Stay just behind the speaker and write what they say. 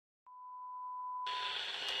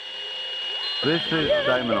This is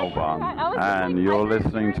Damon Albarn, and you're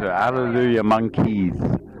listening to Hallelujah Monkeys,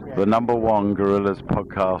 the #1 Gorillaz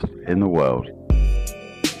podcast in the world.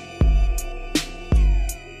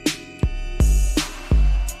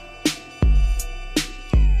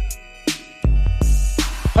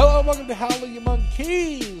 Hello and welcome to Hallelujah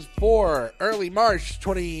Monkeys for early March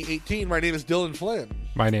 2018. My name is Dylan Flynn.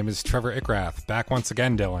 My name is Trevor Ickrath. Back once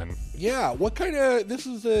again, Dylan. Yeah, what kind of... This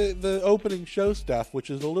is the opening show stuff, which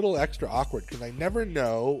is a little extra awkward because I never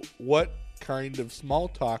know what kind of small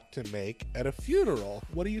talk to make at a funeral.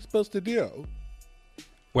 What are you supposed to do?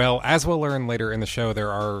 Well, as we'll learn later in the show,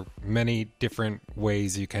 there are many different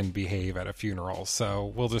ways you can behave at a funeral,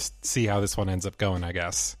 so we'll just see how this one ends up going, I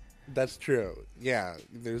guess. That's true. Yeah,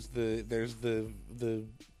 there's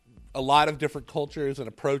a lot of different cultures and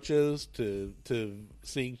approaches to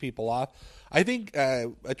seeing people off. I think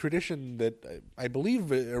a tradition that I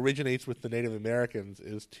believe originates with the Native Americans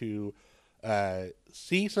is to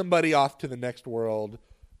see somebody off to the next world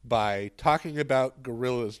by talking about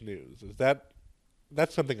Gorillaz news.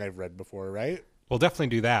 That's something I've read before, right? We'll definitely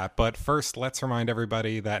do that, but first let's remind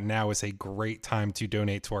everybody that now is a great time to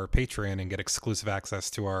donate to our Patreon and get exclusive access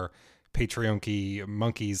to our Patreonky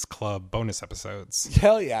Monkeys Club bonus episodes.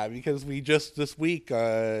 Hell yeah, because we just this week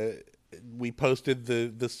we posted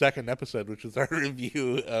the second episode, which was our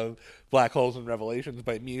review of Black Holes and Revelations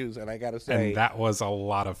by Muse, and I gotta say, and that was a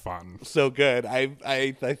lot of fun. So good.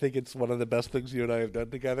 I think it's one of the best things you and I have done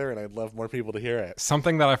together, and I'd love more people to hear it.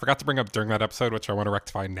 Something that I forgot to bring up during that episode, which I want to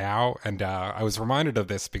rectify now, and I was reminded of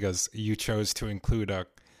this because you chose to include a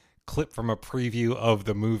clip from a preview of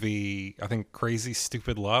the movie, I think, Crazy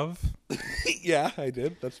Stupid Love. Yeah, I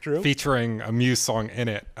did. That's true. Featuring a Muse song in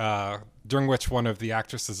it, during which one of the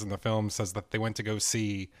actresses in the film says that they went to go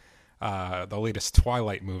see the latest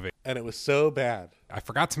Twilight movie. And it was so bad. I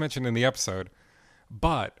forgot to mention in the episode,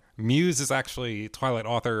 but Muse is actually Twilight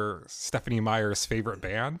author Stephenie Meyer's favorite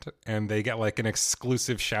band, and they get like an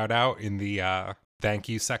exclusive shout out in the thank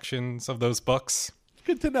you sections of those books.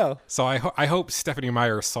 Good to know. So I hope Stephenie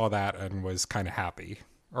Meyer saw that and was kind of happy.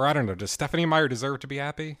 Or I don't know, does Stephenie Meyer deserve to be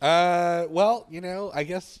happy? Well, you know, I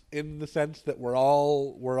guess in the sense that we're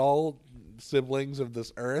all siblings of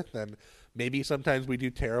this earth, and maybe sometimes we do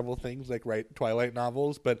terrible things like write Twilight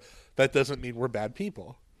novels, but that doesn't mean we're bad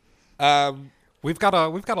people. We've got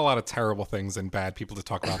a lot of terrible things and bad people to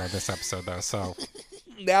talk about on this episode, though. So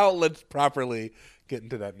now let's properly get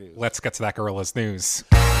into that news. Let's get to that Gorillaz news.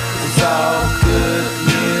 It's all good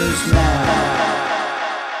news now.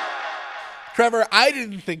 Trevor, I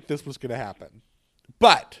didn't think this was going to happen,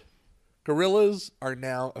 but Gorillaz are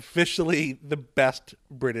now officially the best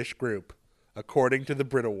British group, according to the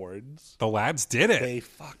Brit Awards. The lads did it. They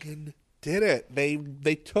fucking did it.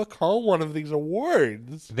 They took home one of these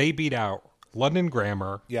awards. They beat out London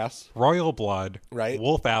Grammar, yes, Royal Blood, right,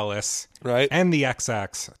 Wolf Alice, right, and the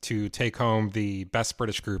XX to take home the best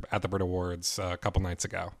British group at the Brit Awards a couple nights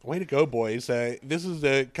ago. Way to go, boys. This is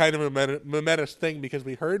a kind of a momentous thing because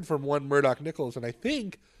we heard from one Murdoch Nichols, and I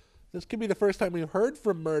think this could be the first time we've heard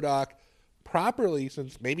from Murdoch properly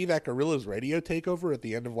since maybe that Gorillaz radio takeover at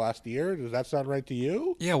the end of last year. Does that sound right to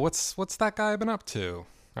you? Yeah, what's that guy been up to?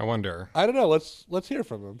 I wonder. I don't know. Let's hear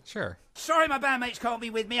from him. Sure. Sorry my bandmates can't be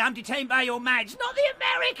with me. I'm detained by your Madge. Not the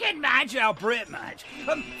American Madge, our Brit Madge.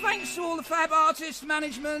 Thanks to all the fab artists,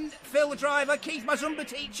 management, Phil the driver, Keith my Zumba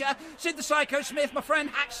teacher, Sid the Psycho Smith, my friend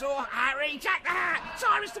Hacksaw, Harry, Jack the Hat,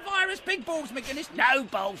 Cyrus the Virus, Big Balls McGinnis, no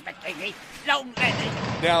Balls McGinnis, Long Lenny.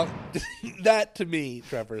 Now, that to me,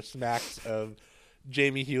 Trevor, smacks of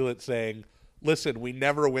Jamie Hewlett saying, listen, we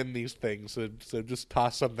never win these things, so just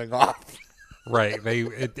toss something off. Right.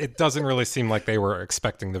 It doesn't really seem like they were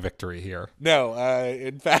expecting the victory here. No.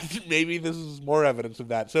 In fact, maybe this is more evidence of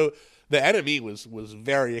that. So the NME was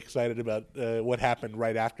very excited about what happened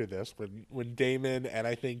right after this when Damon and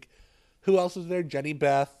I think who else is there? Jenny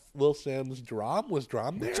Beth, Lil Sims, Drum. Was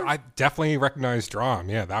Drum there? I definitely recognize Drum.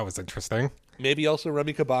 Yeah, that was interesting. Maybe also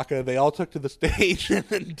Remy Kabaka. They all took to the stage, and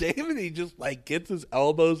then Damon, he just like gets his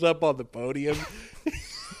elbows up on the podium.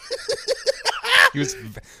 He was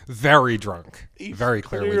very drunk, very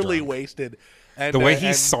clearly drunk. Wasted. And, the way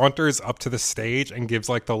he saunters up to the stage and gives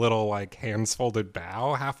like the little like hands folded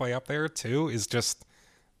bow halfway up there too is just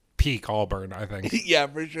peak Allburn, I think. Yeah,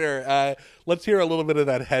 for sure. Let's hear a little bit of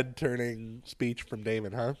that head turning speech from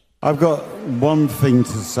Damon, huh? I've got one thing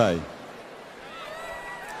to say,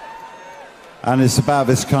 and it's about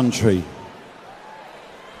this country.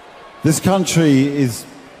 This country is,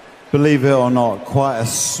 believe it or not, quite a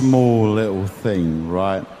small little thing,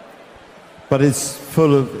 right? But it's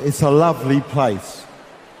a lovely place.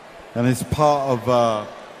 And it's part of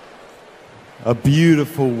a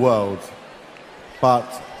beautiful world. But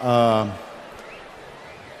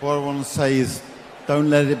what I want to say is, don't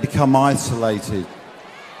let it become isolated.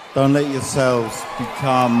 Don't let yourselves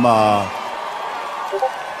become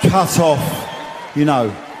cut off. You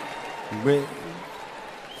know,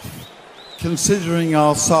 considering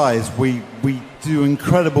our size, we do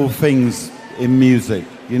incredible things in music.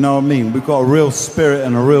 You know what I mean? We've got a real spirit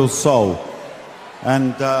and a real soul.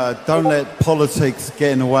 And don't let politics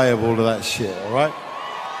get in the way of all of that shit, all right?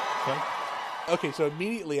 Okay, so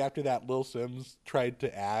immediately after that, Lil Sims tried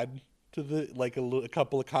to add to the a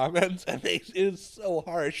couple of comments, and it was so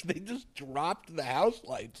harsh. They just dropped the house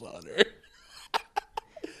lights on her.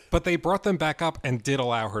 But they brought them back up and did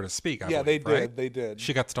allow her to speak. I believe, they did. right? They did.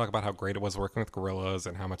 She got to talk about how great it was working with Gorillaz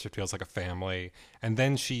and how much it feels like a family. And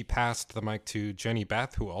then she passed the mic to Jenny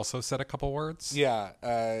Beth, who also said a couple words. Yeah,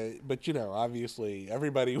 but obviously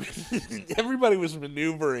everybody was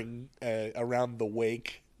maneuvering around the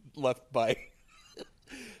wake left by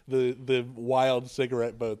the wild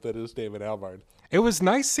cigarette boat that is Damon Albarn. It was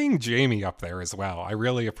nice seeing Jamie up there as well. I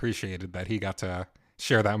really appreciated that he got to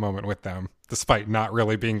share that moment with them, despite not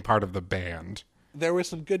really being part of the band. There were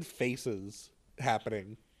some good faces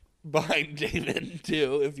happening behind Damon,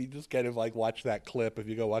 too, if you just kind of watch that clip. If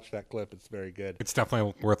you go watch that clip, it's very good. It's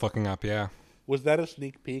definitely worth looking up, yeah. Was that a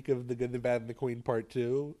sneak peek of The Good, the Bad, and the Queen Part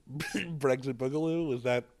 2? Brexit Boogaloo? Was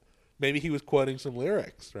that... Maybe he was quoting some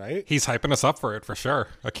lyrics, right? He's hyping us up for it, for sure.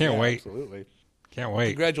 I can't wait. Absolutely. Can't wait.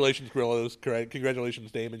 Congratulations, Gorillaz. Congratulations,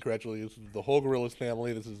 Damon. Congratulations, the whole Gorillaz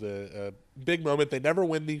family. This is a big moment. They never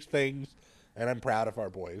win these things, and I'm proud of our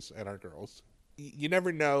boys and our girls. You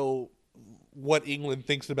never know what England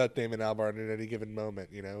thinks about Damon Albarn at any given moment.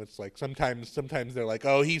 It's like sometimes they're like,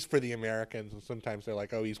 oh, he's for the Americans, and sometimes they're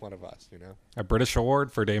like, oh, he's one of us. A British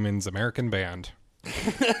award for Damon's American band.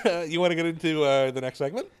 You want to get into the next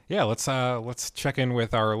segment? Yeah, let's check in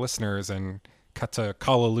with our listeners and cut to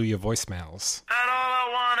Hallelujah voicemails. And all I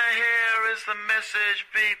want to hear is the message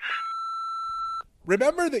beep.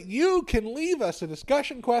 Remember that you can leave us a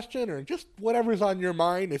discussion question or just whatever's on your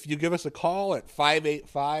mind if you give us a call at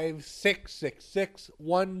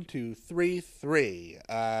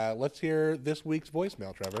 585-666-1233. Let's hear this week's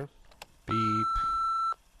voicemail, Trevor. Beep.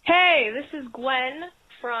 Hey, this is Gwen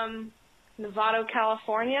from Novato,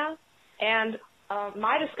 California, and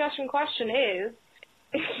my discussion question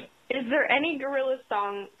is there any Gorillaz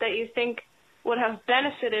song that you think would have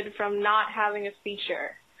benefited from not having a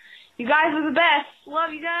feature? You guys are the best.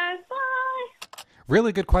 Love you guys. Bye.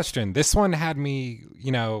 Really good question. This one had me,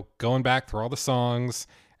 going back through all the songs,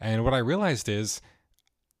 and what I realized is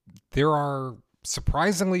there are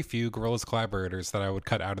surprisingly few Gorillaz collaborators that I would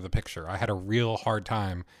cut out of the picture. I had a real hard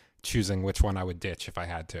time choosing which one I would ditch if I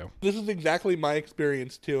had to. This is exactly my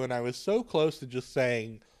experience too, and I was so close to just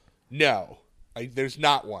saying no. There's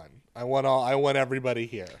not one. I want everybody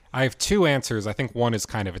here. I have two answers. I think one is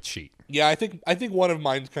kind of a cheat. Yeah, I think one of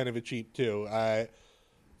mine's kind of a cheat too.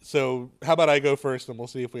 So how about I go first, and we'll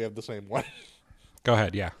see if we have the same one. Go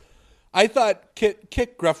ahead. Yeah. I thought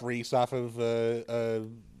kick Gruff Rhys off of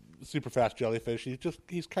Super Fast Jellyfish.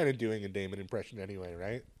 He's kind of doing a Damon impression anyway,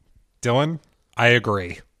 right? Dylan, I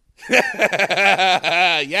agree.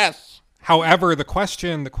 Yes. However, the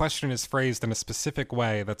question is phrased in a specific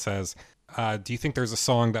way that says, do you think there's a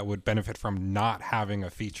song that would benefit from not having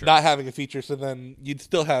a feature? Not having a feature, so then you'd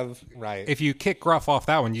still have, right. If you kick Gruff off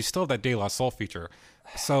that one, you still have that De La Soul feature.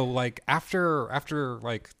 So, after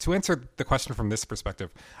to answer the question from this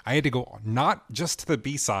perspective, I had to go not just to the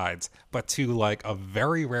B-sides, but to, a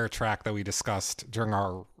very rare track that we discussed during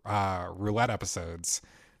our roulette episodes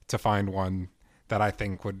to find one that I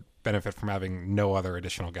think would benefit from having no other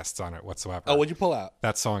additional guests on it whatsoever. Oh, what'd you pull out?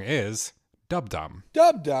 That song is Dub Dum.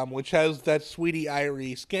 Dub Dum, which has that Sweetie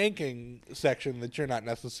Irie skanking section that you're not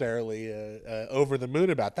necessarily over the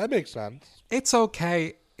moon about. That makes sense. It's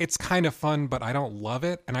okay. It's kind of fun, but I don't love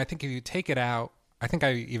it. And I think if you take it out, I think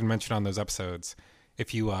I even mentioned on those episodes,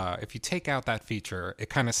 if you take out that feature, it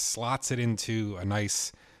kind of slots it into a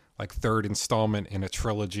nice third installment in a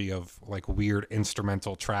trilogy of weird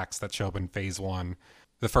instrumental tracks that show up in phase one.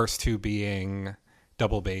 The first two being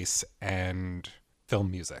double bass and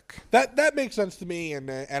film music. That makes sense to me,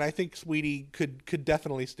 and I think Sweetie could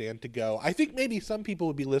definitely stand to go. I think maybe some people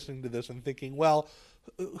would be listening to this and thinking, well,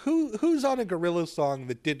 who's on a Gorillaz song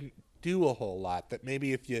that didn't do a whole lot, that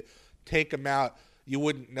maybe if you take them out you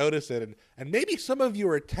wouldn't notice it, and maybe some of you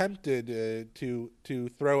are tempted to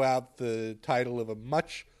throw out the title of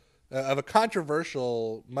a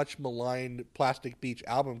controversial, much maligned Plastic Beach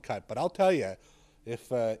album cut. But I'll tell you,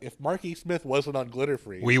 if Marky Smith wasn't on Glitter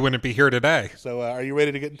Freeze, we wouldn't be here today. So are you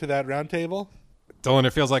ready to get into that round table? Dylan,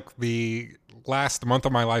 it feels like the last month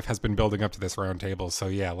of my life has been building up to this round table, so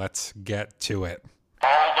yeah, let's get to it.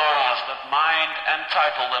 All those that mind and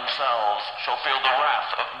title themselves shall feel the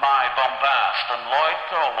wrath of my bombast, and Lloyd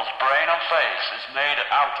Cole's brain and face is made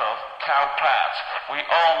out of cow pats. We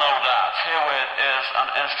all know that. Herewith is an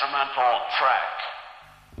instrumental track.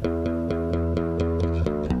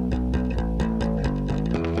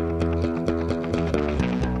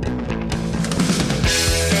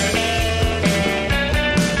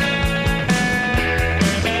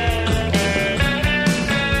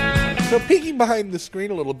 So peeking behind the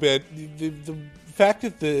screen a little bit, the fact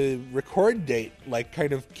that the record date like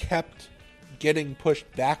kind of kept getting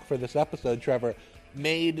pushed back for this episode, Trevor,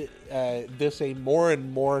 made this a more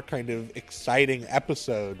and more kind of exciting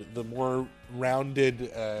episode. The more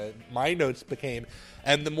rounded my notes became,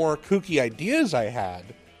 and the more kooky ideas I had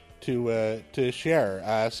to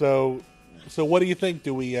share. So what do you think?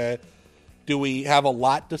 Do we have a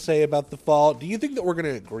lot to say about the fall? Do you think that we're going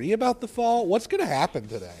to agree about the fall? What's going to happen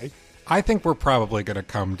today? I think we're probably going to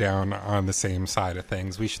come down on the same side of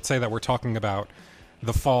things. We should say that we're talking about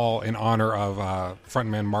the fall in honor of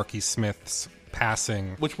frontman Marky Smith's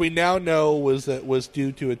passing, which we now know was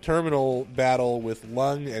due to a terminal battle with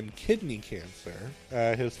lung and kidney cancer.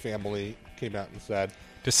 His family came out and said.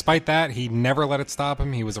 Despite that, he never let it stop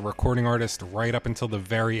him. He was a recording artist right up until the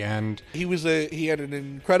very end. He had an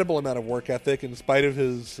incredible amount of work ethic. In spite of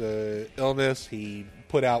his illness, he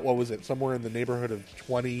put out, somewhere in the neighborhood of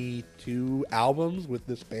 22 albums with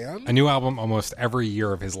this band. A new album almost every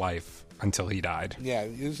year of his life until he died. Yeah,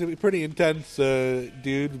 he was a pretty intense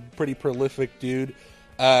dude, pretty prolific dude.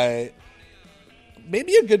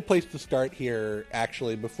 Maybe a good place to start here,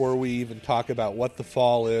 actually, before we even talk about what the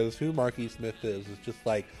fall is, who Marky Smith is just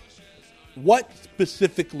like, what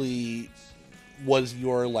specifically was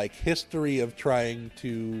your history of trying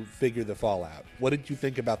to figure the fall out? What did you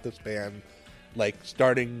think about this band,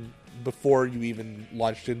 starting before you even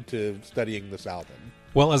launched into studying this album?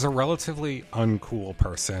 Well, as a relatively uncool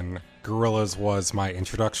person, Gorillaz was my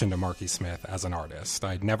introduction to Marky Smith as an artist.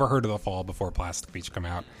 I'd never heard of The Fall before Plastic Beach came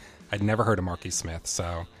out. I'd never heard of Marky Smith,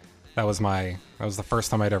 so that was the first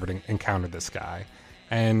time I'd ever encountered this guy.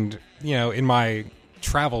 And, in my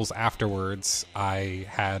travels afterwards, I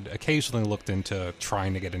had occasionally looked into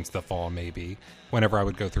trying to get into The Fall, maybe, whenever I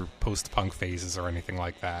would go through post-punk phases or anything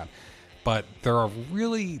like that. But they're a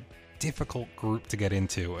really difficult group to get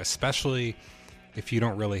into, especially if you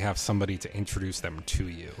don't really have somebody to introduce them to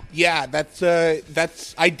you. Yeah, that's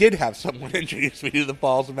I did have someone introduce me to The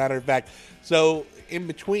Fall, as a matter of fact. So in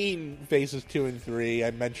between phases 2 and 3,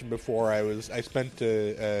 I mentioned before I spent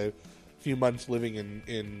a few months living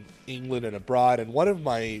in England and abroad, and one of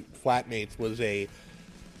my flatmates was a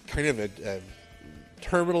kind of a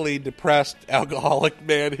terminally depressed alcoholic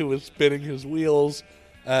man who was spinning his wheels,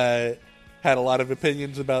 had a lot of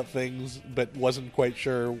opinions about things, but wasn't quite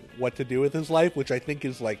sure what to do with his life, which I think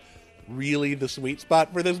is really the sweet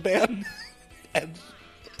spot for this band. And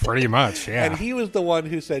pretty much, yeah. And he was the one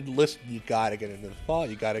who said, listen, you gotta get into The Fall.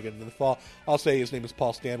 You gotta get into The Fall. I'll say his name is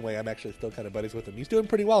Paul Stanway. I'm actually still kind of buddies with him. He's doing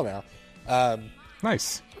pretty well now.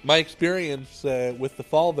 Nice. My experience with The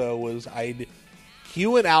Fall, though, was I'd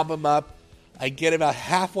queue an album up, I'd get about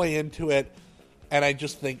halfway into it, and I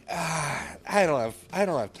just think, I don't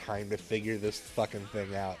have time to figure this fucking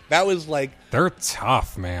thing out. That was they're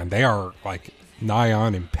tough, man. They are nigh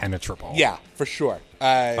on impenetrable. Yeah, for sure.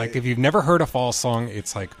 If you've never heard a Fall song,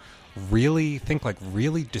 it's really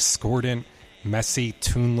discordant, messy,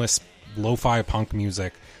 tuneless, lo-fi punk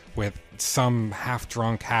music with some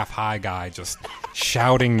half-drunk, half-high guy just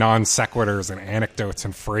shouting non-sequiturs and anecdotes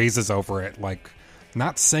and phrases over it,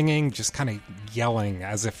 not singing, just kind of yelling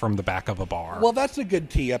as if from the back of a bar. Well, that's a good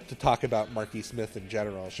tee-up to talk about Marky Smith in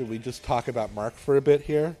general. Should we just talk about Mark for a bit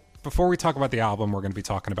here? Before we talk about the album we're going to be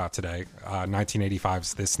talking about today,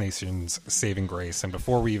 1985's This Nation's Saving Grace, and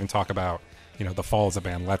before we even talk about, The Fall as a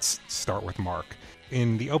band, let's start with Mark.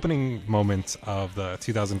 In the opening moments of the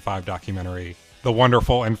 2005 documentary, The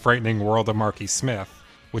Wonderful and Frightening World of Marky Smith,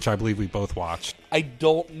 which I believe we both watched. I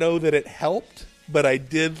don't know that it helped, but I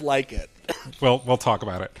did like it. Well, we'll talk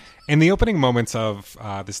about it. In the opening moments of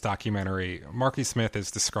this documentary, Marky Smith is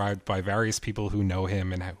described by various people who know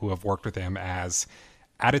him and who have worked with him as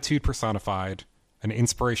attitude personified, an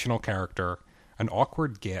inspirational character, an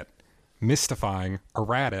awkward git, mystifying,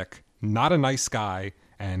 erratic, not a nice guy,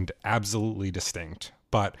 and absolutely distinct.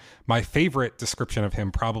 But my favorite description of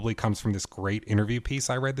him probably comes from this great interview piece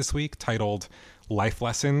I read this week titled Life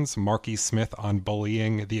Lessons, Marky Smith on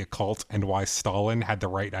Bullying, the Occult, and Why Stalin Had the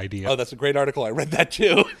Right Idea. Oh, that's a great article. I read that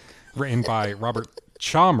too. Written by Robert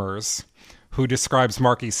Chalmers, who describes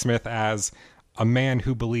Marky Smith as a man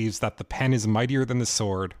who believes that the pen is mightier than the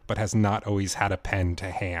sword, but has not always had a pen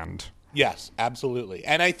to hand. Yes, absolutely.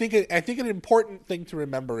 And I think an important thing to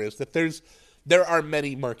remember is that there are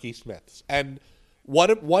many Marky Smiths, and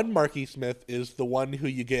one Marky Smith is the one who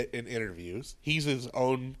you get in interviews. He's his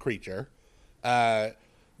own creature.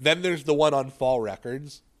 Then there's the one on Fall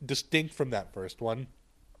Records, distinct from that first one.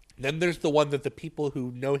 Then there's the one that the people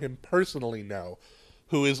who know him personally know,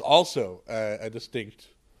 who is also a distinct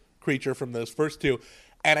creature from those first two.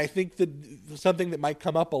 And I think that something that might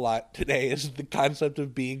come up a lot today is the concept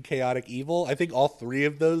of being chaotic evil. I think all three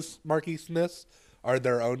of those Marky Smiths are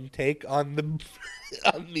their own take on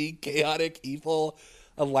the chaotic evil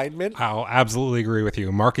alignment. I'll absolutely agree with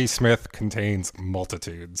you. Marky Smith contains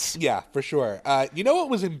multitudes. Yeah, for sure. You know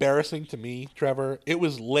what was embarrassing to me, Trevor? It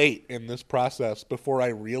was late in this process before I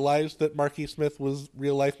realized that Marky Smith was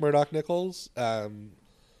real-life Murdoch Nichols.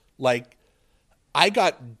 I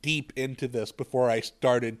got deep into this before I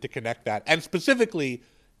started to connect that, and specifically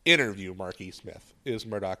interview Marky Smith is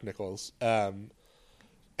Murdoch Nichols. And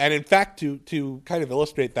in fact, to kind of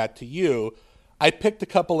illustrate that to you, I picked a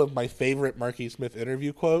couple of my favorite Marky Smith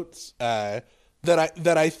interview quotes that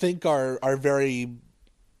I think are very,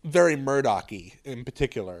 very Murdoch-y in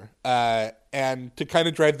particular. And to kind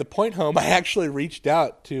of drive the point home, I actually reached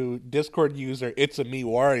out to Discord user It's a Me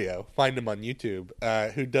Wario, find him on YouTube,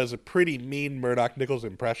 who does a pretty mean Murdoch Nichols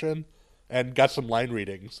impression and got some line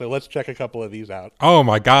reading. So let's check a couple of these out. Oh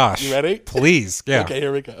my gosh. You ready? Please, yeah. Okay,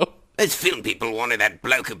 here we go. Those film people wanted that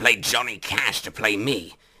bloke who played Johnny Cash to play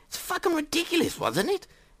me. It's fucking ridiculous, wasn't it?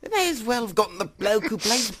 They may as well have gotten the bloke who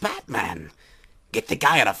plays Batman. Get the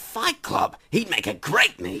guy at a Fight Club. He'd make a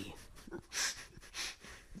great me.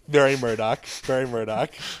 Very Murdoch. Very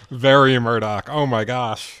Murdoch. Very Murdoch. Oh my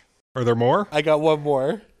gosh. Are there more? I got one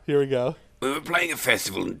more. Here we go. We were playing a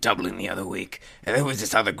festival in Dublin the other week, and there was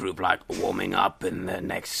this other group like warming up in the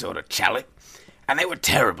next sort of chalet, and they were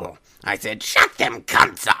terrible. I said, shut them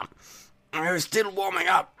cunts up. And they were still warming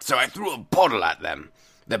up, so I threw a bottle at them.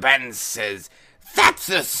 The band says, that's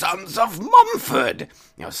the Sons of Mumford,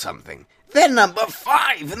 or something. They're number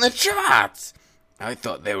 5 in the charts. I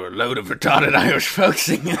thought they were a load of retarded Irish folk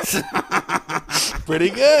singers.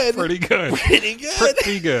 Pretty good. Pretty good. Pretty good.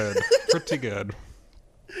 Pretty good. Pretty good.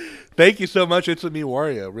 Thank you so much, It's a Me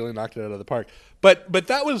Wario. Really knocked it out of the park. But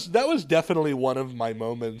that was definitely one of my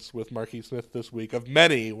moments with Marky Smith this week, of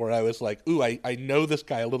many where I was like, ooh, I know this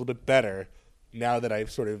guy a little bit better now that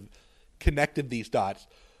I've sort of connected these dots.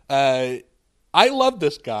 I love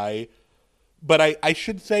this guy, but I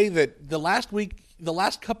should say that the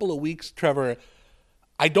last couple of weeks, Trevor,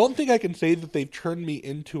 I don't think I can say that they've turned me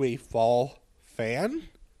into a Fall fan.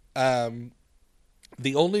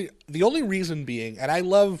 The only reason being, and I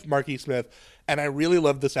love Marky Smith, and I really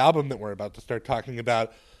love this album that we're about to start talking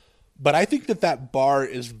about, but I think that bar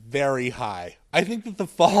is very high. I think that The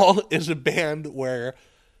Fall is a band where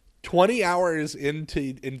 20 hours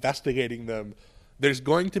into investigating them, there's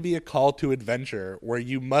going to be a call to adventure where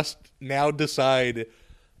you must now decide,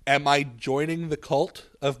 am I joining the cult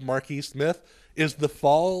of Marky Smith? Is The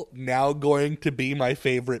Fall now going to be my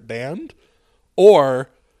favorite band?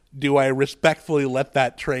 Or do I respectfully let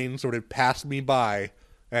that train sort of pass me by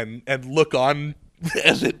and look on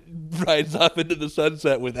as it rides off into the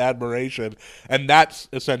sunset with admiration? And that's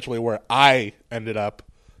essentially where I ended up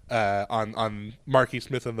on Marky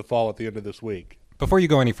Smith and The Fall at the end of this week. Before you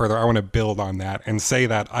go any further, I want to build on that and say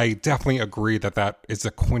that I definitely agree that is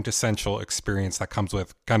a quintessential experience that comes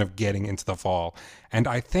with kind of getting into The Fall. And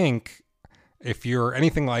I think if you're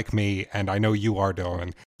anything like me, and I know you are,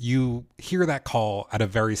 Dylan, you hear that call at a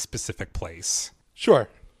very specific place. Sure.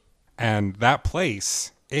 And that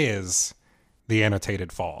place is the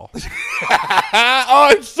Annotated Fall.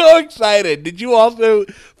 Oh, I'm so excited. Did you also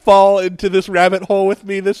fall into this rabbit hole with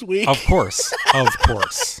me this week? Of course. Of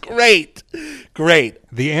course. Great.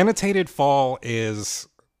 The Annotated Fall is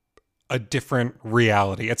a different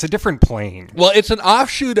reality. It's a different plane. Well, it's an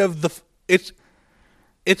offshoot of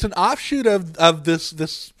it's an offshoot of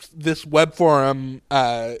this web forum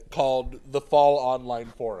called the Fall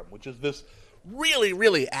Online Forum, which is this really,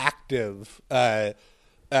 really active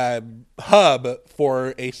hub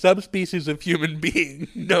for a subspecies of human being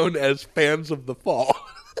known as fans of the Fall.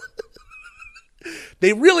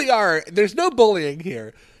 They really are. There's no bullying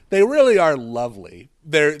here. They really are lovely.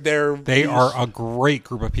 They are a great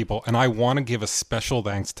group of people, and I want to give a special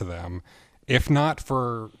thanks to them. If not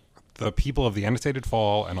for the people of the Annotated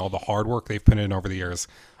Fall and all the hard work they've put in over the years,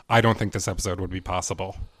 I don't think this episode would be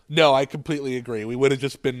possible. No, I completely agree. We would have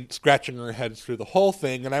just been scratching our heads through the whole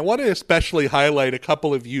thing. And I want to especially highlight a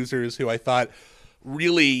couple of users who I thought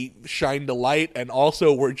really shined a light and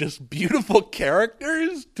also were just beautiful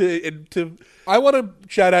characters. I want to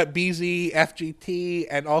shout out BZ, FGT,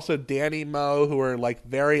 and also Danny Moe, who are like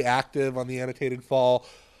very active on the Annotated Fall.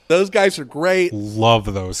 Those guys are great.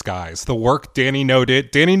 Love those guys. The work Danny Noe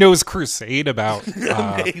did. Danny Noe's crusade about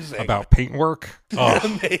paintwork. Oh.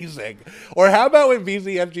 Amazing. Or how about when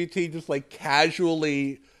BZFGT just like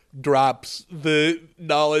casually drops the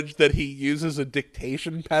knowledge that he uses a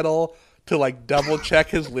dictation pedal to like double check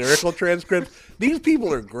his lyrical transcripts. These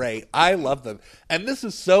people are great. I love them. And this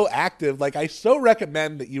is so active. Like, I so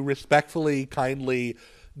recommend that you respectfully, kindly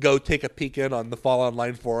go take a peek in on the Fall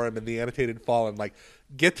Online forum and the Annotated Fall and like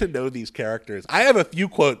get to know these characters. I have a few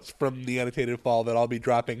quotes from the Annotated Fall that I'll be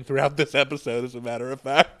dropping throughout this episode, as a matter of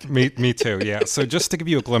fact. Me too, yeah. So just to give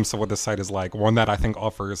you a glimpse of what the site is like, one that I think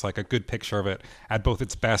offers like a good picture of it at both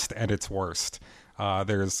its best and its worst.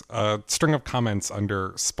 There's a string of comments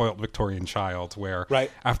under Spoilt Victorian Child where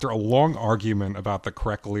after a long argument about the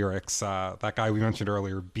correct lyrics, that guy we mentioned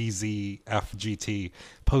earlier, BZFGT,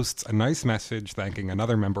 posts a nice message thanking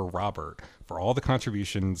another member, Robert, for all the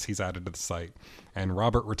contributions he's added to the site. And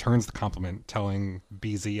Robert returns the compliment, telling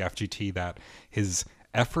BZFGT that his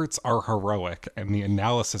efforts are heroic, and the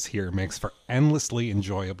analysis here makes for endlessly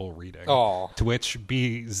enjoyable reading. Aww. To which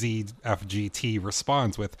BZFGT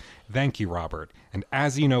responds with, "Thank you, Robert. And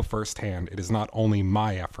as you know firsthand, it is not only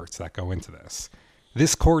my efforts that go into this."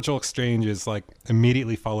 This cordial exchange is like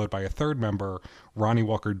immediately followed by a third member, Ronnie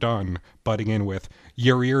Walker Dunn, butting in with,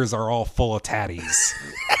 "Your ears are all full of tatties."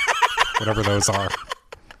 Whatever those are.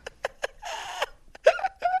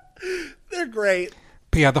 They're great.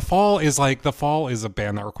 But yeah, The Fall is a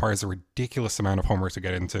band that requires a ridiculous amount of homework to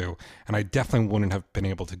get into, and I definitely wouldn't have been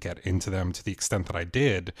able to get into them to the extent that I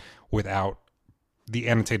did without the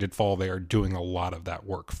Annotated Fall. They are doing a lot of that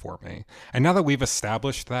work for me. And now that we've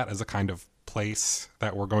established that as a kind of place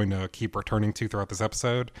that we're going to keep returning to throughout this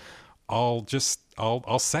episode, I'll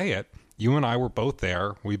say it. You and I were both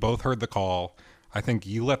there. We both heard the call. I think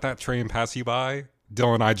you let that train pass you by.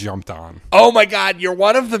 Dylan and I jumped on. Oh my God, you're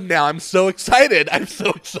one of them now. I'm so excited.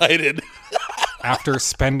 After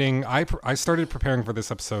spending, I started preparing for this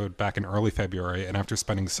episode back in early February, and after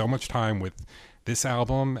spending so much time with this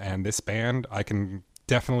album and this band, I can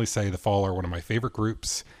definitely say The Fall are one of my favorite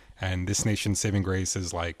groups, and This Nation's Saving Grace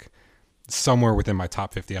is like somewhere within my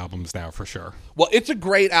top 50 albums now for sure. Well, it's a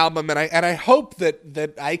great album, and I hope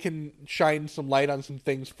that I can shine some light on some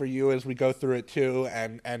things for you as we go through it too,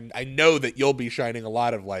 and I know that you'll be shining a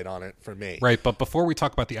lot of light on it for me. Right, but before we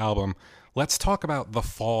talk about the album, let's talk about The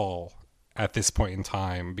Fall at this point in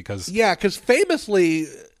time, because famously,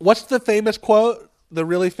 what's the famous quote? The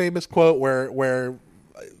really famous quote where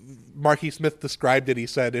Marky Smith described it. He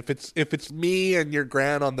said, "If it's me and your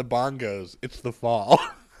gran on the bongos, it's The Fall."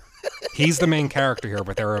 He's the main character here,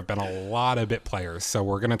 but there have been a lot of bit players, so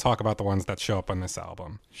we're going to talk about the ones that show up on this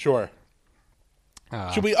album. Sure.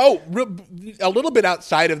 Should we? A little bit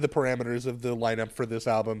outside of the parameters of the lineup for this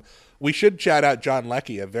album, we should shout out John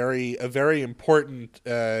Leckie, a very important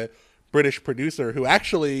British producer who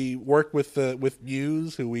actually worked with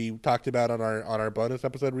Muse, who we talked about on our bonus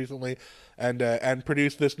episode recently, and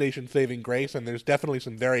produced This Nation's Saving Grace. And there's definitely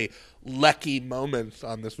some very Leckie moments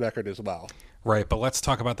on this record as well. Right, but let's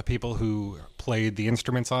talk about the people who played the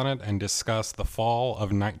instruments on it and discuss The Fall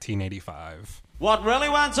of 1985. What really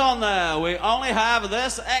went on there? We only have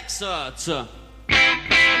this excerpt. So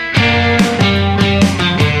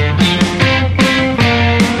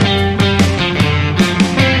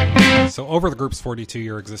over the group's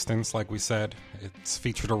 42-year existence, like we said, it's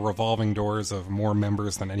featured a revolving doors of more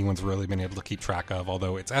members than anyone's really been able to keep track of,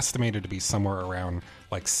 although it's estimated to be somewhere around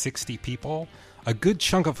like 60 people, a good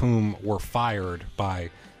chunk of whom were fired by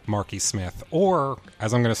Marky Smith, or,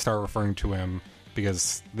 as I'm going to start referring to him,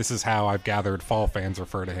 because this is how I've gathered Fall fans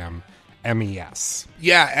refer to him, MES.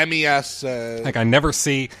 Yeah, MES. Like I never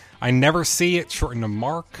see it shortened to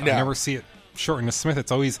Mark. No. I never see it shortened to Smith.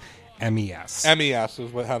 It's always MES. MES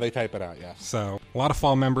is how they type it out, yes. So, a lot of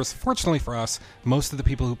Fall members. Fortunately for us, most of the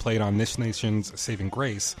people who played on This Nation's Saving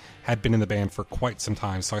Grace had been in the band for quite some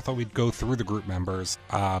time, so I thought we'd go through the group members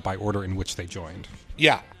by order in which they joined.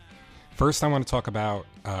 Yeah. First, I want to talk about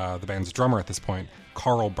the band's drummer at this point,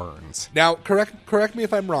 Carl Burns. Now, correct me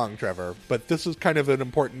if I'm wrong, Trevor, but this is kind of an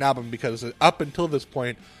important album because up until this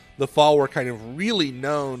point, The Fall were kind of really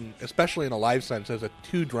known, especially in a live sense, as a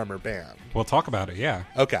two-drummer band. We'll talk about it, yeah.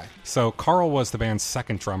 Okay. So Carl was the band's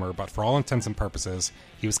second drummer, but for all intents and purposes,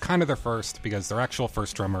 he was kind of their first because their actual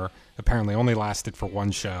first drummer apparently only lasted for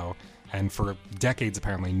one show, and for decades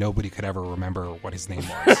apparently nobody could ever remember what his name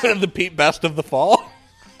was. The Pete Best of The Fall?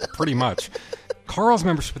 Pretty much. Carl's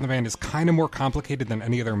membership in the band is kind of more complicated than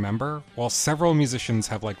any other member. While several musicians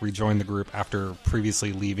have rejoined the group after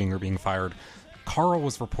previously leaving or being fired, Carl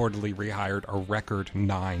was reportedly rehired a record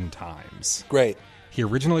 9 times. Great. He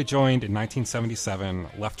originally joined in 1977,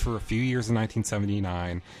 left for a few years in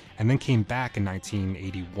 1979, and then came back in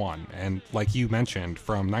 1981. And like you mentioned,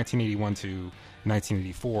 from 1981 to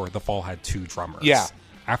 1984, the Fall had 2 drummers. Yeah.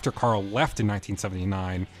 After Carl left in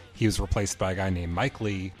 1979, he was replaced by a guy named Mike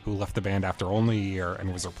Lee, who left the band after only a year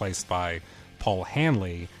and was replaced by Paul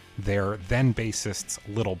Hanley, their then bassist's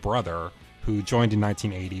little brother, who joined in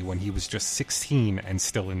 1980 when he was just 16 and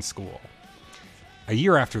still in school. A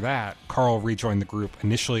year after that, Carl rejoined the group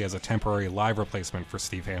initially as a temporary live replacement for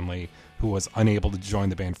Steve Hanley, who was unable to join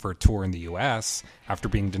the band for a tour in the U.S. after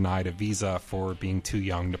being denied a visa for being too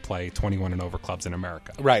young to play 21 and over clubs in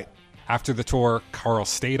America. Right. After the tour, Carl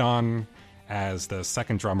stayed on as the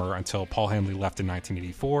second drummer until Paul Hanley left in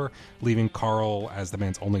 1984, leaving Carl as the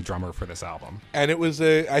band's only drummer for this album. And it was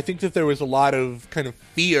I think that there was a lot of kind of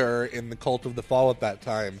fear in the Cult of the Fall at that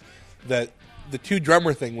time that the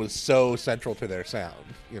 2-drummer thing was so central to their sound,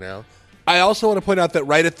 you know? I also want to point out that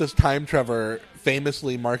right at this time, Trevor,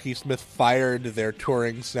 famously Marky Smith fired their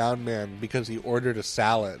touring sound man because he ordered a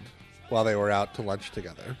salad while they were out to lunch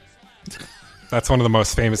together. That's one of the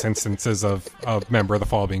most famous instances of a member of the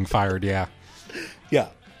Fall being fired, yeah. Yeah.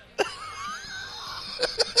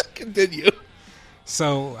 Continue.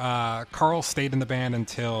 So Carl stayed in the band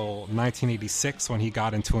until 1986 when he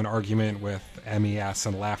got into an argument with MES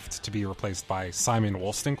and left to be replaced by Simon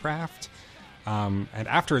Wollstonecraft. And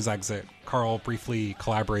after his exit, Carl briefly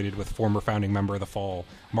collaborated with former founding member of the Fall,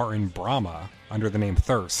 Martin Brahma, under the name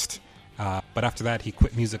Thirst. But after that, he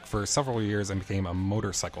quit music for several years and became a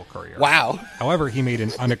motorcycle courier. Wow. However, he made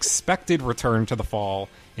an unexpected return to the Fall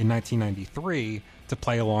in 1993 to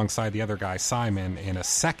play alongside the other guy, Simon, in a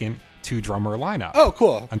second 2-drummer lineup. Oh,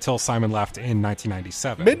 cool. Until Simon left in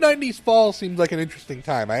 1997. Mid-90s Fall seems like an interesting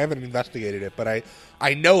time. I haven't investigated it, but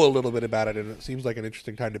I know a little bit about it, and it seems like an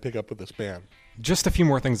interesting time to pick up with this band. Just a few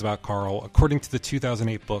more things about Carl. According to the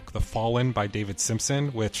 2008 book The Fallen by David Simpson,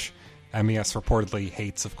 which MES reportedly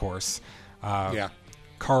hates, of course,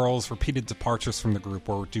 Carl's repeated departures from the group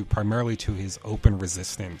were due primarily to his open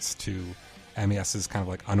resistance to MES's kind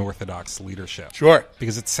of unorthodox leadership. Sure.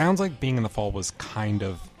 Because it sounds like being in the Fall was kind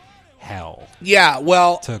of hell. Yeah,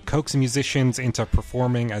 well... To coax musicians into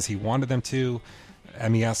performing as he wanted them to,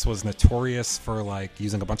 MES was notorious for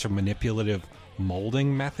using a bunch of manipulative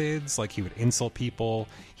molding methods. He would insult people.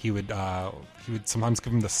 He would sometimes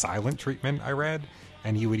give them the silent treatment, I read.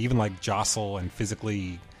 And he would even jostle and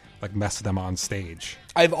physically mess with them on stage.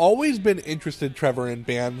 I've always been interested, Trevor, in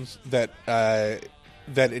bands that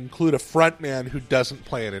include a frontman who doesn't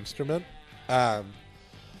play an instrument.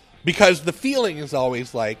 Because the feeling is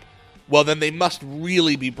always well, then they must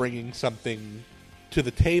really be bringing something to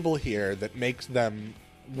the table here that makes them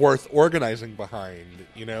worth organizing behind,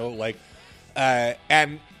 you know?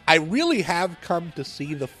 And I really have come to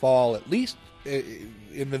see the Fall, at least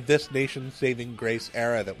in the This Nation Saving Grace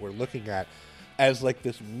era that we're looking at, as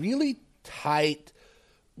this really tight,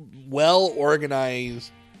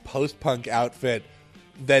 well-organized post-punk outfit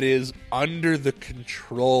that is under the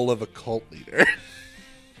control of a cult leader.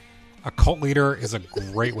 A cult leader is a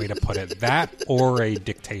great way to put it. That or a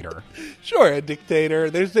dictator. Sure, a dictator.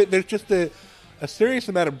 There's just a serious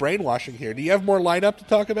amount of brainwashing here. Do you have more lineup to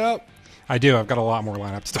talk about? I do. I've got a lot more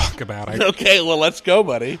lineup to talk about. Okay, well, let's go,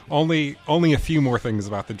 buddy. Only a few more things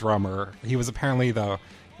about the drummer. He was apparently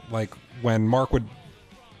when Mark would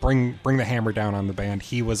bring the hammer down on the band,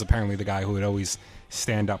 he was apparently the guy who would always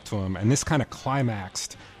stand up to him. And this kind of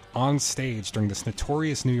climaxed on stage during this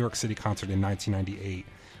notorious New York City concert in 1998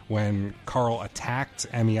 when Carl attacked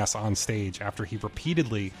MES on stage after he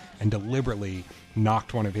repeatedly and deliberately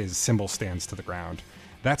knocked one of his cymbal stands to the ground.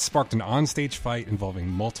 That sparked an onstage fight involving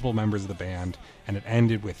multiple members of the band, and it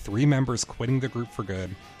ended with 3 members quitting the group for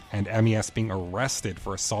good and MES being arrested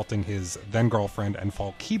for assaulting his then-girlfriend and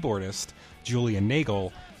Fall keyboardist, Julia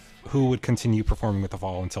Nagel, who would continue performing with the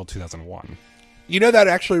Fall until 2001. You know, that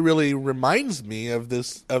actually really reminds me of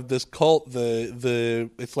this cult.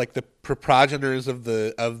 It's like the progenitors of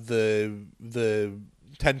the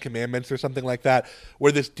 10 Commandments or something like that,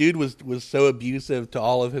 where this dude was so abusive to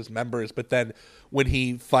all of his members, but then when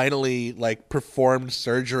he finally performed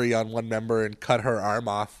surgery on one member and cut her arm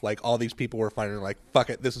off, all these people were finally fuck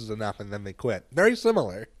it, this is enough, and then they quit. Very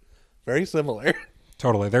similar.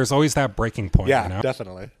 Totally. There's always that breaking point. Yeah, you know?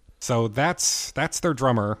 Definitely. So that's their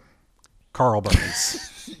drummer, Carl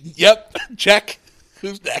Burns. Yep. Check.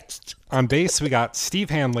 Who's next? On bass, we got Steve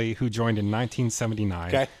Hanley, who joined in 1979.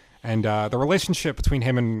 Okay. And the relationship between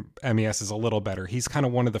him and MES is a little better. He's kind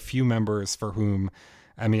of one of the few members for whom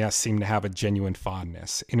MES seemed to have a genuine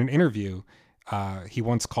fondness. In an interview, he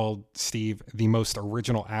once called Steve the most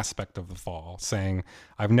original aspect of the Fall, saying,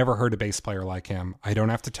 "I've never heard a bass player like him. I don't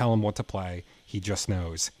have to tell him what to play. He just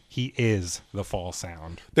knows. He is the Fall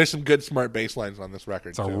sound." There's some good, smart bass lines on this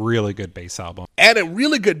record, It's a really good bass album. and a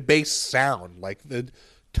really good bass sound. Like the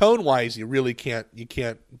tone-wise, you can't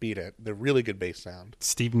beat it. The really good bass sound.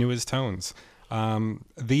 Steve knew his tones. The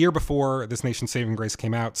year before This Nation's Saving Grace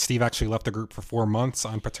came out, Steve actually left the group for 4 months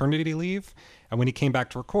on paternity leave. And when he came back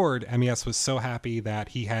to record, MES was so happy that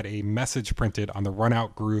he had a message printed on the Run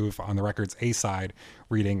Out Groove on the record's A-side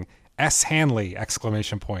reading, "S. Hanley!" !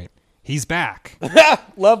 He's back.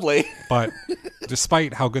 Lovely. But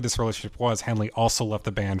despite how good this relationship was, Hanley also left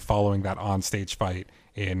the band following that on-stage fight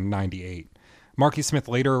in 98. Marky Smith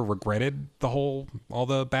later regretted all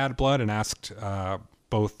the bad blood and asked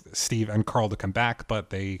both Steve and Carl to come back, but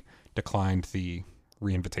they declined the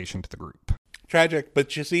re-invitation to the group. Tragic,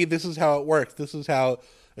 but you see, this is how it works. This is how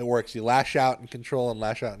it works. You lash out and control and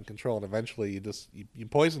lash out and control, and eventually you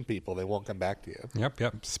poison people. They won't come back to you.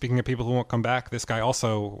 Yep. Speaking of people who won't come back, this guy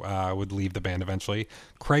also would leave the band eventually.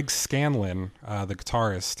 Craig Scanlon, the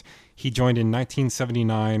guitarist, he joined in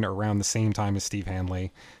 1979 around the same time as Steve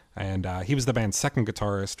Hanley, and he was the band's second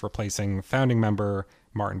guitarist, replacing founding member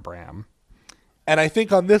Martin Bram. And I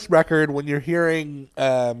think on this record, when you're hearing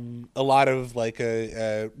a lot of like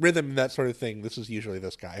a rhythm and that sort of thing, this is usually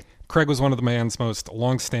this guy. Craig was one of the band's most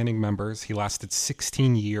long-standing members. He lasted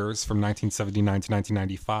 16 years from 1979 to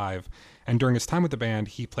 1995. And during his time with the band,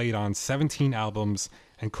 he played on 17 albums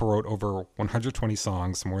and co-wrote over 120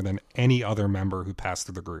 songs, more than any other member who passed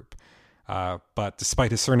through the group. But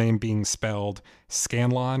despite his surname being spelled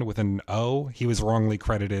Scanlon with an O, he was wrongly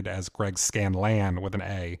credited as Greg Scanlan with an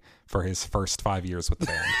A for his first 5 years with the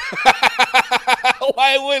band.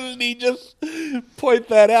 Why wouldn't he just point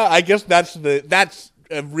that out? I guess that's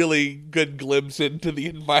a really good glimpse into the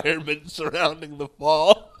environment surrounding the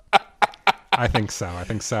Fall. I think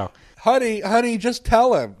so. Honey, just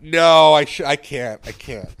tell him. No, I can't.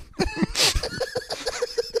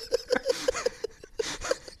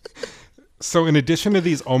 So in addition to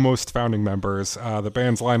these almost founding members, the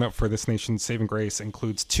band's lineup for This Nation's Saving Grace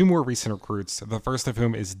includes 2 more recent recruits, the first of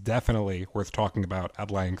whom is definitely worth talking about at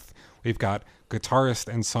length. We've got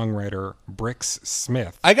guitarist and songwriter Brix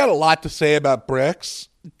Smith. I got a lot to say about Brix,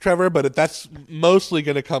 Trevor, but that's mostly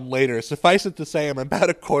going to come later. Suffice it to say, I'm about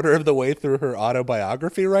a quarter of the way through her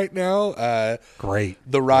autobiography right now. Great.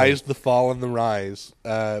 The Rise, the Fall, and the Rise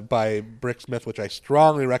by Brix Smith, which I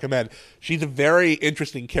strongly recommend. She's a very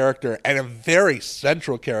interesting character and a very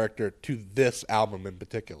central character to this album in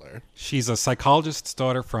particular. She's a psychologist's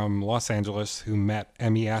daughter from Los Angeles who met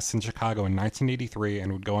MES in Chicago in 1983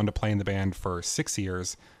 and would go on to play in the band for 6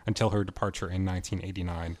 years until her departure in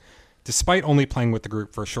 1989. Despite only playing with the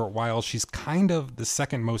group for a short while, she's kind of the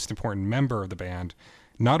second most important member of the band.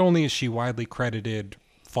 Not only is she widely credited,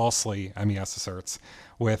 falsely, MES asserts,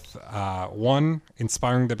 with 1,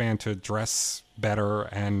 inspiring the band to dress better,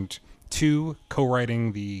 and 2,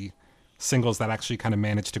 co-writing the singles that actually kind of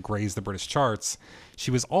managed to graze the British charts, she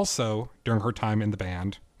was also, during her time in the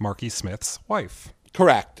band, Marky Smith's wife.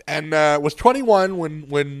 Correct. And was 21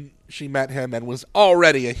 when she met him and was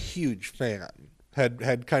already a huge fan.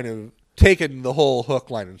 Had kind of taken the whole hook,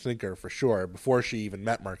 line, and sinker for sure before she even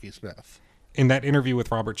met Marky Smith. In that interview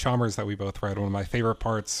with Robert Chalmers that we both read, one of my favorite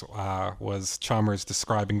parts was Chalmers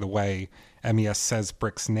describing the way MES says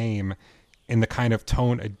Brix's name in the kind of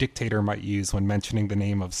tone a dictator might use when mentioning the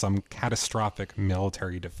name of some catastrophic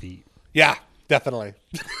military defeat. Yeah, definitely.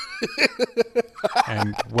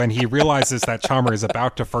 And when he realizes that Chalmers is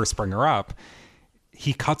about to first bring her up,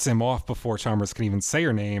 he cuts him off before Chalmers can even say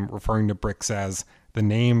her name, referring to Brix as the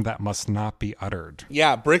name that must not be uttered.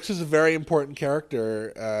 Yeah, Brix is a very important character,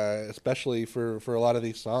 especially for a lot of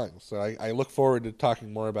these songs. So I look forward to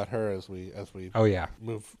talking more about her as we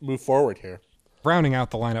move forward here. Rounding out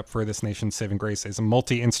the lineup for This Nation's Saving Grace is a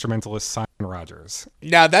multi-instrumentalist Simon Rogers.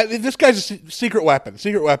 Now, this guy's a secret weapon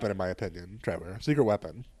in my opinion, Trevor. Secret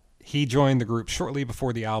weapon. He joined the group shortly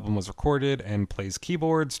before the album was recorded and plays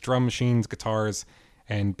keyboards, drum machines, guitars,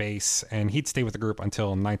 and bass, and he'd stay with the group until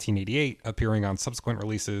 1988, appearing on subsequent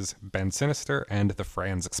releases Ben Sinister and The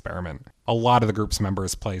Franz Experiment. A lot of the group's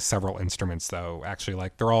members play several instruments, though. Actually,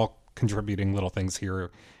 like, they're all contributing little things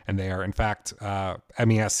here and there. In fact,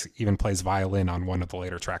 MES even plays violin on one of the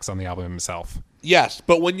later tracks on the album himself. Yes,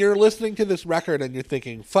 but when you're listening to this record and you're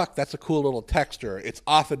thinking, fuck, that's a cool little texture, it's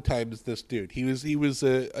oftentimes this dude. He was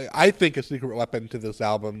I think, a secret weapon to this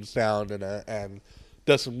album's sound and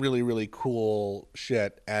does some really, really cool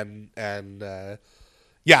shit. And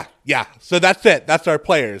yeah. So that's it. That's our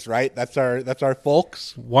players, right? That's our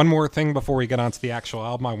folks. One more thing before we get on to the actual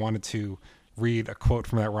album, I wanted to read a quote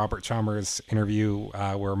from that Robert Chalmers interview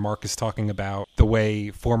where Mark is talking about the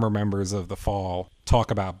way former members of The Fall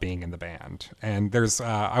talk about being in the band. And there's,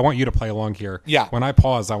 I want you to play along here. Yeah. When I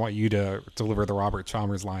pause, I want you to deliver the Robert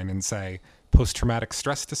Chalmers line and say, post-traumatic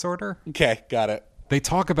stress disorder? Okay, got it. They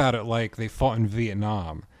talk about it like they fought in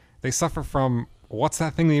Vietnam. They suffer from, what's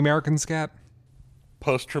that thing the Americans get?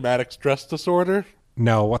 Post-traumatic stress disorder?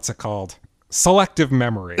 No, what's it called? Selective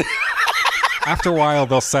memory. After a while,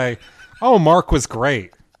 they'll say, oh, Mark was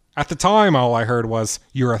great. At the time, all I heard was,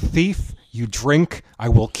 you're a thief, you drink, I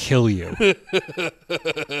will kill you.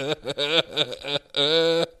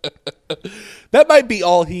 That might be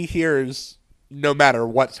all he hears no matter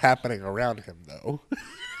what's happening around him, though.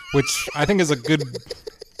 Which I think is a good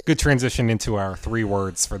transition into our 3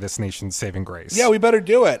 words for this nation's saving grace. Yeah, we better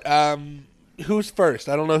do it. Who's first?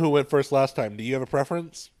 I don't know who went first last time. Do you have a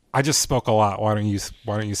preference? I just spoke a lot. Why don't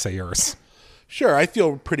you say yours? Sure, I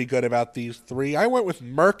feel pretty good about these 3. I went with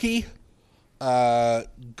murky,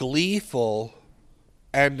 gleeful,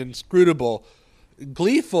 and inscrutable.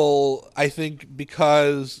 Gleeful, I think,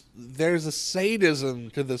 because there's a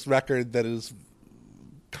sadism to this record that is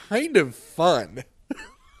kind of fun.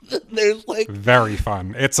 There's like very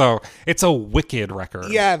fun. It's a wicked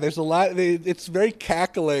record. Yeah, there's a lot. It's very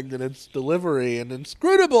cackling in its delivery and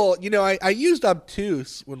inscrutable. You know, I used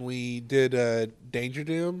obtuse when we did Danger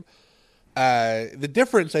Doom. The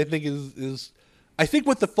difference, I think, is I think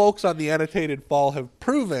what the folks on the Annotated Fall have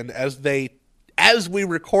proven as we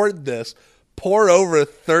record this, pour over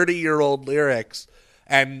 30-year-old lyrics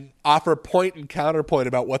and offer point and counterpoint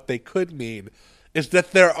about what they could mean, is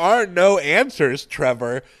that there are no answers,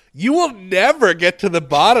 Trevor. You will never get to the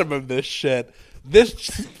bottom of this shit.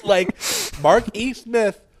 This, like, Mark E.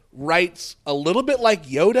 Smith writes a little bit like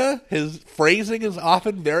Yoda. His phrasing is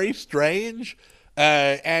often very strange.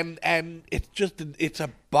 And it's a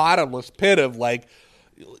bottomless pit of, like,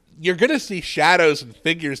 you're going to see shadows and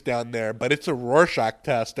figures down there, but it's a Rorschach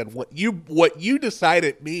test, and what you decide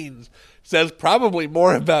it means says probably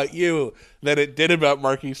more about you than it did about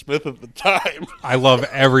Marky Smith at the time. I love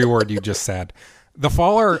every word you just said. The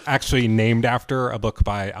Fall are actually named after a book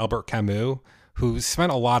by Albert Camus, who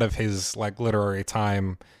spent a lot of his literary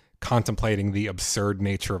time contemplating the absurd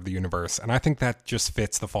nature of the universe. And I think that just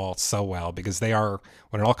fits The Fall so well, because they are,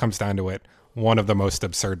 when it all comes down to it, one of the most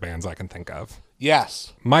absurd bands I can think of.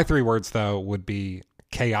 Yes. My 3 words, though, would be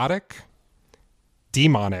chaotic,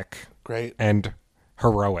 demonic, great, and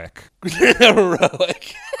heroic.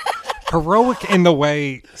 Heroic. Heroic in the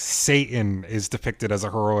way Satan is depicted as a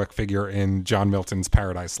heroic figure in John Milton's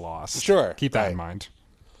Paradise Lost. Sure. Keep that in mind.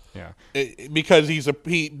 Yeah. Because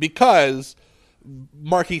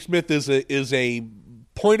Marky Smith is a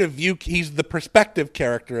point of view. He's the perspective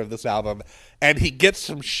character of this album, and he gets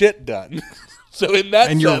some shit done. So in that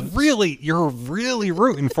sense, you're really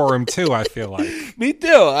rooting for him too, I feel like. Me too.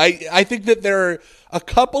 I think that there are a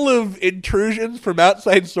couple of intrusions from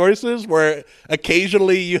outside sources where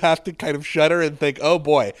occasionally you have to kind of shudder and think, oh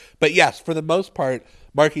boy. But yes, for the most part,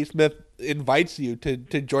 Marky Smith invites you to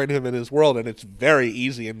join him in his world, and it's very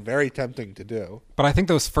easy and very tempting to do. But I think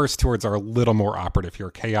those first 2 words are a little more operative here,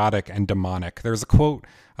 chaotic and demonic. There's a quote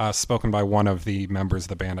spoken by one of the members of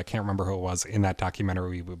the band, I can't remember who it was, in that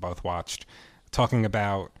documentary we both watched, talking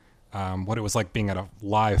about what it was like being at a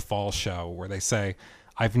live Fall show, where they say,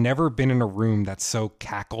 I've never been in a room that so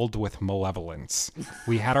cackled with malevolence.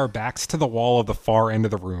 We had our backs to the wall of the far end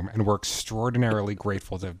of the room, and we're extraordinarily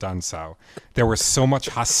grateful to have done so. There was so much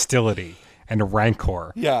hostility and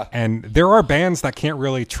rancor. Yeah. And there are bands that can't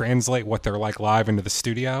really translate what they're like live into the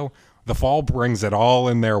studio. The Fall brings it all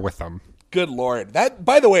in there with them. Good Lord. That,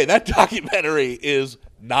 by the way, that documentary is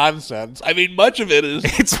nonsense. I mean, much of it is...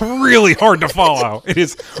 It's really hard to follow. It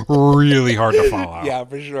is really hard to follow. Yeah,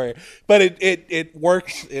 for sure. But it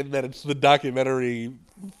works in that it's the documentary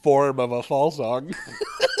form of a Fall song.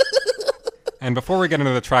 And before we get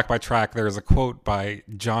into the track by track, there's a quote by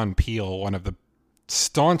John Peel, one of the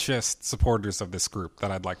staunchest supporters of this group,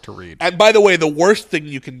 that I'd like to read. And by the way, the worst thing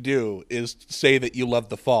you can do is say that you love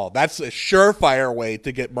The Fall. That's a surefire way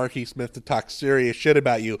to get Marky Smith to talk serious shit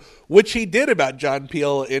about you, which he did about John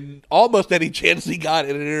Peel in almost any chance he got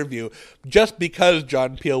in an interview, just because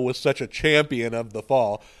John Peel was such a champion of The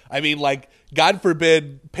Fall. I mean, like, God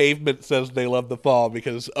forbid Pavement says they love The Fall,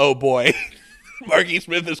 because, oh boy... Marky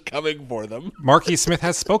Smith is coming for them. Marky Smith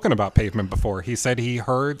has spoken about Pavement before. He said he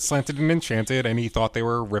heard Slanted and Enchanted, and he thought they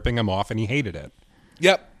were ripping him off, and he hated it.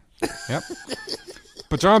 Yep.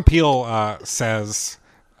 But John Peel says,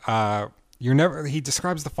 he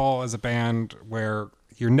describes The Fall as a band where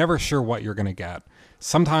you're never sure what you're going to get.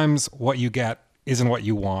 Sometimes what you get isn't what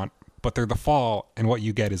you want, but they're The Fall, and what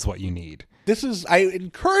you get is what you need. I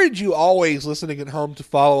encourage you always listening at home to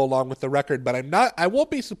follow along with the record, but I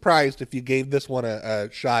won't be surprised if you gave this one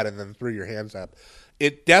a shot and then threw your hands up.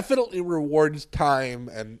 It definitely rewards time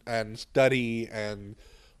and study and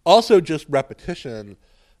also just repetition.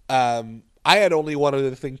 I had only one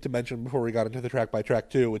other thing to mention before we got into the track by track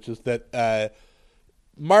 2, which is that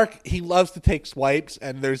Mark, he loves to take swipes,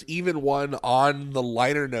 and there's even one on the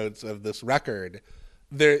liner notes of this record.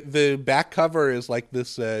 The back cover is like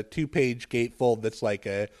this 2-page gatefold that's like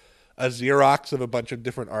a Xerox of a bunch of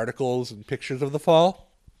different articles and pictures of The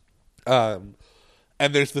Fall. And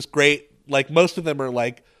there's this great, like, most of them are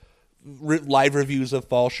like live reviews of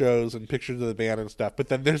Fall shows and pictures of the band and stuff. But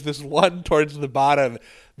then there's this one towards the bottom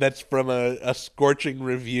that's from a scorching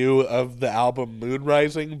review of the album Moon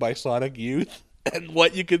Rising by Sonic Youth. And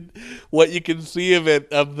what you can see of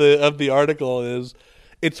it, of the article is,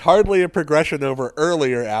 it's hardly a progression over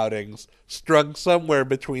earlier outings, strung somewhere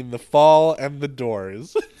between The Fall and The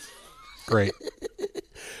Doors. Great.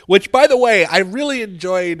 Which, by the way, I really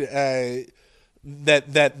enjoyed that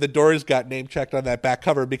The Doors got name checked on that back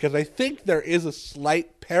cover, because I think there is a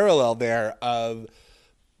slight parallel there of,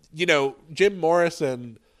 Jim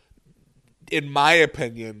Morrison, in my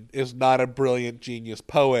opinion, is not a brilliant genius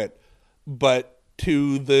poet, but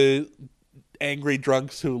to the angry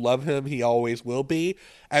drunks who love him, he always will be.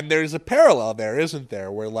 And there's a parallel there, isn't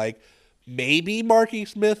there? Where, like, maybe Marky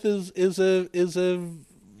Smith is a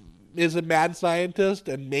mad scientist,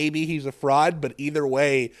 and maybe he's a fraud, but either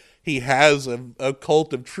way, he has a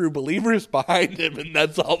cult of true believers behind him, and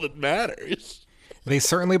that's all that matters. They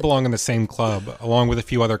certainly belong in the same club, along with a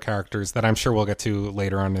few other characters that I'm sure we'll get to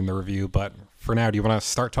later on in the review. But for now, do you want to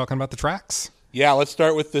start talking about the tracks? Yeah, let's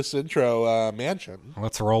start with this intro, Mansion.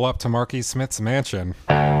 Let's roll up to Marky Smith's Mansion.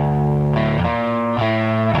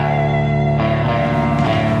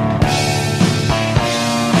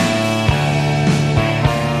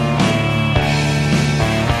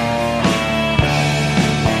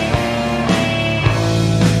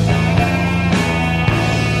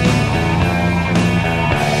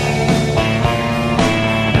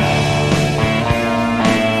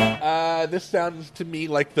 This sounds to me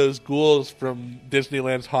like those ghouls from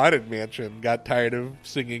Disneyland's Haunted Mansion got tired of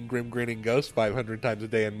singing Grim Grinning Ghost 500 times a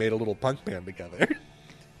day and made a little punk band together.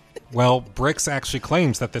 Well, Brix actually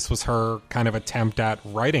claims that this was her kind of attempt at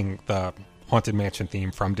writing the Haunted Mansion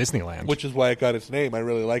theme from Disneyland. Which is why it got its name. I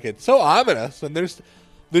really like it. So ominous, and there's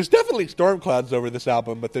definitely storm clouds over this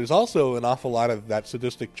album, but there's also an awful lot of that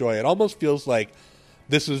sadistic joy. It almost feels like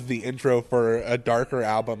this is the intro for a darker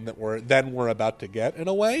album that we're about to get, in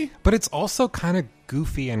a way. But it's also kind of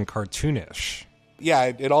goofy and cartoonish.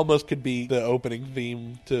 Yeah, it almost could be the opening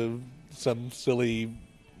theme to some silly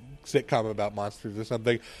sitcom about monsters or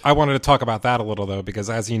something. I wanted to talk about that a little, though, because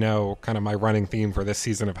as you know, kind of my running theme for this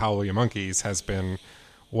season of Hallelujah Monkeys has been,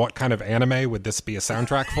 what kind of anime would this be a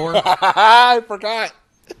soundtrack for? I forgot.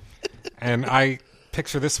 And I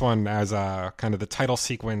picture this one as kind of the title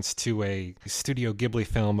sequence to a Studio Ghibli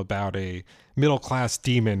film about a middle-class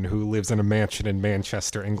demon who lives in a mansion in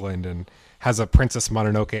Manchester, England, and has a Princess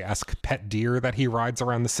Mononoke-esque pet deer that he rides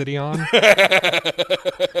around the city on.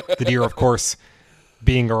 The deer, of course,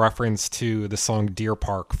 being a reference to the song Deer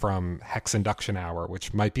Park from Hex Induction Hour,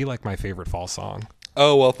 which might be like my favorite fall song.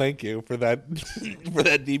 Oh, well, thank you for that for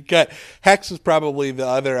that deep cut. Hex is probably the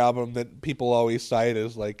other album that people always cite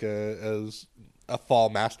as like as a fall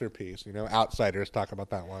masterpiece. Outsiders talk about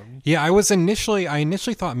that one. Yeah, I initially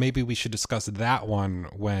thought maybe we should discuss that one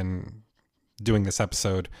when doing this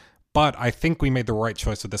episode, but I think we made the right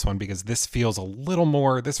choice with this one because this record feels a little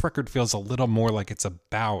more like it's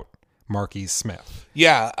about Marky Smith.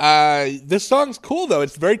 Yeah, this song's cool though.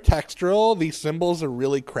 It's very textural. These cymbals are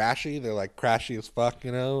really crashy. They're like crashy as fuck,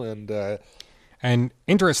 and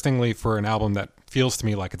interestingly, for an album that feels to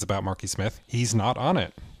me like it's about Marky Smith, he's not on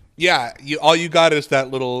it. Yeah, all you got is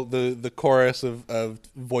that little the chorus of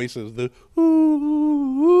voices, the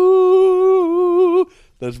ooh,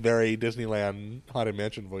 those very Disneyland Haunted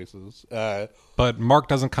Mansion voices. But Mark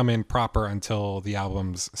doesn't come in proper until the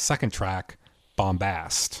album's second track,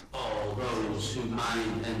 Bombast. All those who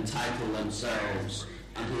mind entitle themselves,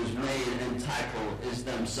 and whose main entitle is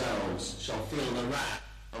themselves, shall feel the wrath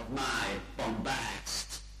of my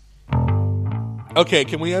bombast. Okay,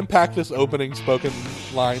 can we unpack this opening spoken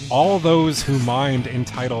line? All those who mind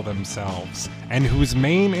entitle themselves, and whose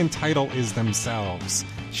main entitle is themselves,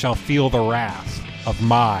 shall feel the wrath of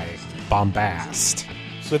my bombast.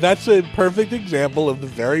 So that's a perfect example of the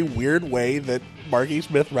very weird way that Marky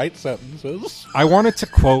Smith writes sentences. I wanted to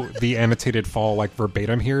quote the annotated fall like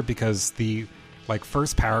verbatim here because the like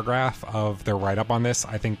first paragraph of their write-up on this,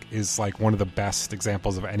 I think, is like one of the best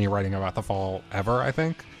examples of any writing about the fall ever, I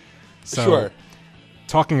think. So, sure.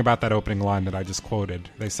 Talking about that opening line that I just quoted,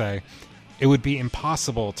 they say, "It would be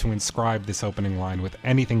impossible to inscribe this opening line with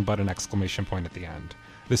anything but an exclamation point at the end.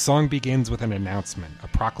 The song begins with an announcement, a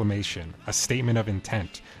proclamation, a statement of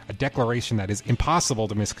intent, a declaration that is impossible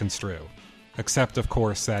to misconstrue. Except, of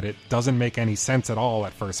course, that it doesn't make any sense at all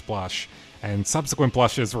at first blush, and subsequent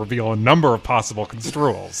blushes reveal a number of possible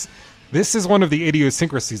construals. This is one of the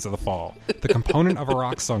idiosyncrasies of the fall. The component of a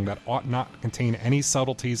rock song that ought not contain any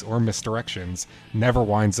subtleties or misdirections never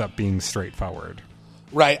winds up being straightforward."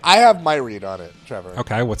 Right. I have my read on it, Trevor.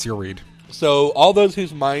 Okay, what's your read? So all those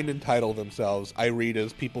whose mind entitle themselves, I read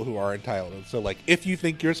as people who are entitled. So like, if you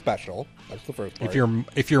think you're special, that's the first part.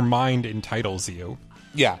 If your mind entitles you.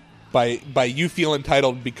 Yeah. By you feel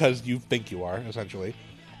entitled because you think you are, essentially.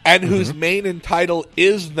 And whose main entitle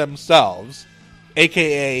is themselves,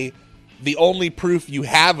 a.k.a. the only proof you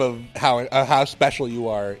have of how special you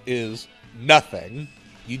are is nothing.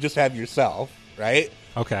 You just have yourself, right?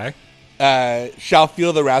 Okay. Shall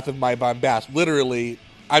feel the wrath of my bombast. Literally,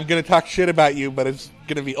 I'm going to talk shit about you, but it's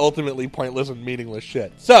going to be ultimately pointless and meaningless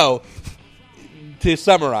shit. So, to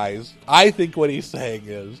summarize, I think what he's saying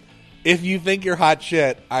is, if you think you're hot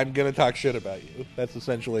shit, I'm going to talk shit about you. That's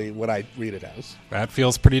essentially what I read it as. That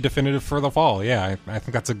feels pretty definitive for the fall. Yeah, I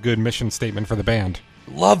think that's a good mission statement for the band.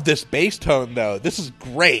 Love this bass tone, though. This is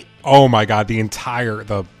great. Oh my god, the entire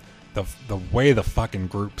the way the fucking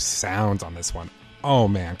group sounds on this one. Oh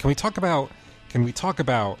man, can we talk about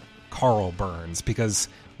Carl Burns? Because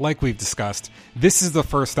like we've discussed, this is the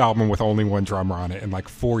first album with only one drummer on it in like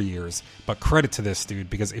 4 years. But credit to this dude,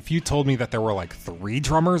 because if you told me that there were like 3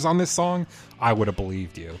 drummers on this song, I would have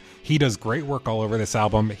believed you. He does great work all over this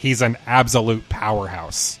album. He's an absolute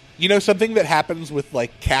powerhouse. You know, something that happens with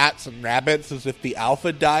like cats and rabbits is if the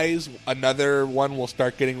alpha dies, another one will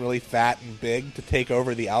start getting really fat and big to take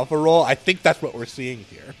over the alpha role. I think that's what we're seeing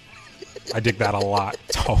here. I dig that a lot.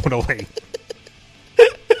 Totally.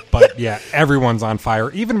 But yeah, everyone's on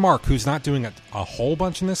fire. Even Mark, who's not doing a whole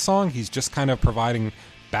bunch in this song, he's just kind of providing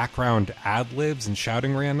background ad-libs and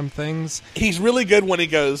shouting random things. He's really good when he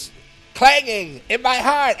goes, clanging in my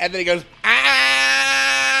heart, and then he goes,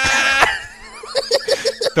 ah!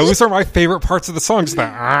 Those are my favorite parts of the song. Just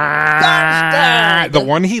the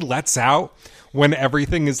one he lets out when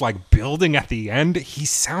everything is like building at the end, he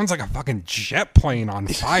sounds like a fucking jet plane on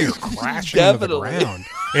fire crashing into the ground.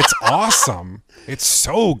 It's awesome. It's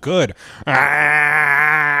so good. I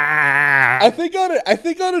think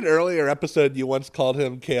on an earlier episode you once called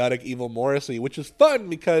him Chaotic Evil Morrissey, which is fun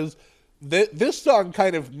because this song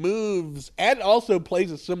kind of moves and also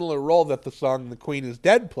plays a similar role that the song The Queen is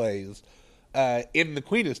Dead plays in The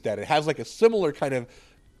Queen is Dead. It has like a similar kind of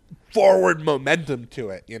forward momentum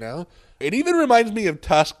to it, you know? It even reminds me of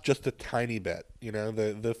Tusk just a tiny bit, you know,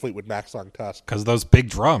 the Fleetwood Mac song Tusk. Because those big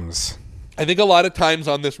drums. I think a lot of times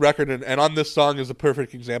on this record, and on this song is a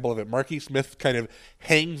perfect example of it, Marky Smith kind of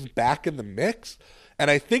hangs back in the mix,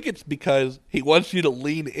 and I think it's because he wants you to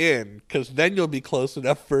lean in, because then you'll be close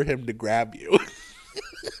enough for him to grab you.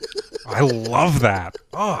 I love that.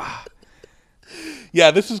 Oh.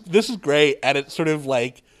 Yeah, this is great, and it's sort of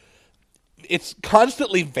like, it's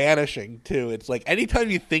constantly vanishing, too. It's like, anytime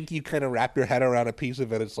you think you kind of wrap your head around a piece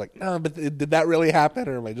of it, it's like, no, but did that really happen,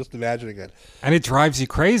 or am I just imagining it? And it drives you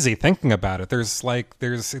crazy thinking about it. It's like,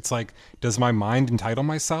 does my mind entitle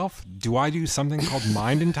myself? Do I do something called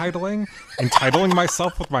mind entitling? Entitling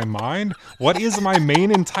myself with my mind? What is my main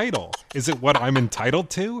entitle? Is it what I'm entitled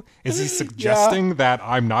to? Is he suggesting that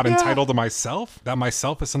I'm not entitled to myself? That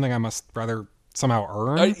myself is something I must rather somehow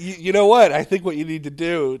earn? You know what? I think what you need to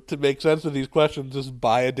do to make sense of these questions is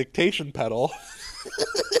buy a dictation pedal.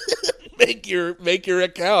 make your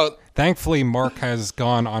account. Thankfully, Mark has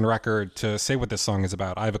gone on record to say what this song is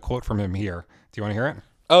about. I have a quote from him here. Do you want to hear it?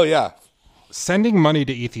 Oh, yeah. Sending money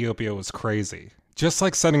to Ethiopia was crazy. Just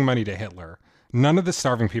like sending money to Hitler. None of the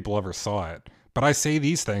starving people ever saw it. But I say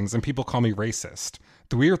these things and people call me racist.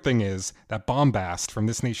 The weird thing is that Bombast from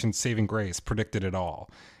This Nation's Saving Grace predicted it all.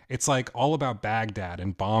 It's like all about Baghdad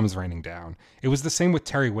and bombs raining down. It was the same with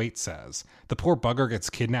Terry Waite Says. The poor bugger gets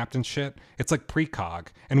kidnapped and shit. It's like precog.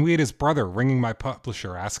 And we had his brother ringing my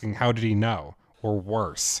publisher asking how did he know? Or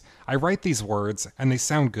worse. I write these words and they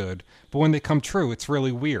sound good, but when they come true, it's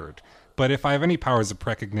really weird. But if I have any powers of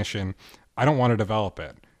precognition, I don't want to develop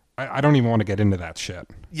it. I don't even want to get into that shit.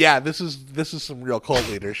 Yeah, this is some real cult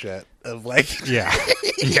leader shit of like Yeah.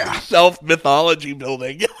 self mythology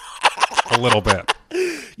building. A little bit.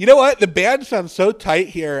 You know what? The band sounds so tight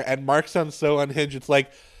here, and Mark sounds so unhinged. It's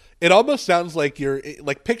like it almost sounds like you're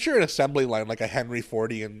like picture an assembly line, like a Henry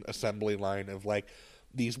Fordian assembly line of like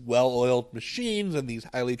these well-oiled machines and these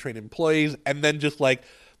highly trained employees, and then just like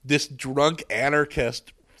this drunk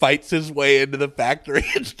anarchist fights his way into the factory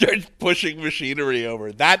and starts pushing machinery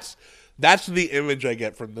over. That's the image I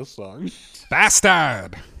get from this song.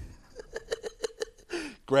 Bastard!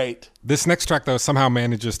 Great. This next track, though, somehow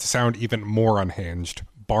manages to sound even more unhinged.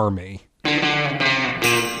 Barmy. Out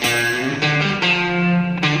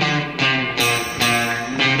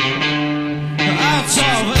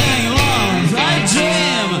of England, I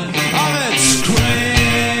dream of its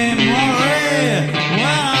creamery.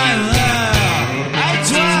 When I'm there, I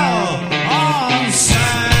dwell on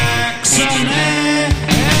Saxony.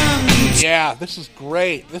 Yeah, this is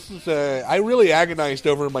great. This is I really agonized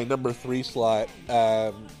over my number 3 slot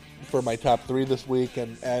for my top 3 this week,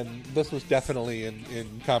 and this was definitely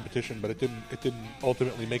in competition, but it didn't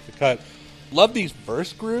ultimately make the cut. Love these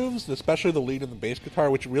verse grooves, especially the lead and the bass guitar,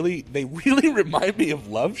 which really remind me of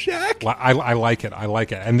Love Shack. I like it.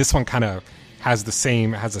 And this one kind of has a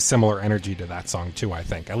similar energy to that song too, I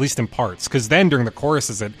think, at least in parts. Because then during the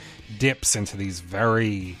choruses, it dips into these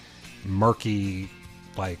very murky,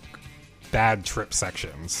 like, bad trip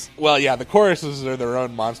sections. Well, yeah, the choruses are their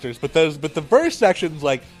own monsters, but the verse sections,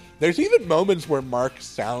 like, there's even moments where Mark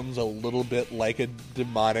sounds a little bit like a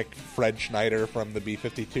demonic Fred Schneider from the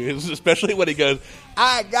B-52s, especially when he goes,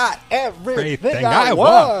 "I got everything I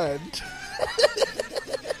want."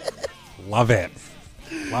 Love it.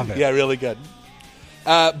 Yeah, really good.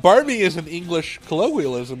 Barmy is an English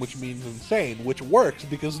colloquialism, which means insane, which works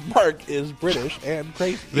because Mark is British and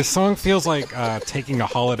crazy. This song feels like taking a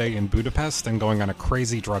holiday in Budapest and going on a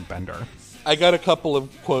crazy drug bender. I got a couple of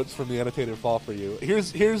quotes from the Annotated Fall for you.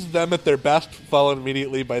 Here's them at their best, followed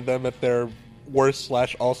immediately by them at their worst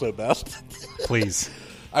 / also best. Please.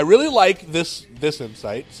 I really like this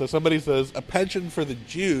insight. So somebody says, "A pension for the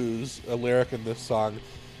Jews," a lyric in this song,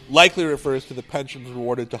 likely refers to the pensions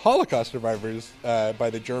awarded to Holocaust survivors by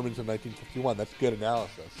the Germans in 1951. That's good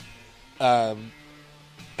analysis. And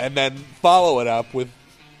then follow it up with,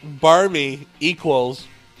 "Barmy equals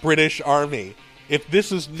British Army. If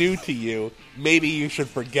this is new to you, maybe you should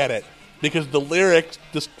forget it, because the lyrics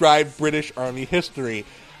describe British Army history,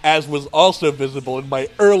 as was also visible in my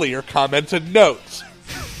earlier comments and notes."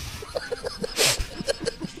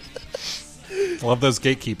 Love those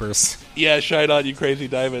gatekeepers. Yeah, shine on, you crazy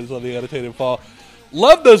diamonds, on the Annotated Fall.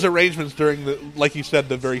 Love those arrangements during the, like you said,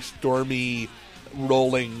 the very stormy,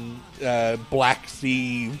 rolling Black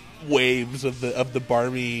Sea waves of the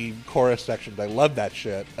Barmy chorus sections. I love that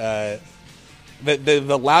shit.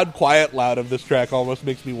 The loud, quiet, loud of this track almost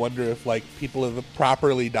makes me wonder if like people have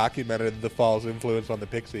properly documented the Fall's influence on the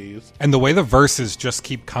Pixies. And the way the verses just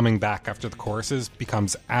keep coming back after the choruses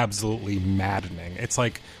becomes absolutely maddening. It's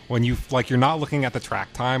like when you're not looking at the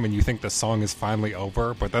track time and you think the song is finally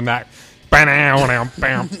over, but then that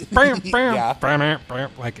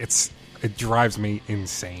like it drives me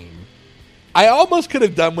insane. I almost could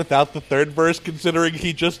have done without the third verse, considering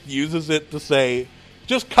he just uses it to say,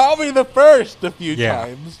 "Just call me the first" a few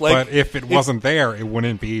times. Like, but if it wasn't there, it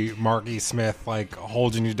wouldn't be Marky Smith like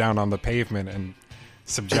holding you down on the pavement and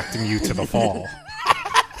subjecting you to the fall.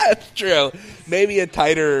 That's true. Maybe a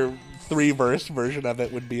tighter 3-verse version of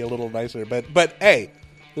it would be a little nicer. But hey,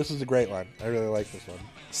 this is a great one. I really like this one.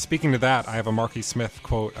 Speaking to that, I have a Marky Smith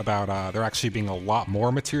quote about there actually being a lot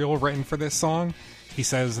more material written for this song. He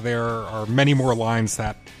says there are many more lines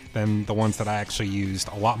than the ones that I actually used,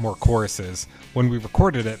 a lot more choruses. When we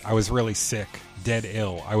recorded it, I was really sick, dead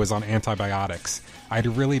ill. I was on antibiotics. I had a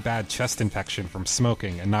really bad chest infection from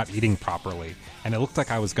smoking and not eating properly, and it looked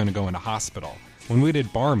like I was going to go into hospital. When we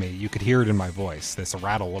did Barmy, you could hear it in my voice, this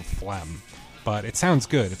rattle of phlegm. But it sounds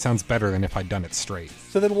good. It sounds better than if I'd done it straight.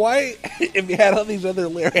 So then why, if you had all these other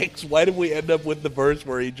lyrics, why did we end up with the verse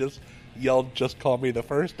where he just yelled, "Just call me the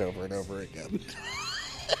first" over and over again?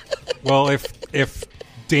 Well, if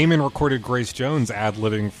Damon recorded Grace Jones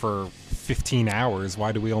ad-libbing for 15 hours,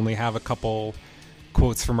 why do we only have a couple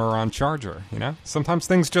quotes from her on Charger, you know? Sometimes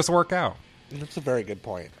things just work out. That's a very good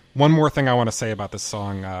point. One more thing I want to say about this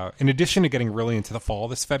song. In addition to getting really into the fall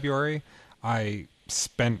this February, I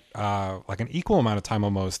spent like an equal amount of time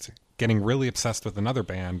almost getting really obsessed with another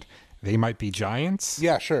band, They Might Be Giants.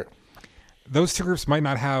 Yeah, sure. Those two groups might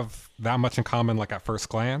not have that much in common like at first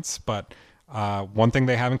glance, but one thing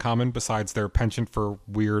they have in common besides their penchant for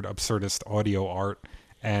weird, absurdist audio art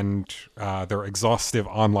and their exhaustive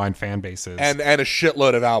online fan bases. And a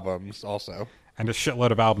shitload of albums also. And a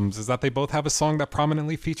shitload of albums is that they both have a song that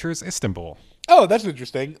prominently features Istanbul. Oh, that's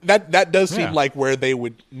interesting. That does seem Yeah. like where they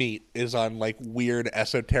would meet is on like weird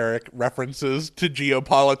esoteric references to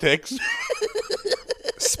geopolitics.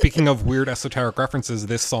 Speaking of weird esoteric references,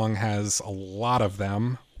 this song has a lot of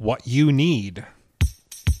them. What You Need.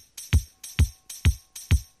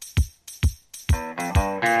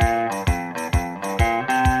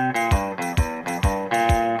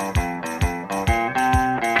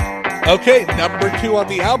 Okay, number 2 on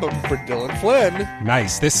the album for Dylan Flynn.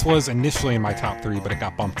 Nice. This was initially in my top 3, but it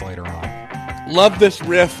got bumped later on. Love this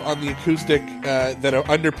riff on the acoustic that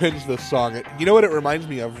underpins this song. You know what it reminds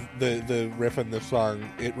me of, the riff in this song?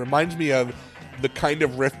 It reminds me of the kind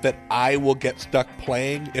of riff that I will get stuck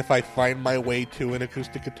playing if I find my way to an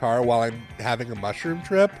acoustic guitar while I'm having a mushroom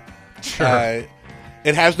trip. Sure.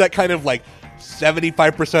 It has that kind of like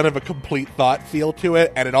 75% of a complete thought feel to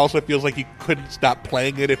it, and it also feels like you couldn't stop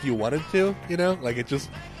playing it if you wanted to, you know? Like it just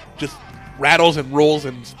rattles and rolls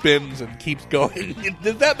and spins and keeps going.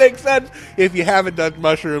 Does that make sense? If you haven't done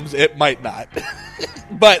mushrooms, it might not.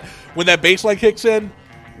 But when that bass line kicks in,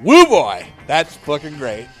 woo boy, that's fucking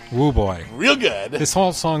great. Woo boy. Real good. This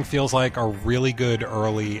whole song feels like a really good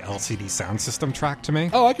early LCD Sound System track to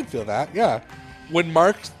me. Oh, I can feel that, yeah. When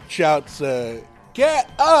Mark shouts,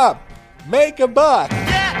 get up! Make a buck!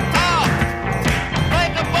 Get up!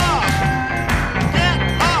 Make a buck! Get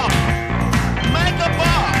up! Make a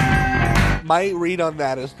buck! My read on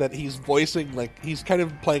that is that he's voicing, like, he's kind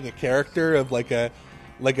of playing a character of like a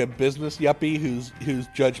business yuppie who's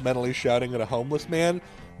judgmentally shouting at a homeless man,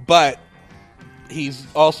 but he's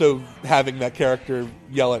also having that character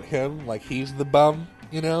yell at him like he's the bum,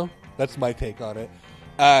 you know? That's my take on it.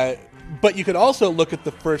 But you could also look at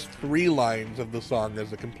the first 3 lines of the song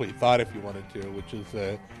as a complete thought if you wanted to,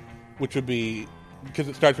 which would be, because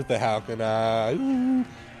it starts with the how can I.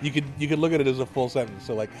 You could look at it as a full sentence.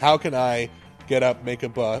 So like, how can I get up, make a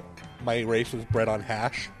buck? My race is bread on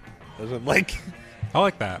hash. Doesn't like. I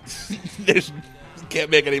like that. Can't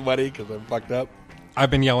make any money because I'm fucked up.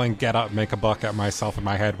 I've been yelling "get up, make a buck" at myself in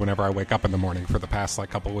my head whenever I wake up in the morning for the past like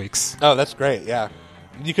couple weeks. Oh, that's great. Yeah.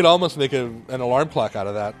 You could almost make an alarm clock out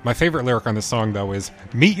of that. My favorite lyric on this song, though, is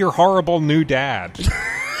 "Meet your horrible new dad."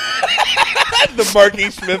 The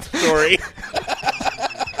Marky Smith story.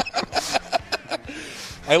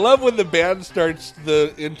 I love when the band starts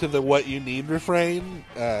into the "What You Need" refrain,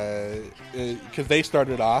 because they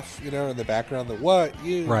started off, you know, in the background, the "What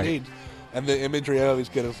You Need," and the imagery I always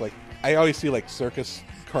get is like, I always see like circus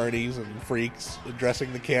carnies and freaks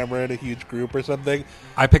addressing the camera in a huge group or something.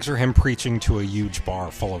 I picture him preaching to a huge bar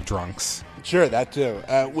full of drunks. Sure, that too.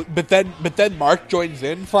 But then Mark joins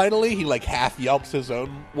in finally. He like half yelps his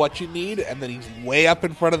own "What You Need," and then he's way up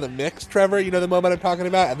in front of the mix, Trevor. You know the moment I'm talking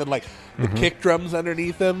about? And then like the kick drums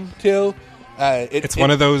underneath him too. It's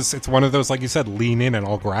one of those, like you said, lean in and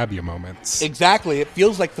I'll grab you moments. Exactly. It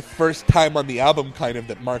feels like the first time on the album kind of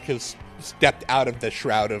that Mark has stepped out of the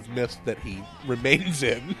shroud of mist that he remains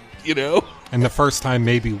in, you know? And the first time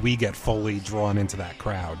maybe we get fully drawn into that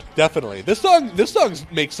crowd. Definitely. This song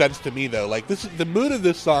makes sense to me though. Like the mood of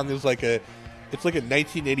this song is like it's like a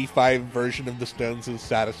 1985 version of the Stones'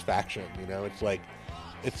 Satisfaction, you know? It's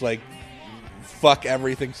like fuck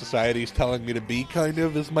everything society's telling me to be, kind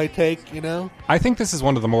of, is my take, you know? I think this is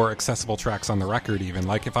one of the more accessible tracks on the record even.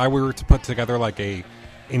 Like if I were to put together like a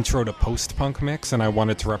intro to post-punk mix and I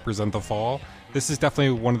wanted to represent the fall, this is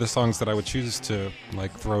definitely one of the songs that I would choose to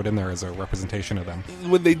like throw it in there as a representation of them.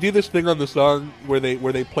 When they do this thing on the song where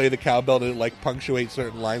they play the cowbell to like punctuate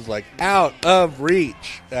certain lines like "out of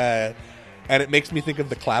reach," and it makes me think of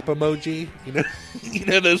the clap emoji, you know, you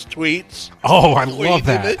know those tweets. Oh, I love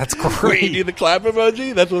that. That's great. Where you do the clap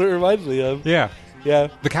emoji. That's what it reminds me of. Yeah. Yeah.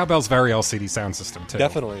 The cowbell's very LCD Sound System, too.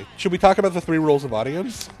 Definitely. Should we talk about the 3 rules of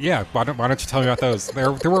audience? Yeah. Why don't you tell me about those?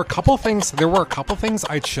 There were a couple things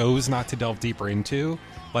I chose not to delve deeper into,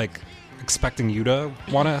 like expecting you to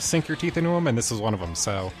want to sink your teeth into them, and this was one of them.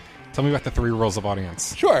 So tell me about the 3 rules of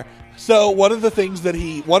audience. Sure. So one of the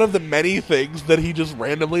many things that he just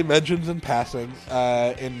randomly mentions in passing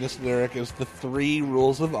in this lyric is the 3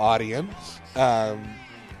 rules of audience.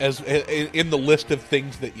 As in the list of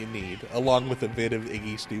things that you need, along with a bit of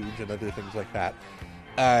Iggy Stooge and other things like that.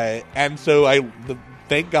 And so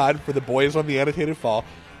thank God for the Boys on the Annotated Fall.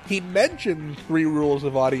 He mentioned 3 rules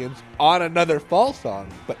of audience on another Fall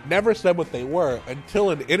song, but never said what they were until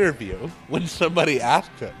an interview when somebody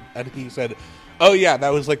asked him. And he said, oh yeah, that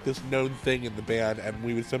was like this known thing in the band, and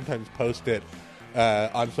we would sometimes post it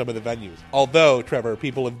on some of the venues. Although, Trevor,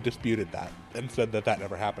 people have disputed that and said that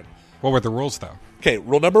never happened. What were the rules, though? Okay,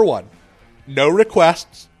 rule number 1. No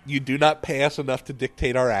requests. You do not pay us enough to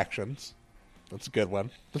dictate our actions. That's a good one.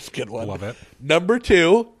 Love it. Number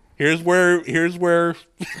 2, here's where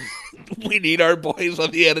we need our boys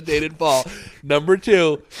on the annotated ball. Number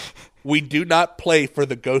 2, we do not play for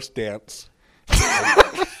the ghost dance.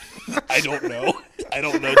 I don't know,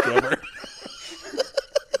 Trevor.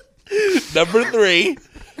 Number 3,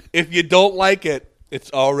 if you don't like it,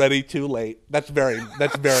 it's already too late. That's very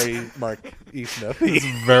Mark E. Smith.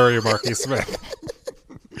 It's very Mark E. Smith.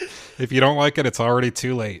 If you don't like it, it's already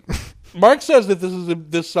too late. Mark says that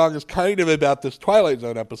this song is kind of about this Twilight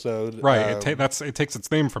Zone episode. Right. It takes its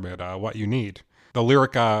name from it. What you need. The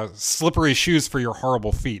lyric "slippery shoes for your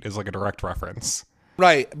horrible feet" is like a direct reference.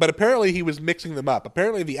 Right, but apparently he was mixing them up.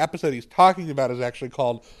 Apparently the episode he's talking about is actually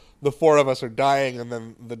called "The Four of Us Are Dying," and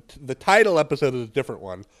then the title episode is a different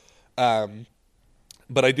one.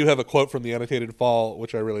 But I do have a quote from the Annotated Fall,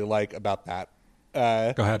 which I really like about that.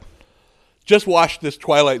 Go ahead. Just watched this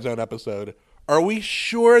Twilight Zone episode. Are we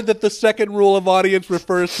sure that the second rule of audience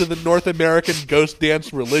refers to the North American ghost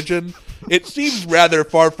dance religion? It seems rather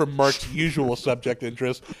far from Mark's usual subject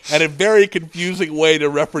interest, and a very confusing way to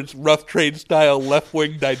reference rough trade style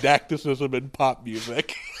left-wing didacticism in pop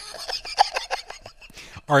music.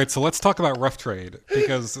 All right, so let's talk about Rough Trade,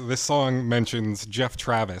 because this song mentions Jeff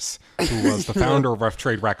Travis, who was the founder of Rough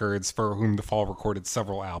Trade Records, for whom The Fall recorded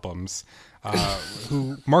several albums,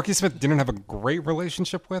 who Marky Smith didn't have a great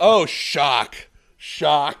relationship with. Oh, shock.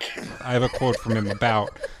 I have a quote from him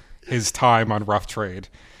about his time on Rough Trade.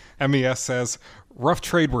 MES says, Rough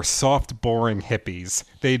Trade were soft, boring hippies.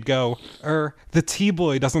 They'd go, the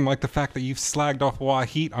T-boy doesn't like the fact that you've slagged off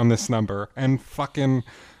Wahheat on this number, and fucking...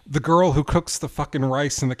 the girl who cooks the fucking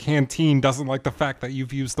rice in the canteen doesn't like the fact that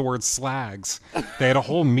you've used the word slags. They had a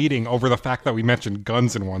whole meeting over the fact that we mentioned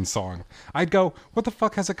guns in one song. I'd go, what the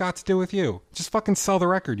fuck has it got to do with you? Just fucking sell the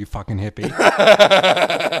record, you fucking hippie.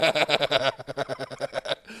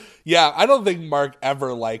 Yeah, I don't think Mark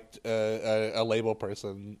ever liked a label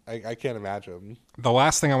person. I can't imagine. The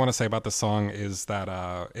last thing I want to say about the song is that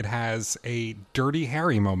it has a Dirty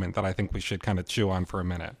Harry moment that I think we should kind of chew on for a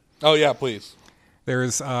minute. Oh, yeah, please.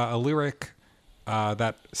 There's a lyric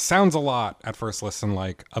that sounds a lot at first listen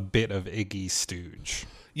like a bit of Iggy Stooge.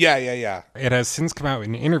 Yeah. It has since come out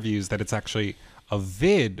in interviews that it's actually a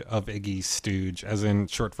vid of Iggy Stooge, as in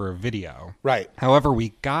short for a video. Right. However, we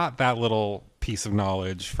got that little piece of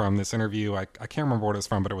knowledge from this interview. I can't remember what it was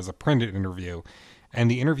from, but it was a printed interview.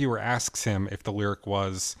 And the interviewer asks him if the lyric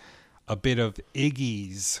was a bit of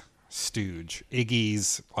Iggy's Stooge.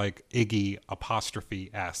 Iggy's like Iggy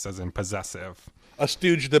apostrophe S, as in possessive. A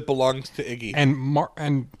stooge that belongs to Iggy. And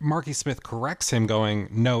Marky Smith corrects him going,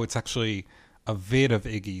 no, it's actually a vid of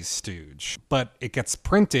Iggy's Stooge. But it gets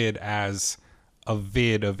printed as a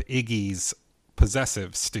vid of Iggy's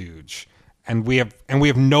possessive Stooge. And we have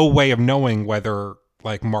no way of knowing whether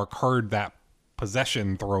like Mark heard that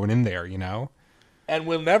possession thrown in there, you know? And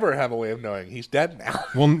we'll never have a way of knowing. He's dead now.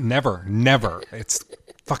 Well, never. It's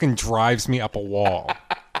fucking drives me up a wall.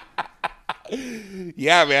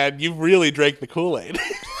 Yeah, man, you've really drank the Kool-Aid.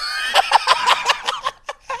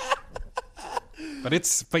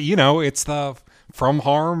 But you know, it's the from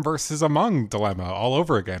harm versus among dilemma all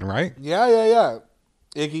over again, right? Yeah.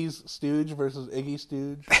 Iggy's Stooge versus Iggy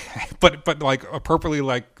Stooge. but like appropriately,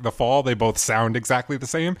 like The Fall, they both sound exactly the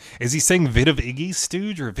same. Is he saying vid of Iggy's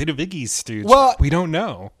Stooge or vid of Iggy's Stooge? Well, we don't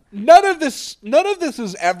know. None of this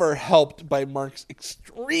is ever helped by Mark's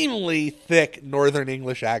extremely thick Northern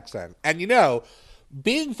English accent. And you know,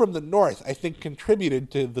 being from the North, I think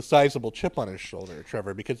contributed to the sizable chip on his shoulder,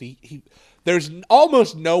 Trevor, because he there's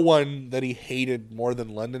almost no one that he hated more than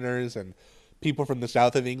Londoners and people from the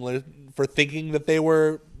south of England for thinking that they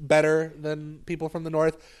were better than people from the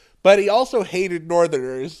North. But he also hated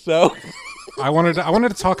Northerners, so I wanted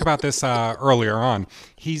to talk about this earlier on.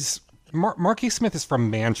 Marky Smith is from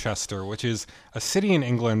Manchester, which is a city in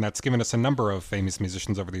England that's given us a number of famous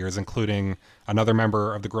musicians over the years, including another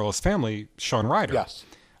member of the Gorillaz family, Shawn Ryder. Yes.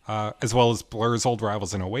 As well as Blur's old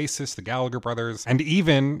rivals in Oasis, the Gallagher brothers, and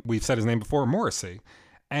even, we've said his name before, Morrissey.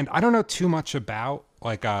 And I don't know too much about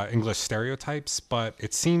like English stereotypes, but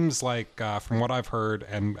it seems like from what I've heard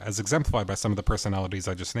and as exemplified by some of the personalities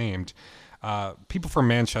I just named, people from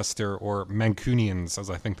Manchester, or Mancunians as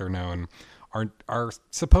I think they're known, are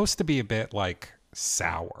supposed to be a bit like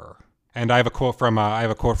sour. And I have a quote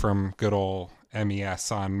from good old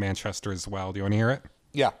MES on Manchester as well. Do you want to hear it?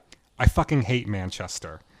 Yeah. I fucking hate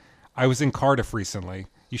Manchester. I was in Cardiff recently.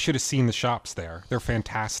 You should have seen the shops there. They're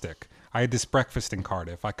fantastic. I had this breakfast in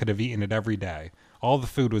Cardiff. I could have eaten it every day. All the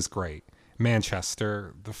food was great.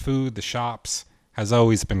 Manchester, the food, the shops, has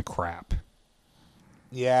always been crap.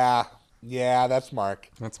 Yeah, that's Mark.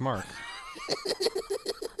 That's Mark.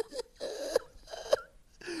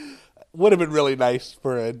 Would have been really nice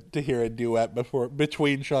to hear a duet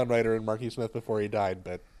between Sean Ryder and Marky Smith before he died,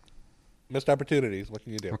 but missed opportunities. What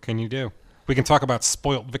can you do? What can you do? We can talk about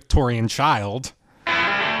Spoilt Victorian Child.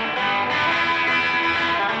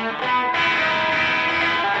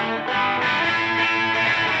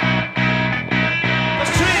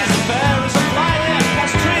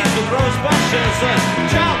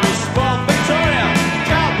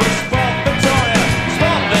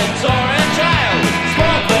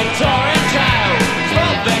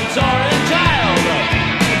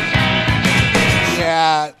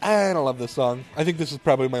 I don't love this song. I think this is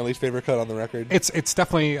probably my least favorite cut on the record. It's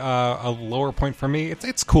definitely a lower point for me.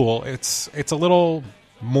 It's cool. It's a little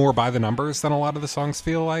more by the numbers than a lot of the songs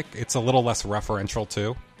feel like. It's a little less referential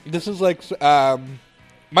too. This is like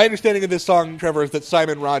my understanding of this song, Trevor, is that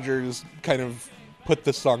Simon Rogers kind of put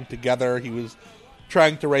this song together. He was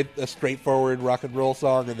trying to write a straightforward rock and roll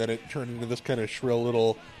song, and then it turned into this kind of shrill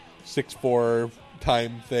little 6/4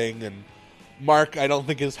 time thing. And Mark, I don't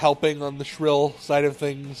think, is helping on the shrill side of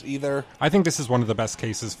things either. I think this is one of the best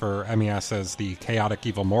cases for MES as the chaotic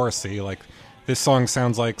evil Morrissey. Like, this song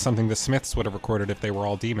sounds like something the Smiths would have recorded if they were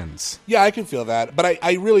all demons. Yeah, I can feel that. But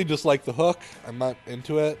I really just like the hook. I'm not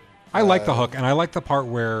into it. I like the hook, and I like the part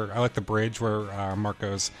where, I like the bridge where Mark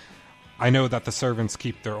goes, I know that the servants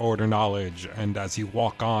keep their order knowledge, and as you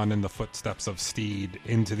walk on in the footsteps of steed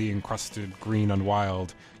into the encrusted green and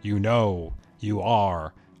wild, you know you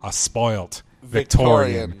are a spoilt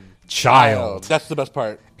Victorian child. That's the best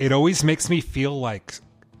part. It always makes me feel like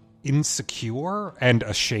insecure and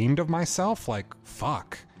ashamed of myself. Like,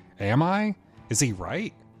 fuck, am I? Is he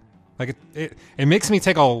right? Like, it makes me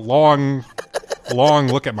take a long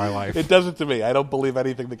look at my life. It does it to me. I don't believe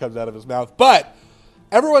anything that comes out of his mouth. But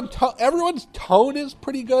everyone's tone is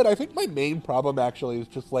pretty good. I think my main problem actually is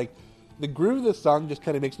just like the groove of this song just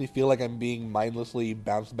kind of makes me feel like I'm being mindlessly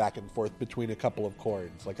bounced back and forth between a couple of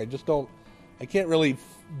chords. Like, I can't really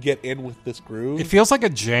get in with this groove. It feels like a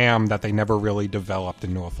jam that they never really developed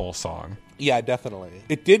into a full song. Yeah, definitely.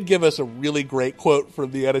 It did give us a really great quote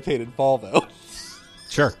from the Annotated Fall, though.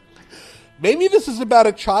 Sure. Maybe this is about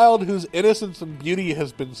a child whose innocence and beauty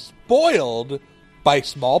has been spoiled by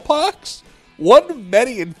smallpox, one of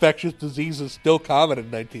many infectious diseases still common in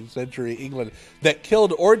 19th century England that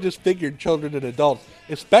killed or disfigured children and adults,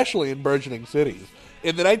 especially in burgeoning cities.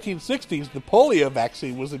 In the 1960s, the polio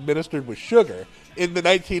vaccine was administered with sugar. In the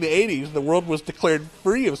 1980s, the world was declared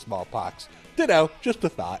free of smallpox. Just a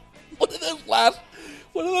thought. What do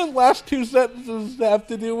those last two sentences have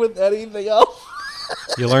to do with anything else?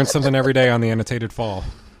 You learn something every day on the Annotated Fall.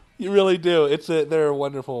 You really do. They're a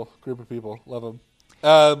wonderful group of people. Love them.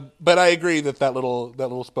 But I agree that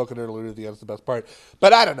little spoken interlude at the end is the best part.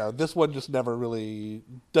 But I don't know. This one just never really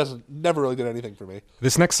did anything for me.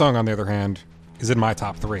 This next song, on the other hand, is in my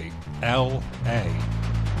top 3. L.A.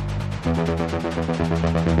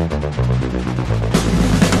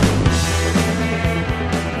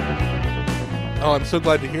 Oh, I'm so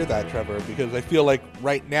glad to hear that, Trevor, because I feel like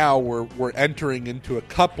right now we're entering into a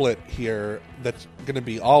couplet here that's going to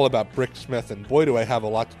be all about Brick Smith, and boy, do I have a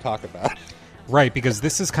lot to talk about. Right, because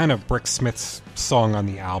this is kind of Brick Smith's song on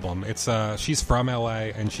the album. It's she's from LA,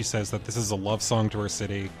 and she says that this is a love song to her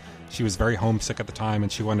city. She was very homesick at the time,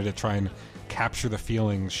 and she wanted to try and capture the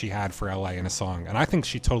feelings she had for LA in a song. And I think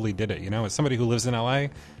she totally did it. As somebody who lives in LA,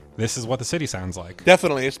 this is what the city sounds like.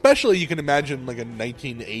 Definitely, especially you can imagine like a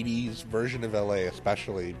 1980s version of LA,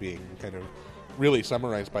 especially being kind of really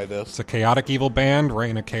summarized by this. It's a chaotic evil band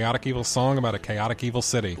writing a chaotic evil song about a chaotic evil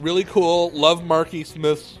city. Really cool. Love Marky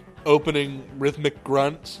Smith's opening rhythmic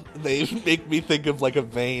grunts. They make me think of like a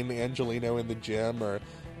vain Angelino in the gym or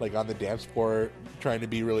like on the dance floor trying to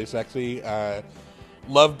be really sexy.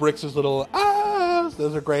 Love Brick's little ahs.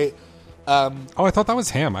 Those are great. I thought that was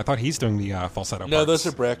him. I thought he's doing the falsetto No, parts. those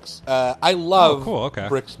are Brick's. I love cool, okay.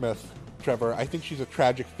 Brick Smith, Trevor. I think she's a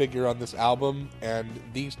tragic figure on this album, and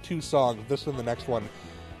these two songs, this and the next one,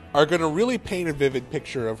 are going to really paint a vivid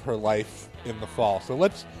picture of her life in the fall. So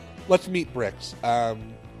let's meet Bricks.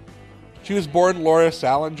 She was born Laura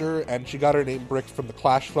Salinger, and she got her name Bricks from the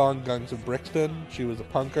Clash song Guns of Brixton. She was a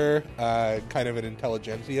punker, kind of an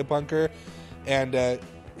intelligentsia punker, and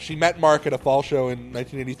she met Mark at a fall show in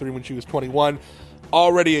 1983 when she was 21.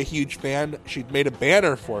 Already a huge fan. She'd made a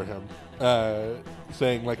banner for him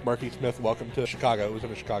saying, like, Marky Smith, welcome to Chicago. It was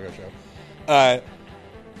in a Chicago show.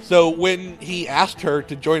 So when he asked her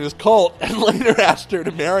to join his cult and later asked her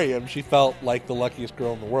to marry him, she felt like the luckiest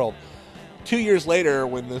girl in the world. 2 years later,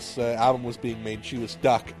 when this album was being made, she was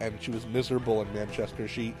stuck and she was miserable in Manchester.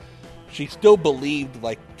 She still believed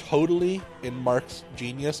like totally in Mark's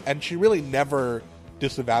genius, and she really never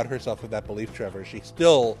disavowed herself of that belief, Trevor. She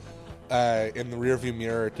still, in the rearview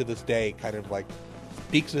mirror to this day, kind of like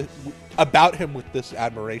speaks about him with this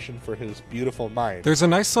admiration for his beautiful mind. There's a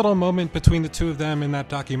nice little moment between the two of them in that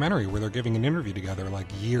documentary where they're giving an interview together, like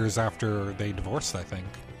years after they divorced, I think.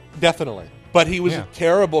 Definitely. But he was a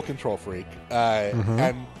terrible control freak.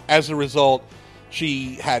 And as a result,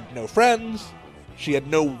 she had no friends. She had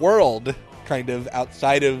no world kind of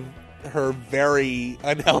outside of her very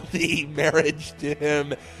unhealthy marriage to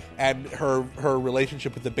him and her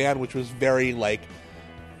relationship with the band, which was very like...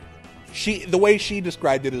 The way she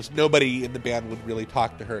described it is nobody in the band would really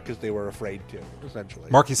talk to her because they were afraid to,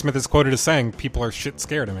 essentially. Marky Smith is quoted as saying, "People are shit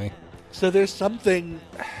scared of me." So there's something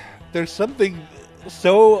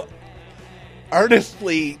so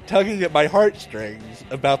earnestly tugging at my heartstrings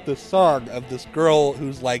about this song of this girl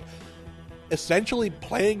who's like essentially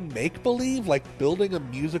playing make-believe, like building a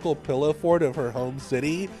musical pillow fort of her home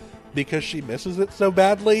city because she misses it so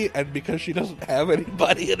badly and because she doesn't have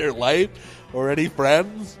anybody in her life or any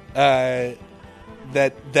friends, that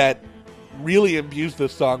really imbues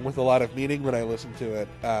this song with a lot of meaning when I listen to it.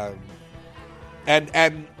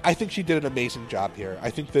 And I think she did an amazing job here. I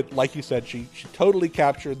think that, like you said, she totally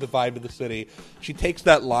captured the vibe of the city. She takes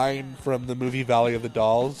that line from the movie Valley of the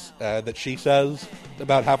Dolls that she says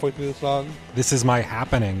about halfway through the song. "This is my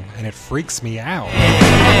happening, and it freaks me out."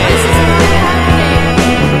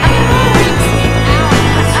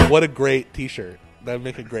 What a great t-shirt. That would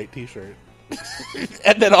make a great t-shirt.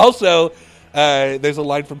 And then also, there's a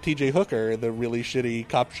line from T.J. Hooker, the really shitty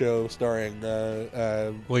cop show starring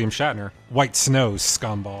William Shatner. "White snow,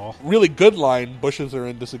 scumball." Really good line. Bushes are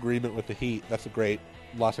in disagreement with the heat. That's a great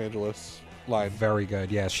Los Angeles line. Very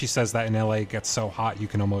good. Yeah, she says that in L.A. gets so hot you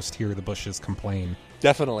can almost hear the bushes complain.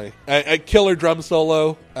 Definitely. A killer drum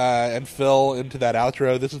solo and fill into that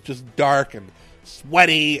outro. This is just dark and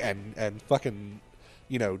sweaty and fucking,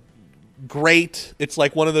 great. It's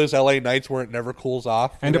like one of those LA nights where it never cools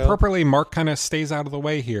off. And appropriately, Mark kind of stays out of the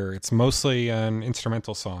way here. It's mostly an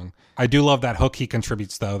instrumental song. I do love that hook he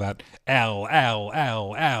contributes, though, that L, L,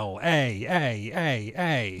 L, L, A, A, A,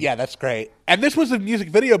 A. Yeah, that's great. And this was a music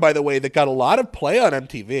video, by the way, that got a lot of play on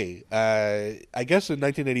MTV. I guess in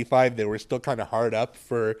 1985, they were still kind of hard up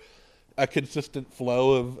for a consistent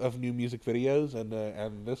flow of new music videos.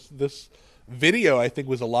 And this video, I think,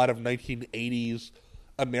 was a lot of 1980s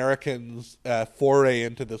Americans' foray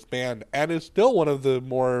into this band, and is still one of the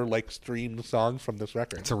more streamed songs from this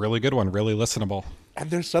record. It's a really good one, really listenable. And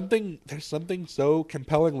there's something so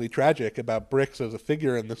compellingly tragic about Brix as a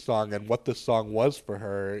figure in this song and what this song was for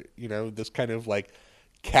her. This kind of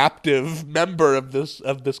captive member of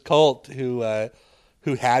this cult who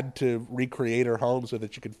had to recreate her home so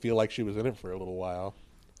that she could feel like she was in it for a little while.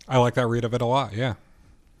 I like that read of it a lot. Yeah,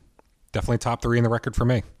 definitely top 3 in the record for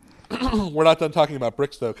me. We're not done talking about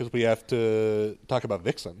Brix, though, because we have to talk about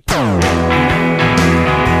Vixen.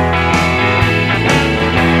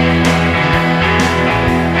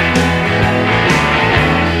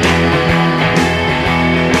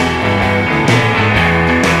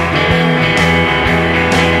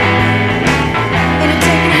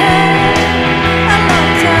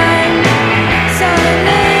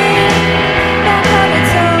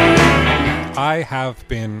 I have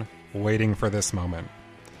been waiting for this moment.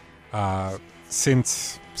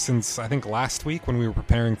 Since I think last week when we were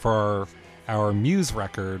preparing for our Muse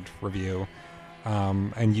record review,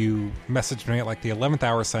 and you messaged me at the 11th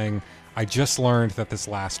hour saying, "I just learned that this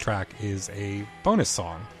last track is a bonus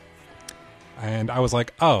song." And I was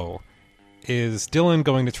like, oh, is Dylan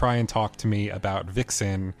going to try and talk to me about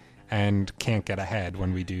Vixen and Can't Get Ahead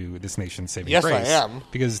when we do This Nation's Saving Grace? Yes, I am.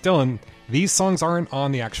 Because, Dylan, these songs aren't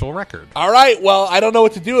on the actual record. All right, well, I don't know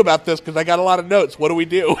what to do about this because I got a lot of notes. What do we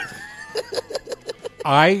do?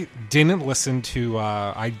 I didn't listen to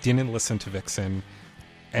Vixen,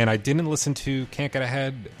 and I didn't listen to Can't Get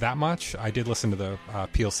Ahead that much. I did listen to the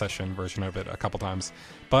Peel Session version of it a couple times,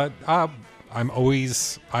 but I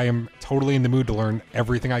am totally in the mood to learn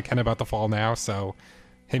everything I can about The Fall now. So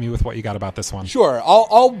hit me with what you got about this one. Sure,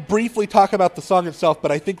 I'll briefly talk about the song itself,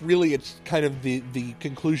 but I think really it's kind of the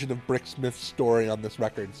conclusion of Brix Smith's story on this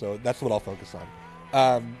record. So that's what I'll focus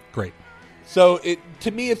on. Great. So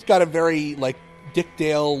to me, it's got a very Dick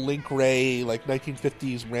Dale, Link Ray,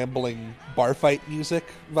 1950s rambling bar fight music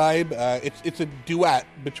vibe. It's a duet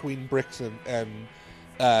between Brix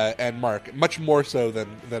and Mark, much more so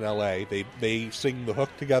than L.A. They sing the hook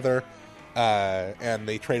together, and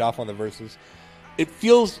they trade off on the verses. it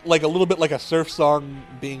feels like a little bit like a surf song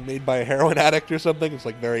being made by a heroin addict or something. It's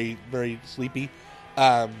like very, very sleepy.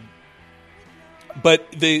 But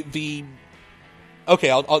here's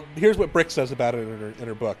what Brick says about it in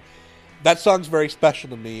her book. That song's very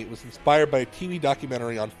special to me. It was inspired by a TV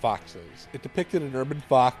documentary on foxes. It depicted an urban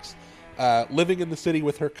fox living in the city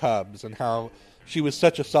with her cubs and how she was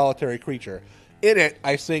such a solitary creature. In it,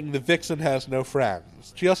 I sing "The Vixen Has No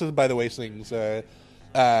Friends." She also, by the way, sings "Look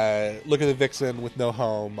at the Vixen with no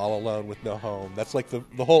home, all alone with no home." That's like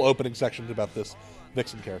the whole opening section is about this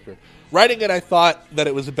Vixen character. Writing it, I thought that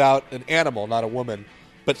it was about an animal, not a woman.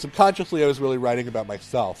 But subconsciously, I was really writing about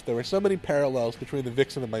myself. There were so many parallels between the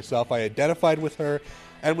Vixen and myself. I identified with her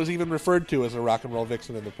and was even referred to as a rock and roll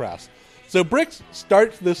vixen in the press. So Brix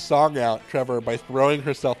starts this song out, Trevor, by throwing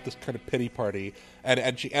herself this kind of pity party.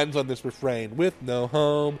 And she ends on this refrain, with no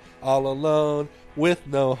home, all alone, with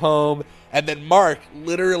no home. And then Mark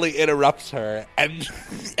literally interrupts her and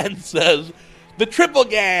says, "The Triple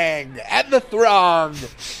Gang and the Throng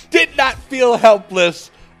did not feel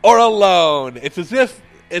helpless or alone." It's as if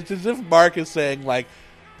Mark is saying, like,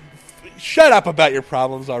 shut up about your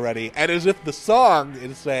problems already. And as if the song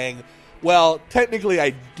is saying, well, technically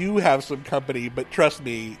I do have some company, but trust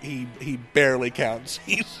me, he barely counts.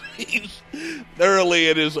 He's thoroughly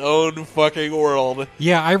in his own fucking world.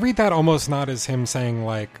 Yeah, I read that almost not as him saying,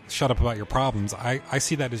 like, shut up about your problems. I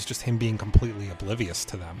see that as just him being completely oblivious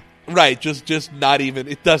to them. Right, just not even,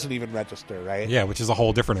 it doesn't even register, right? Yeah, which is a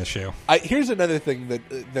whole different issue. Here's another thing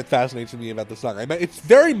that fascinates me about the song. I mean, it's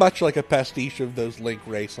very much like a pastiche of those Link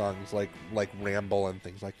Wray songs, like Ramble and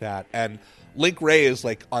things like that. And Link Wray is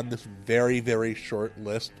like on this very, very short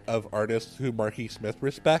list of artists who Marky Smith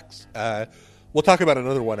respects. We'll talk about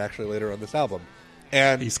another one actually later on this album.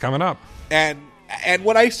 And he's coming up. And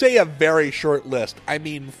when I say a very short list, I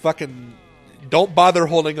mean fucking... Don't bother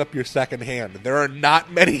holding up your second hand. There are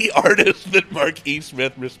not many artists that Mark E.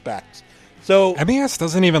 Smith respects. So MES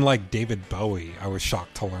doesn't even like David Bowie, I was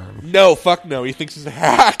shocked to learn. No, fuck no. He thinks he's a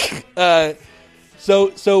hack.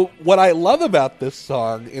 So what I love about this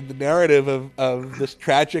song in the narrative of this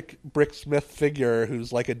tragic Brick Smith figure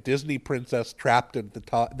who's like a Disney princess trapped at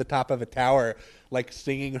the top of a tower, like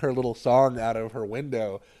singing her little song out of her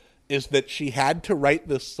window, is that she had to write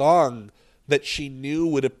this song that she knew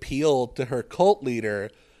would appeal to her cult leader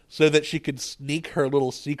so that she could sneak her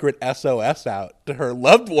little secret SOS out to her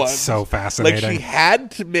loved ones. So fascinating. Like she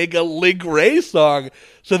had to make a Link Wray song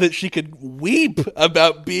so that she could weep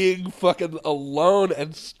about being fucking alone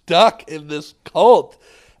and stuck in this cult.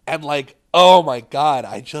 And like, oh my God,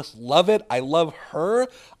 I just love it. I love her.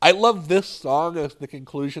 I love this song as the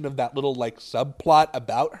conclusion of that little like subplot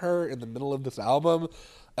about her in the middle of this album.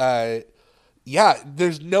 Yeah,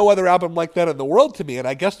 there's no other album like that in the world to me, and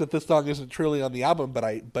I guess that this song isn't truly on the album,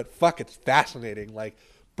 but fuck, it's fascinating. Like,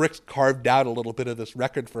 Brick's carved out a little bit of this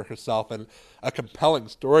record for herself, and a compelling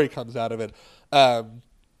story comes out of it.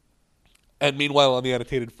 And meanwhile, on the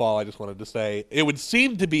Annotated Fall, I just wanted to say, it would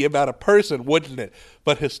seem to be about a person, wouldn't it?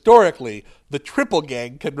 But historically, the Triple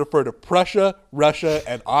Gang can refer to Prussia, Russia,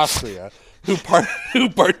 and Austria, who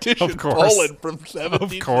partitioned Poland from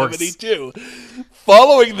 1772.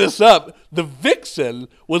 Following this up, the Vixen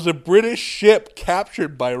was a British ship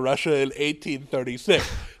captured by Russia in 1836.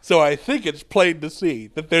 So I think it's plain to see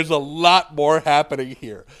that there's a lot more happening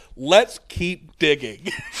here. Let's keep digging.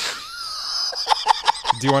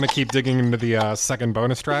 Do you want to keep digging into the second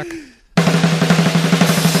bonus track? Couldn't get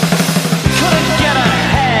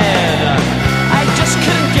ahead. I just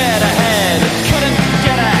couldn't get ahead. Couldn't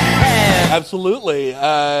get ahead. Absolutely.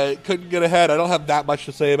 Couldn't get ahead. I don't have that much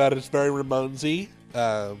to say about it. It's very Ramonesy.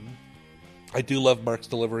 I do love Mark's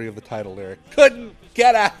delivery of the title lyric. Couldn't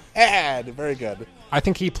get ahead. Very good. I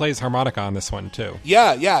think he plays harmonica on this one, too.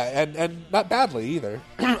 Yeah, and not badly, either.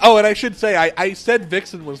 Oh, and I should say, I said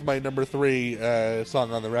Vixen was my number 3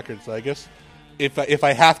 song on the record, so I guess if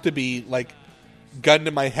I have to be, like, gun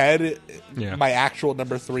to my head, my actual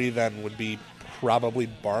number 3 then would be probably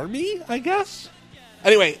Barmy, I guess?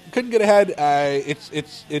 Anyway, couldn't get ahead.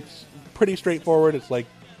 It's pretty straightforward. It's like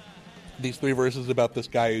these 3 verses about this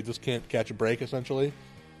guy who just can't catch a break, essentially.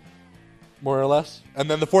 More or less. And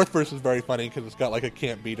then the 4th verse is very funny because it's got like a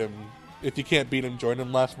can't beat him. If you can't beat him, join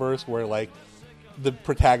him last verse, where like the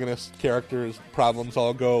protagonist character's problems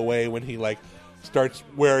all go away when he like starts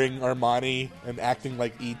wearing Armani and acting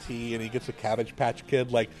like E.T. and he gets a Cabbage Patch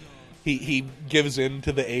Kid. Like he gives in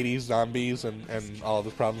to the 80s zombies and all of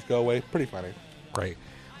his problems go away. Pretty funny. Great.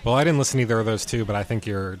 Well, I didn't listen to either of those two, but I think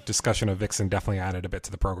your discussion of Vixen definitely added a bit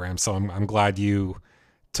to the program. So I'm glad you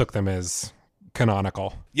took them as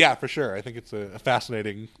canonical. Yeah, for sure. I think it's a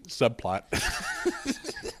fascinating subplot.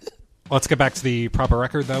 Let's get back to the proper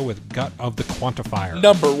record, though, with Gut of the Quantifier.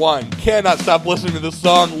 Number 1. Cannot stop listening to this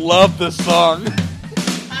song. Love this song.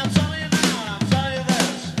 I'll tell you now, I'll tell you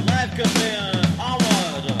this. Life could be an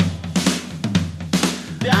onward.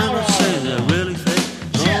 I'm not saying they're really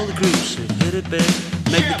fake. All the groups who hit it big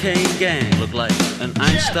make the Kane gang look like an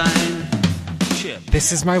Einstein chip.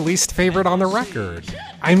 This is my least favorite on the record.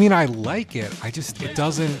 I mean, I like it. It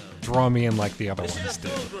doesn't draw me in like the other ones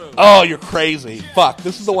did. Oh, you're crazy. Fuck.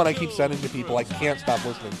 This is the one I keep sending to people. I can't stop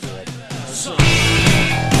listening to it.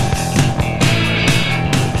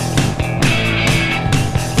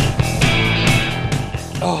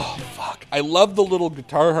 Oh, fuck. I love the little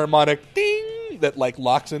guitar harmonic ding that like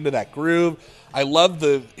locks into that groove. I love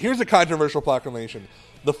here's a controversial proclamation.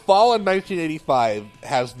 The Fall in 1985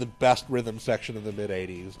 has the best rhythm section in the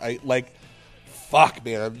mid-80s. Fuck,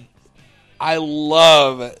 man. I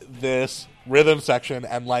love this rhythm section,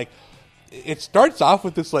 and like it starts off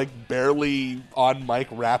with this like barely on mic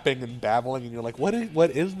rapping and babbling, and you're like, what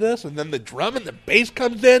is this? And then the drum and the bass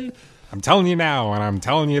comes in. I'm telling you now, and I'm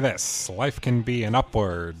telling you this: life can be an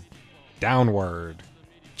upward, downward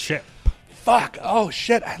chip. Fuck. Oh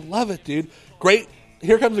shit, I love it, dude. Great.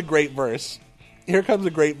 Here comes a great verse.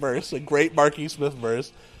 A great Marky Smith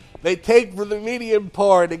verse. They take from the medium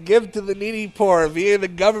poor to give to the needy poor via the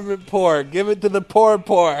government poor. Give it to the poor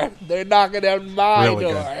poor. They're knocking on my door.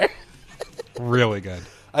 Good. Really good.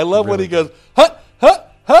 I love when he goes, hut,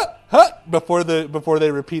 hut, hut, hut, before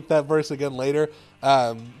they repeat that verse again later.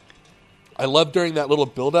 I love during that little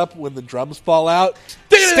build-up when the drums fall out.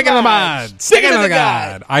 Stick it in the mud. Stick it in the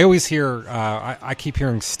god. I always hear, I keep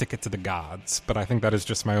hearing stick it to the gods, but I think that is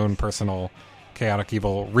just my own personal chaotic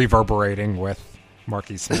evil reverberating with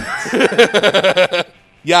Marky Smith.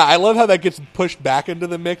 Yeah, I love how that gets pushed back into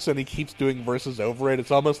the mix and he keeps doing verses over it.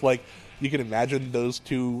 It's almost like you can imagine those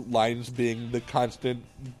two lines being the constant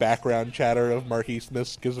background chatter of Marky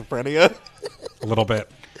Smith's schizophrenia. A little bit.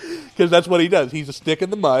 Because that's what he does. He's a stick in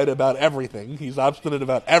the mud about everything. He's obstinate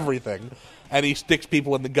about everything. And he sticks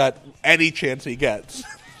people in the gut any chance he gets.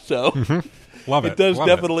 So Love it. It does Love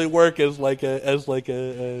definitely work as like a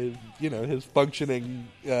his functioning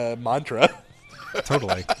mantra.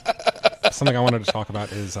 Totally. Something I wanted to talk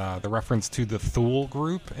about is the reference to the Thule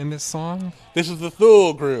group in this song. This is the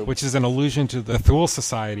Thule group. Which is an allusion to the Thule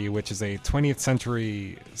Society, which is a 20th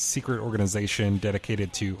century secret organization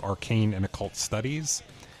dedicated to arcane and occult studies.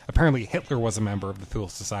 Apparently Hitler was a member of the Thule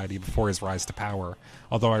Society before his rise to power,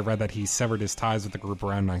 although I read that he severed his ties with the group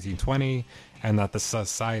around 1920 and that the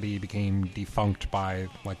society became defunct by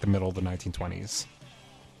like the middle of the 1920s.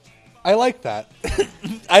 I like that.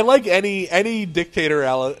 I like any dictator,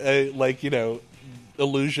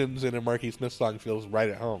 allusions in a Marky Smith song feels right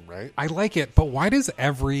at home, right? I like it, but why does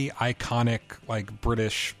every iconic like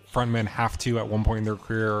British frontman have to at one point in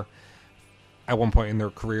their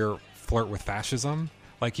career flirt with fascism?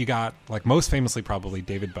 Like you got like most famously probably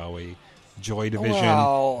David Bowie, Joy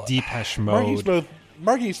Division, Depeche Mode.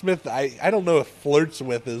 Marky Smith, I don't know if flirts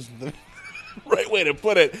with is the right way to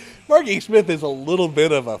put it. Marky Smith is a little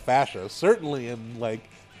bit of a fascist, certainly in like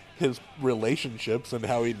his relationships and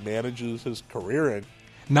how he manages his career. And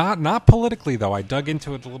not politically though. I dug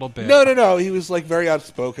into it a little bit. No. He was like very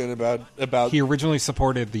outspoken about. He originally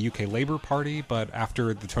supported the UK Labour Party, but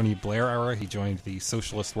after the Tony Blair era, he joined the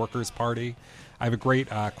Socialist Workers' Party. I have a great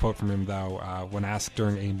quote from him though. When asked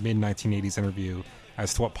during a mid-1980s interview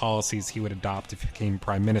as to what policies he would adopt if he became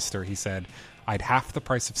prime minister, he said, "I'd half the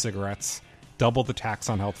price of cigarettes, double the tax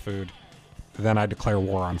on health food, then I'd declare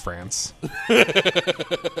war on France."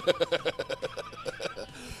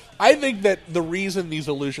 I think that the reason these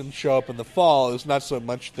allusions show up in the Fall is not so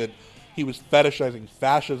much that he was fetishizing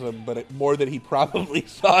fascism, but more that he probably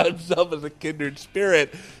saw himself as a kindred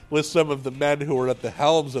spirit with some of the men who were at the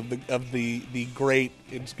helms of the great,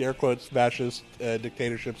 in scare quotes, fascist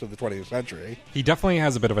dictatorships of the 20th century. He definitely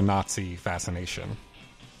has a bit of a Nazi fascination.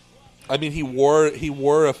 I mean, he wore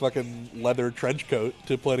a fucking leather trench coat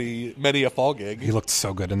to many a Fall gig. He looked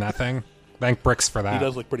so good in that thing. Thank Bricks for that. He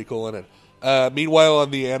does look pretty cool in it. Meanwhile,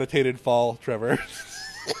 on the annotated Fall, Trevor,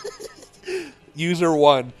 User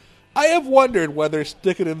 1, I have wondered whether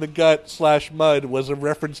sticking in the gut / mud was a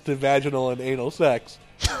reference to vaginal and anal sex.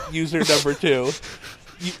 User number 2.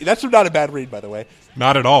 That's not a bad read, by the way.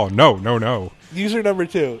 Not at all. No. User number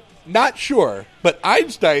 2. Not sure, but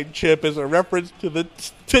Einstein chip is a reference to the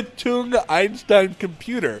Tung Einstein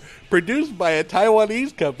computer, produced by a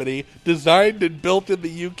Taiwanese company, designed and built in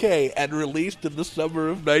the UK, and released in the summer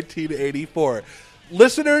of 1984.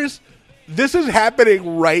 Listeners, this is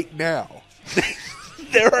happening right now.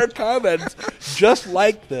 There are comments just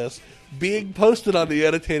like this being posted on the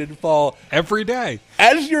Annotated Fall every day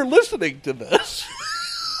as you're listening to this.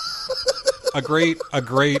 a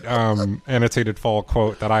great Annotated Fall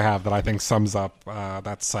quote that I have that I think sums up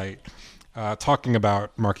that site. Talking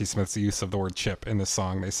about Marky Smith's use of the word chip in this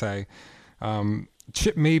song, they say,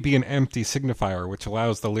 chip may be an empty signifier which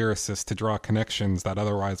allows the lyricist to draw connections that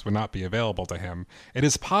otherwise would not be available to him. It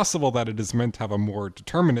is possible that it is meant to have a more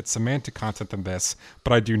determinate semantic content than this,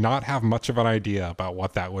 but I do not have much of an idea about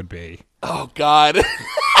what that would be. Oh, God.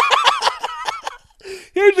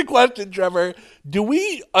 Here's a question, Trevor. Do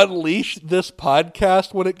we unleash this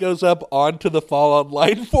podcast when it goes up onto the Fall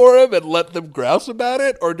Online forum and let them grouse about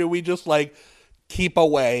it? Or do we just, like, keep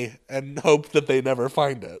away and hope that they never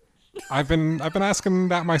find it? I've been asking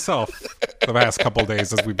that myself the past couple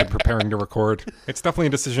days as we've been preparing to record. It's definitely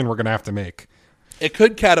a decision we're going to have to make. It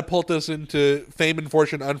could catapult us into fame and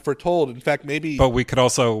fortune unforetold. In fact, maybe. But we could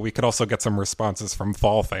also get some responses from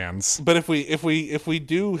Fall fans. But if we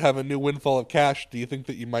do have a new windfall of cash, do you think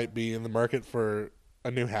that you might be in the market for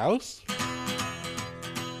a new house?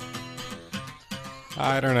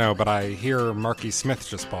 I don't know, but I hear Marky Smith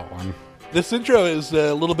just bought one. This intro is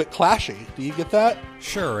a little bit clashy. Do you get that?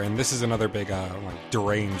 Sure, and this is another big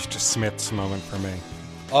deranged Smiths moment for me.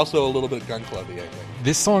 Also a little bit gun clubby, I think.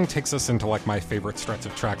 This song takes us into like my favorite stretch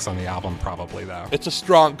of tracks on the album, probably, though. It's a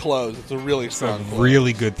strong close. It's a really strong close.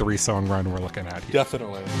 Really good 3-song run we're looking at here.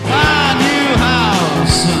 Definitely. My new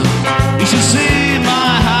house. You should see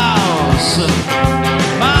my house.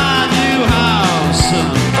 My new house.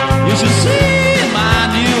 You should see my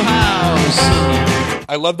new house.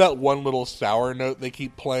 I love that one little sour note they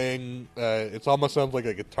keep playing. It almost sounds like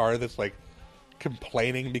a guitar that's like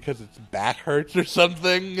complaining because its back hurts or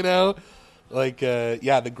something, you know? Like,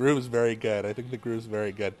 the groove is very good. I think the groove is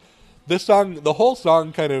very good. This song, the whole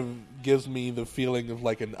song kind of gives me the feeling of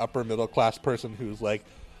like an upper middle class person who's like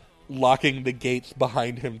locking the gates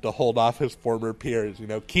behind him to hold off his former peers, you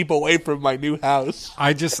know, keep away from my new house.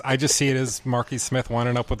 I just see it as Marky Smith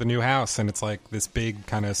winding up with a new house, and it's like this big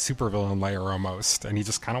kind of supervillain layer almost, and he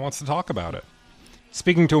just kind of wants to talk about it.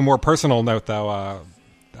 Speaking to a more personal note, though,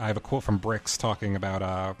 I have a quote from Brix talking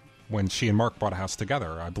about when she and Mark bought a house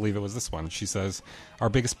together. I believe it was this one. She says, "Our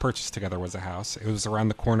biggest purchase together was a house. It was around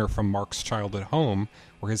the corner from Mark's childhood home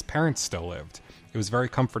where his parents still lived. It was very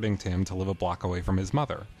comforting to him to live a block away from his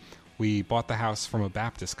mother. We bought the house from a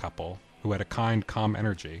Baptist couple who had a kind, calm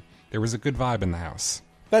energy. There was a good vibe in the house."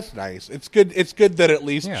 That's nice. It's good that at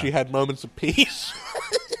least she had moments of peace.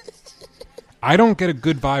 I don't get a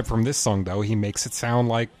good vibe from this song, though. He makes it sound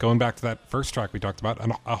like, going back to that first track we talked about,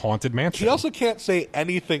 a haunted mansion. He also can't say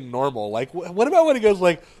anything normal. Like, what about when he goes,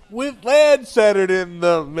 like, with lead centered in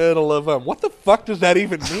the middle of them? What the fuck does that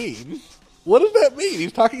even mean? What does that mean?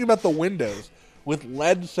 He's talking about the windows with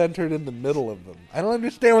lead centered in the middle of them. I don't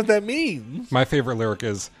understand what that means. My favorite lyric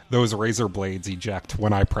is, "Those razor blades eject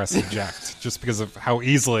when I press eject," just because of how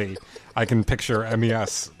easily I can picture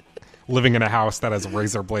MES living in a house that has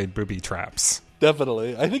razor blade booby traps.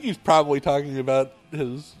 Definitely. I think he's probably talking about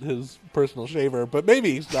his personal shaver, but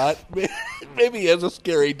maybe he's not. Maybe he has a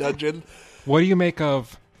scary dungeon. What do you make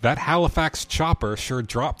of, "That Halifax chopper sure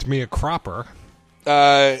dropped me a cropper"?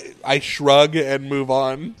 I shrug and move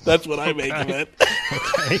on. That's what I make of it.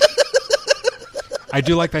 Okay. I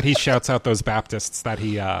do like that he shouts out those Baptists that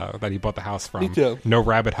he bought the house from. Me too. No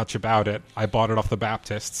rabbit hutch about it. I bought it off the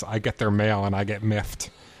Baptists. I get their mail and I get miffed.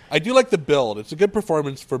 I do like the build. It's a good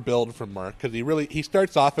performance for build from Mark because he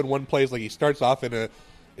starts off in one place, like he starts off in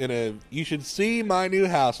a you should see my new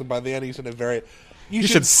house, and by the end he's in a very you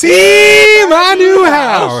should see my new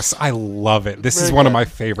house. I love it. This is one of my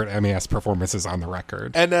favorite MES performances on the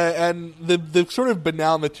record. And the sort of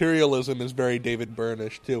banal materialism is very David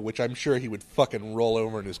Byrne-ish too, which I'm sure he would fucking roll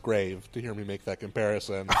over in his grave to hear me make that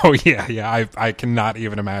comparison. Oh yeah. I cannot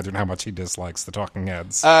even imagine how much he dislikes the Talking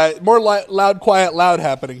Heads. More loud, quiet, loud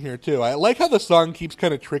happening here too. I like how the song keeps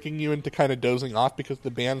kind of tricking you into kind of dozing off because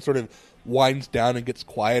the band sort of winds down and gets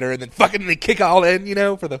quieter, and then fucking they kick all in, you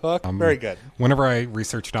know, for the hook. Very good. Whenever I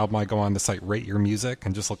research an album, I go on the site Rate Your Music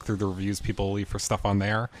and just look through the reviews people leave for stuff on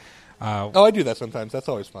there. I do that sometimes. That's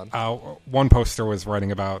always fun. One poster was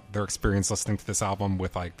writing about their experience listening to this album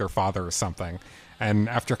with like their father or something, and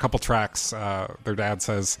after a couple tracks, their dad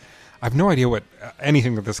says, "I have no idea what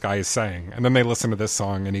anything that this guy is saying," and then they listen to this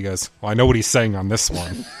song, and he goes, "Well, I know what he's saying on this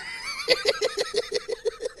one."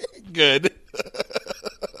 Good.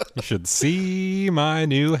 You should see my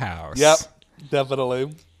new house. Yep,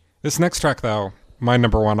 definitely. This next track, though, my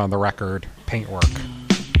number one on the record, Paintwork.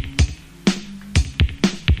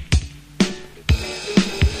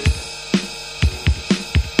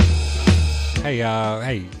 Hey,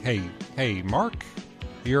 Mark?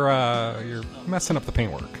 You're messing up the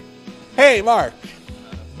paintwork. Hey, Mark.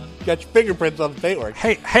 Got your fingerprints on the paintwork.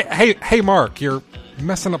 Hey, Mark, you're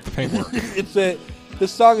messing up the paintwork.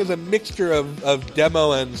 This song is a mixture of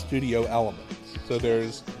demo and studio elements. So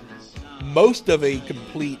there's most of a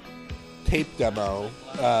complete tape demo,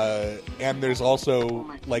 and there's also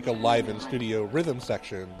like a live in studio rhythm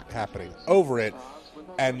section happening over it,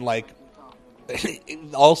 and like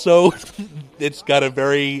also it's got a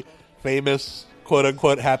very famous quote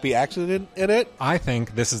unquote happy accident in it. I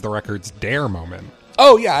think this is the record's Dare moment.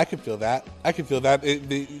 Oh yeah, I can feel that.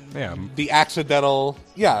 The accidental,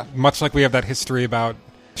 yeah. Much like we have that history about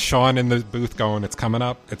Sean in the booth going, "It's coming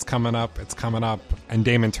up, it's coming up, it's coming up," and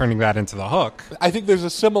Damon turning that into the hook. I think there's a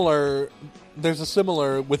similar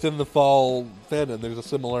within the Fall fandom. There's a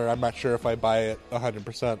similar. I'm not sure if I buy it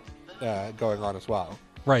 100% going on as well.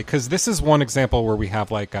 Right, because this is one example where we have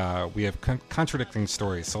contradicting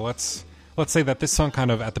stories. So let's say that this song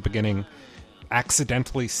kind of at the beginning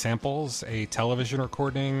accidentally samples a television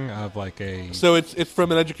recording of like a... So it's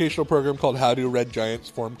from an educational program called How Do Red Giants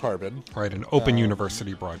Form Carbon. Right, an open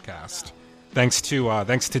university broadcast. Thanks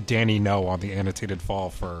to Danny No on the Annotated Fall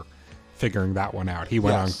for figuring that one out. He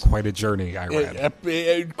went on quite a journey, I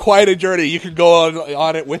read. Quite a journey. You can go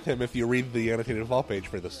on it with him if you read the Annotated Fall page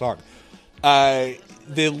for this song.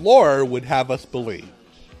 The lore would have us believe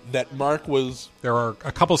that Mark was... There are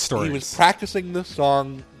a couple stories. He was practicing this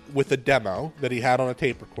song with a demo that he had on a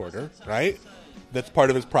tape recorder, right? That's part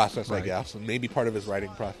of his process, right. I guess, and maybe part of his writing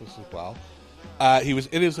process as well. He was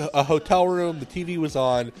in a hotel room, the TV was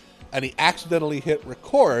on, and he accidentally hit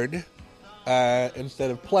record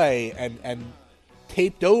instead of play and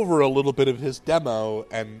taped over a little bit of his demo,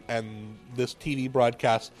 and this TV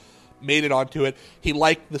broadcast made it onto it. He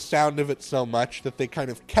liked the sound of it so much that they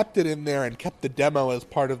kind of kept it in there and kept the demo as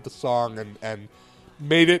part of the song and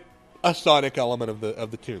made it a sonic element of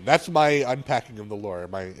the tune. That's my unpacking of the lore.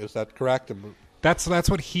 Is that correct? That's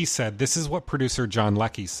what he said. This is what producer John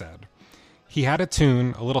Leckie said. He had a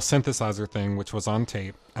tune, a little synthesizer thing, which was on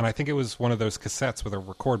tape, and I think it was one of those cassettes with a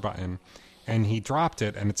record button, and he dropped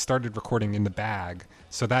it, and it started recording in the bag,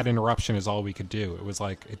 so that interruption is all we could do. It was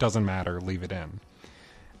like, it doesn't matter, leave it in.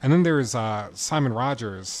 And then there's Simon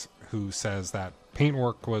Rogers, who says that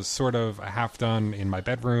paintwork was sort of a half done in my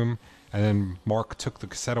bedroom, and then Mark took the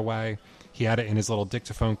cassette away. He had it in his little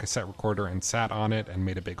dictaphone cassette recorder and sat on it and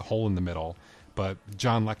made a big hole in the middle. But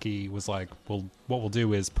John Leckie was like, well, what we'll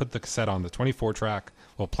do is put the cassette on the 24 track,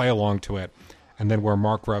 we'll play along to it, and then where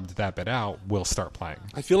Mark rubbed that bit out, we'll start playing.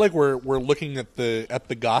 I feel like we're looking at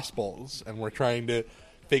the Gospels, and we're trying to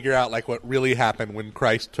figure out like what really happened when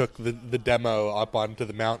Christ took the demo up onto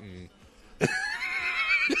the mountain.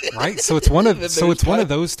 Right? So it's one of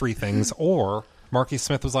those three things, or Marky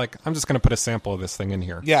Smith was like, I'm just going to put a sample of this thing in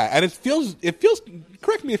here. Yeah, and it feels,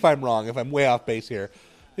 correct me if I'm wrong, if I'm way off base here,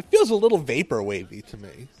 it feels a little vapor wavy to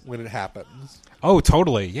me when it happens. Oh,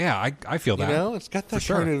 totally. Yeah, I feel that. You know, it's got that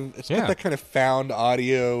got that kind of found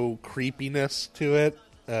audio creepiness to it.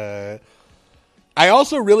 I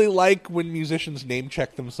also really like when musicians name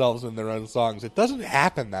check themselves in their own songs. It doesn't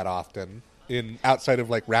happen that often outside of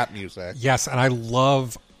like rap music. Yes, and I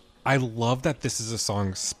love that this is a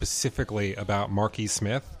song specifically about Marky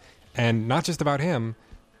Smith, and not just about him,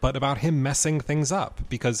 but about him messing things up,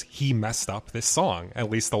 because he messed up this song. At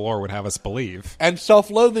least the lore would have us believe. And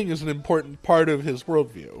self-loathing is an important part of his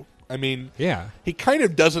worldview. I mean, yeah, he kind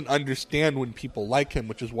of doesn't understand when people like him,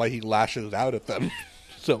 which is why he lashes out at them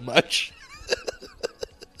so much.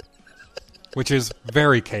 Which is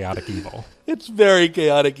very chaotic evil. It's very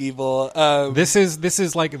chaotic evil. This is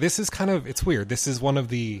kind of, it's weird. This is one of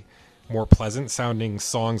the more pleasant sounding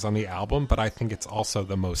songs on the album, but I think it's also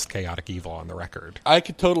the most chaotic evil on the record. I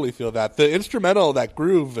could totally feel that. The instrumental, that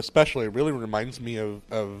groove especially, really reminds me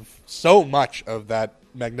of so much of that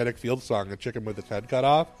Magnetic Field song, The Chicken with Its Head Cut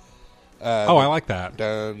Off. I like that.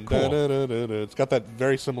 Cool. It's got that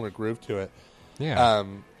very similar groove to it. Yeah.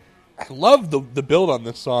 I love the build on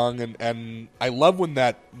this song, and I love when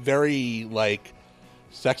that very like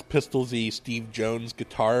Sex Pistols-y Steve Jones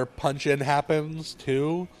guitar punch-in happens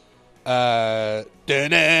too. That's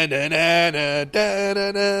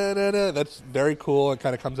very cool. It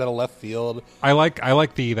kind of comes out of left field. I like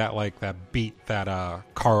that beat that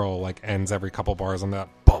Carl like ends every couple bars on that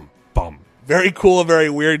bum bum. Very cool, very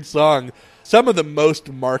weird song. Some of the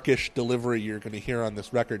most Markish delivery you're going to hear on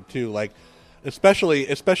this record too. Like especially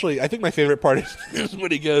I think my favorite part is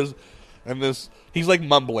when he goes, and this, he's like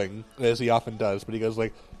mumbling as he often does, but he goes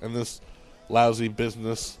like, and this lousy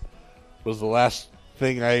business was the last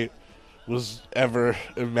thing I was ever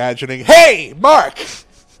imagining. Hey, Mark!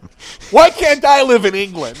 Why can't I live in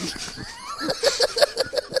England?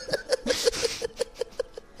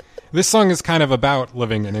 This song is kind of about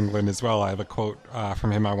living in England as well. I have a quote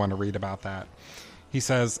from him I want to read about that. He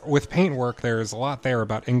says, "With Paintwork, there's a lot there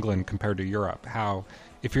about England compared to Europe. How,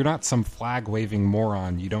 if you're not some flag-waving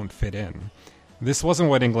moron, you don't fit in. This wasn't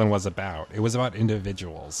what England was about. It was about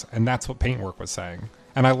individuals, and that's what Paintwork was saying.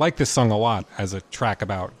 And I like this song a lot as a track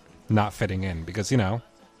about not fitting in, because, you know,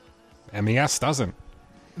 MES doesn't.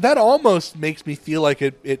 That almost makes me feel like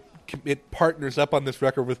it partners up on this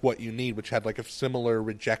record with What You Need, which had like a similar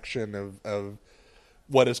rejection of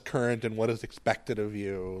what is current and what is expected of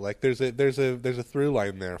you. Like there's a through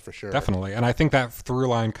line there for sure. Definitely. And I think that through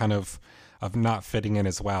line kind of not fitting in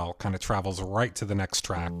as well kind of travels right to the next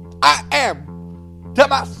track. I am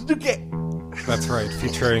Tamasuke. That's right,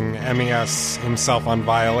 featuring MES himself on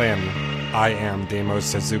violin. I am Damo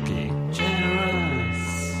Suzuki.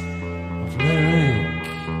 Generous of lyric,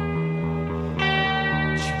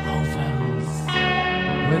 Jehovah's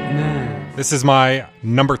Witness. This is my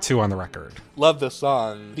number 2 on the record. Love this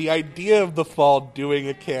song. The idea of The Fall doing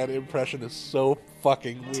a Can impression is so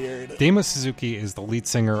fucking weird. Damo Suzuki is the lead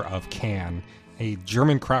singer of Can, a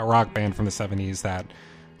German krautrock band from the 70s that,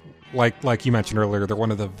 like you mentioned earlier, they're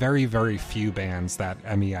one of the very, very few bands that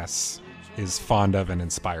MES is fond of and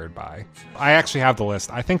inspired by. I actually have the list.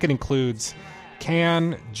 I think it includes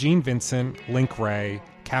Can, Gene Vincent, Link Wray,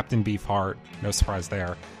 Captain Beefheart, no surprise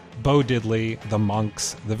there, Bo Diddley, The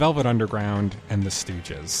Monks, The Velvet Underground, and The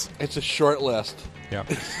Stooges. It's a short list. Yep.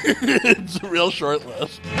 It's a real short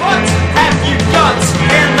list. What have you got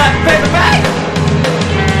in that paper bag?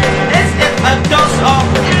 Is it a dose of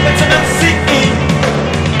vitamin C?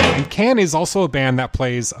 And Can is also a band that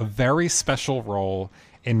plays a very special role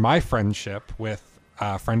in my friendship with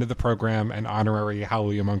a friend of the program and honorary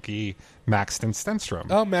Hallelujah Monkey, Maxton Stenstrom.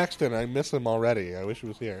 Oh, Maxton, I miss him already. I wish he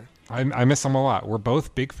was here. I miss him a lot. We're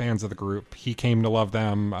both big fans of the group. He came to love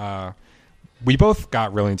them. We both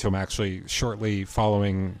got really into him, actually, shortly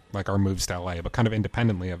following like our moves to LA, but kind of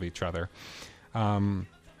independently of each other.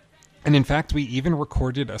 And in fact, we even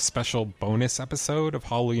recorded a special bonus episode of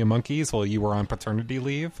Hallelujah Monkeys while you were on paternity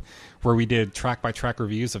leave, where we did track-by-track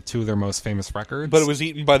reviews of 2 of their most famous records. But it was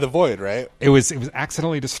eaten by the void, right? It was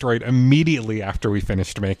accidentally destroyed immediately after we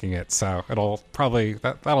finished making it, so it'll probably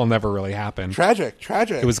that'll never really happen. Tragic.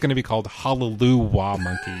 It was going to be called Hallelujah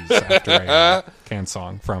Monkeys after a Can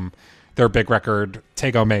song from their big record,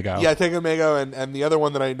 Tego Mego. Yeah, Tego Mego, and the other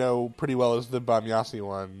one that I know pretty well is the Bamyasi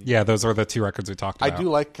one. Yeah, those are the 2 records we talked about. I do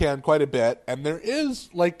like Can quite a bit, and there is,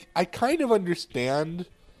 like, I kind of understand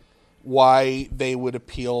why they would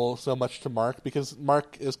appeal so much to Mark, because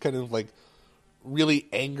Mark is kind of, like, really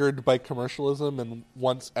angered by commercialism and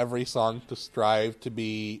wants every song to strive to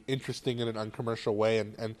be interesting in an uncommercial way,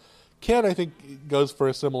 and Can, I think, goes for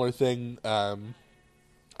a similar thing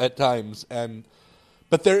at times,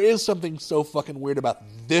 but there is something so fucking weird about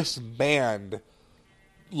this band,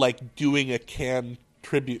 like, doing a Can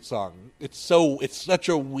tribute song. It's such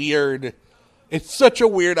a weird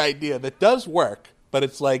idea that does work, but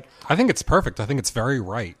it's like, I think it's perfect. I think it's very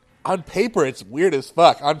right. On paper, it's weird as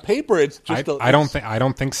fuck. On paper, it's just. I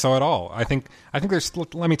don't think so at all. I think there's.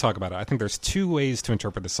 Let me talk about it. I think there's 2 ways to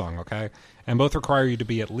interpret the song. Okay, and both require you to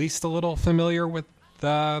be at least a little familiar with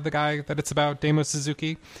the guy that it's about, Damo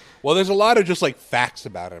Suzuki. Well, there's a lot of just like facts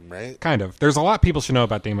about him, right? Kind of. There's a lot people should know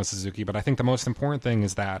about Damo Suzuki, but I think the most important thing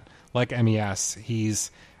is that, like MES, he's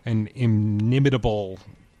an inimitable,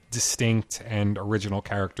 distinct, and original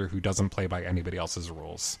character who doesn't play by anybody else's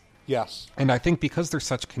rules. Yes. And I think because they're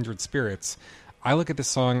such kindred spirits, I look at this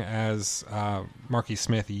song as Marky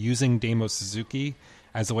Smith using Damo Suzuki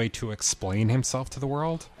as a way to explain himself to the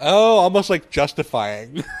world. Oh, almost like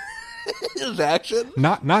justifying his action?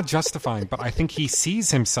 Not justifying, but I think he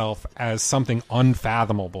sees himself as something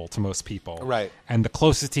unfathomable to most people. Right. And the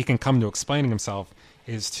closest he can come to explaining himself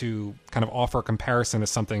is to kind of offer a comparison to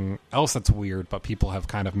something else that's weird, but people have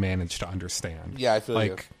kind of managed to understand. Yeah, I feel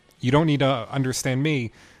like, you don't need to understand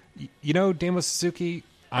me. You know, Damo Suzuki,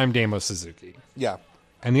 I'm Damo Suzuki. Yeah.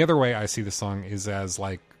 And the other way I see the song is as,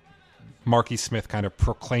 like, Marky Smith kind of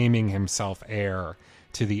proclaiming himself heir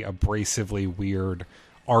to the abrasively weird,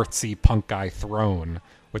 artsy punk guy throne,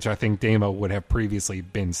 which I think Damo would have previously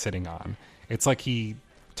been sitting on. It's like he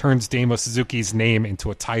turns Damo Suzuki's name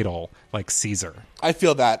into a title, like Caesar. I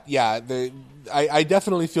feel that, yeah. I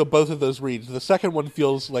definitely feel both of those reads. The second one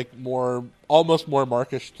feels like almost more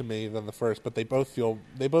Markish to me than the first, but they both feel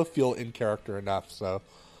in character enough. So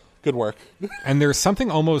Good work. And there's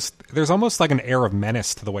almost like an air of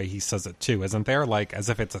menace to the way he says it too, isn't there? Like as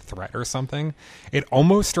if it's a threat or something. It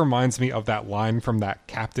almost reminds me of that line from that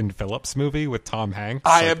Captain Phillips movie with Tom Hanks.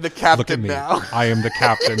 I like, am the captain look at me. now. I am the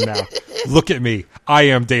captain now. Look at me. I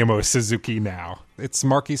am Damo Suzuki now. It's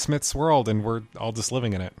Marky Smith's world, and we're all just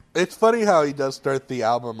living in it. It's funny how he does start the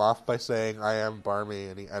album off by saying, I am Barmy,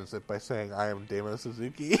 and he ends it by saying, I am Damo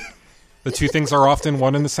Suzuki. The two things are often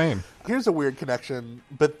one and the same. Here's a weird connection,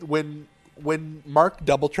 but when Mark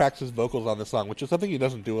double tracks his vocals on the song, which is something he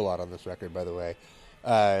doesn't do a lot on this record, by the way,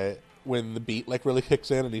 when the beat like really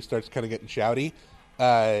kicks in and he starts kind of getting shouty,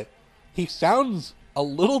 he sounds a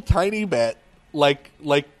little tiny bit like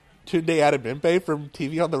Tunde Adebimpe from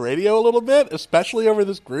TV on the Radio a little bit, especially over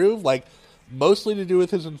this groove, like mostly to do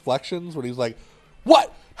with his inflections when he's like,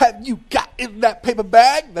 "What have you got in that paper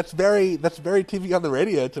bag?" That's very TV on the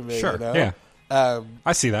Radio to me. Sure, you know? yeah.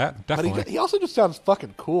 I see that, definitely. But he also just sounds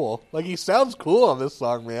fucking cool. Like, he sounds cool on this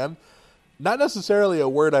song, man. Not necessarily a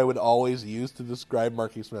word I would always use to describe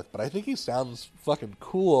Marky Smith, but I think he sounds fucking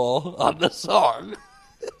cool on the song.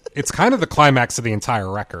 It's kind of the climax of the entire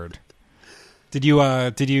record. Did you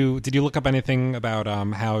look up anything about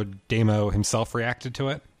how Damo himself reacted to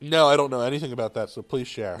it? No, I don't know anything about that, so please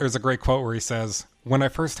share. There's a great quote where he says, "When I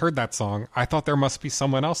first heard that song, I thought there must be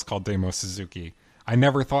someone else called Damo Suzuki. I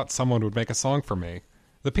never thought someone would make a song for me.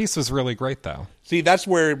 The piece was really great, though." See, that's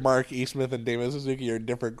where Mark E. Smith and Damo Suzuki are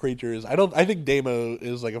different creatures. I think Damo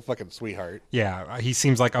is like a fucking sweetheart. Yeah, he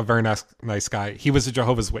seems like a very nice guy. He was a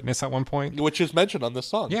Jehovah's Witness at one point, which is mentioned on this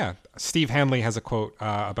song. Yeah. Steve Hanley has a quote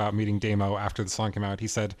about meeting Damo after the song came out. He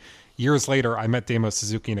said, "Years later, I met Damo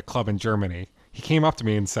Suzuki in a club in Germany. He came up to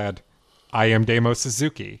me and said, 'I am Damo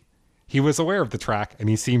Suzuki.' He was aware of the track, and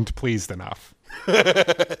he seemed pleased enough."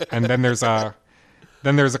 And then there's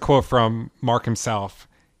a quote from Mark himself.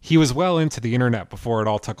 "He was well into the internet before it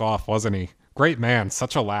all took off, wasn't he? Great man,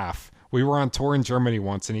 such a laugh. We were on tour in Germany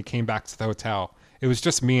once, and he came back to the hotel. It was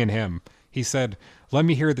just me and him. He said, 'Let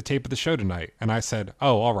me hear the tape of the show tonight.' And I said,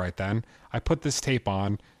 'Oh, all right then.' I put this tape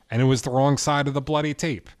on, and it was the wrong side of the bloody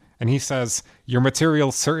tape. And he says, 'Your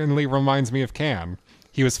material certainly reminds me of Can.'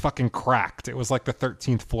 He was fucking cracked. It was like the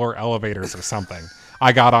 13th floor elevators or something.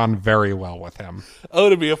 I got on very well with him." Oh,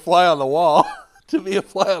 to be a fly on the wall. To be a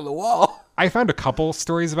fly on the wall. I found a couple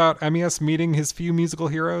stories about MES meeting his few musical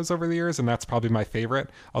heroes over the years, and that's probably my favorite.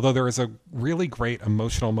 Although there is a really great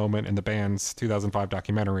emotional moment in the band's 2005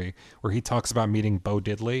 documentary where he talks about meeting Bo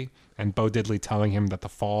Diddley, and Bo Diddley telling him that The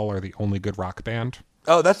Fall are the only good rock band.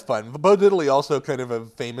 Oh, that's fun. Bo Diddley also kind of a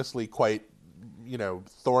famously quite,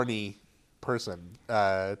 thorny person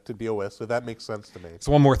to deal with, so that makes sense to me.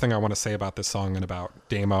 So one more thing I want to say about this song and about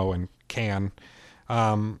Damo and Can.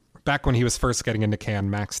 Back when he was first getting into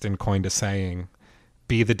Can, Maxton coined a saying,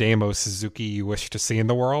 "Be the Damo Suzuki you wish to see in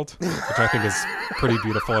the world," which I think is pretty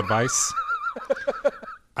beautiful advice.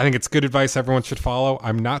 I think it's good advice everyone should follow.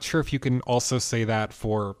 I'm not sure if you can also say that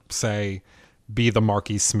for, say, be the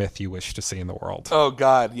Marky Smith you wish to see in the world. Oh,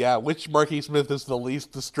 God, yeah. Which Marky Smith is the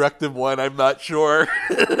least destructive one? I'm not sure.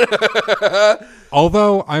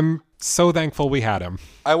 Although I'm so thankful we had him.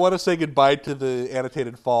 I want to say goodbye to the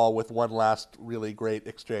Annotated Fall with one last really great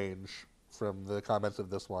exchange from the comments of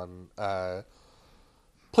this one.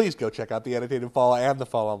 Please go check out the Annotated Fall and the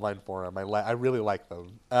Fall Online Forum. I really like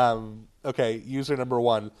them. Okay, user number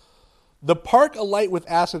 1. The park alight with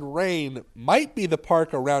acid rain might be the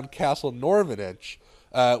park around Castle Norvenich,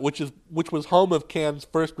 which was home of Can's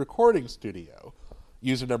first recording studio.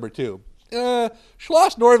 User number 2.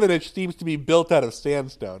 Schloss Norvenich seems to be built out of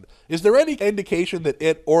sandstone. Is there any indication that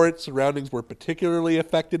it or its surroundings were particularly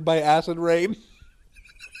affected by acid rain?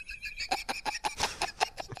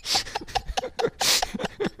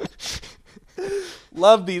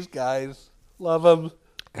 Love these guys. Love them.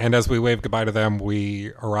 And as we wave goodbye to them,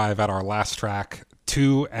 we arrive at our last track,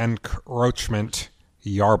 To Encroachment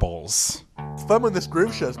Yarbles. It's fun when this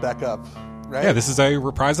groove shows back up, right? Yeah, this is a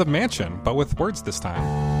reprise of Mansion, but with words this time.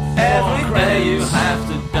 Every day you have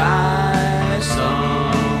to die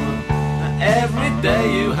some. Every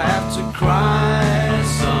day you have to cry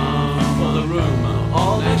some. For the rumor,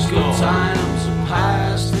 all the good times are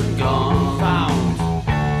past and gone. Found.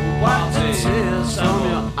 Wipe the tears from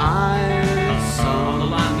your eyes on the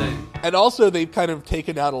landing. And also, they've kind of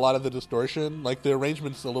taken out a lot of the distortion. Like, the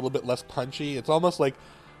arrangement's a little bit less punchy. It's almost like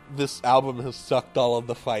this album has sucked all of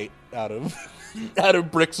the fight out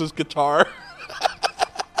of Brix's guitar.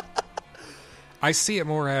 I see it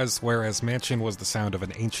more as, whereas Mansion was the sound of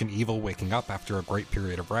an ancient evil waking up after a great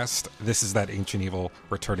period of rest, this is that ancient evil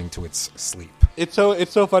returning to its sleep. It's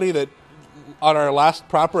so funny that On our last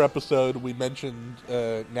proper episode, we mentioned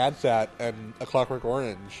Nadsat and A Clockwork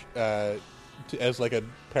Orange as like a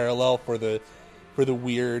parallel for the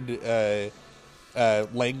weird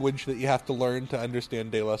language that you have to learn to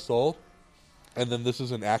understand De La Soul. And then this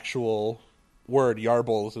is an actual word.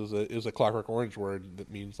 Yarbles is a Clockwork Orange word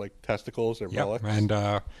that means like testicles or bullocks. And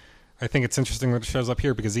I think it's interesting that it shows up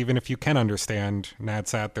here because even if you can understand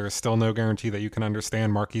Nadsat, there's still no guarantee that you can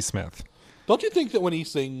understand Marky Smith. Don't you think that when he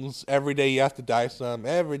sings "Every day you have to die some,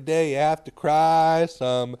 every day you have to cry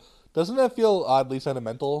some," doesn't that feel oddly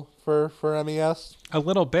sentimental for MES? A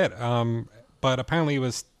little bit, but apparently it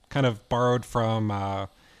was kind of borrowed from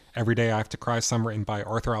 "Every Day I Have to Cry Some," written by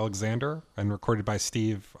Arthur Alexander and recorded by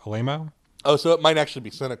Steve Alemo. Oh, so it might actually be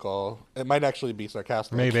cynical. It might actually be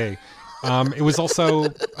sarcastic. Maybe. It was also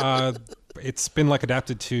it's been like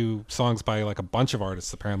adapted to songs by like a bunch of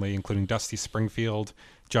artists apparently, including Dusty Springfield,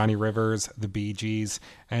 Johnny Rivers, the Bee Gees,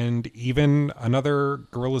 and even another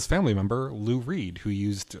Gorillaz family member, Lou Reed, who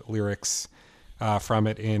used lyrics from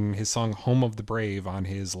it in his song "Home of the Brave" on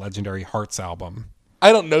his legendary Hearts album.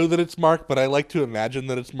 I don't know that it's Mark, but I like to imagine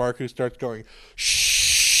that it's Mark who starts going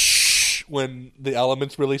shh when the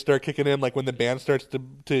elements really start kicking in, like when the band starts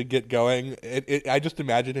to get going. I just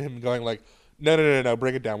imagine him going like, no,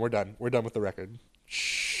 bring it down. We're done with the record.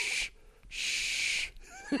 Shh.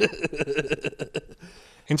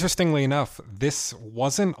 Interestingly enough, this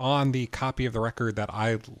wasn't on the copy of the record that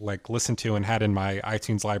I like listened to and had in my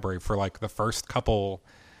iTunes library for like the first couple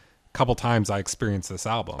times I experienced this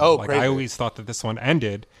album. Oh, like crazy. I always thought that this one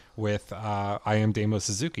ended with I Am Damo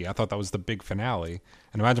Suzuki. I thought that was the big finale.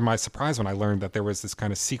 And imagine my surprise when I learned that there was this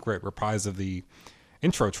kind of secret reprise of the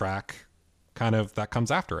intro track kind of that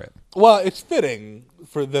comes after it. Well, it's fitting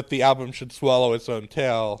for that the album should swallow its own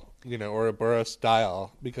tail, or a Burroughs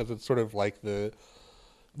style, because it's sort of like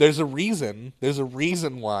there's a reason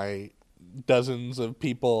why dozens of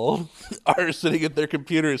people are sitting at their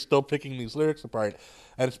computers still picking these lyrics apart.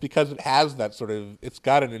 And it's because it has that sort of, it's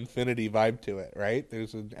got an infinity vibe to it, right?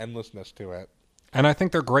 There's an endlessness to it. And I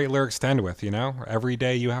think they're great lyrics to end with, Every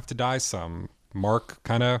day you have to die some. Mark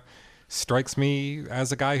kind of strikes me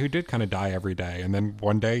as a guy who did kind of die every day. And then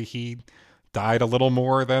one day he died a little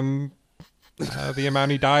more than the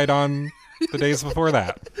amount he died on the days before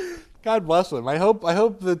that. God bless him. I hope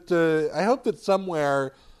that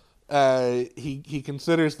somewhere he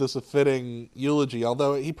considers this a fitting eulogy,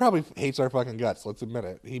 although he probably hates our fucking guts. Let's admit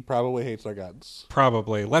it. He probably hates our guts.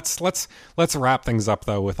 Probably. Let's wrap things up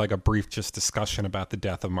though with like a brief just discussion about the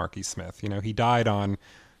death of Marky Smith. He died on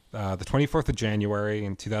the 24th of January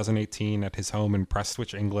in 2018 at his home in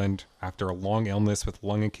Prestwich, England, after a long illness with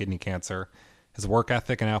lung and kidney cancer. His work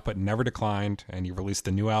ethic and output never declined, and he released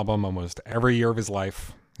a new album almost every year of his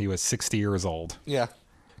life. He was 60 years old. Yeah.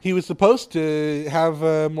 He was supposed to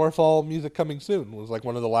have more fall music coming soon. It was like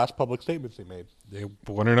one of the last public statements he made. It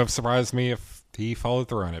wouldn't have surprised me if he followed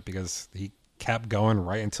through on it because he kept going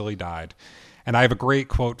right until he died. And I have a great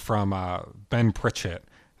quote from Ben Pritchett,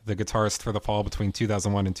 the guitarist for The Fall between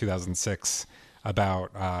 2001 and 2006,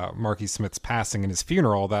 about Marky Smith's passing and his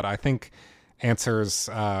funeral that I think answers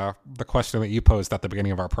the question that you posed at the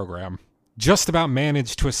beginning of our program. Just about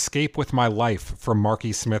managed to escape with my life from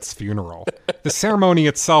Marky Smith's funeral. The ceremony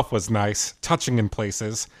itself was nice, touching in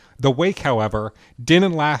places. The wake, however,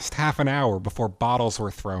 didn't last half an hour before bottles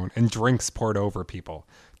were thrown and drinks poured over people.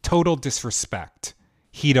 Total disrespect.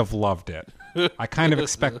 He'd have loved it. I kind of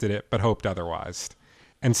expected it, but hoped otherwise.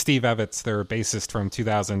 And Steve Evans, their bassist from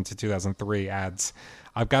 2000 to 2003, adds,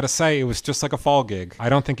 I've got to say, it was just like a fall gig. I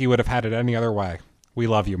don't think he would have had it any other way. We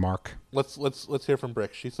love you, Mark. Let's hear from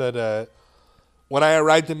Brick. She said, when I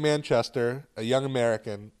arrived in Manchester, a young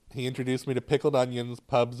American, he introduced me to pickled onions,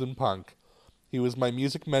 pubs, and punk. He was my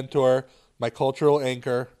music mentor, my cultural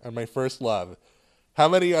anchor, and my first love. How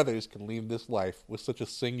many others can leave this life with such a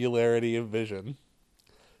singularity of vision?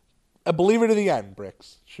 A believer to the end,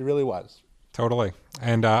 Bricks. She really was. Totally.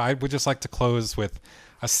 And I would just like to close with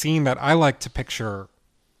a scene that I like to picture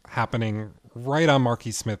happening right on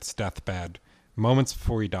Marky Smith's deathbed, moments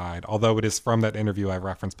before he died, although it is from that interview I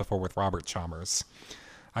referenced before with Robert Chalmers.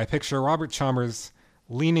 I picture Robert Chalmers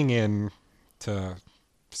leaning in to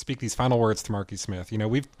speak these final words to Marky Smith.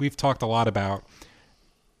 We've talked a lot about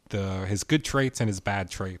his good traits and his bad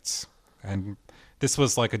traits, and this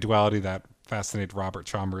was like a duality that fascinated Robert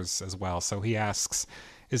Chalmers as well. So he asks,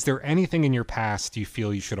 is there anything in your past you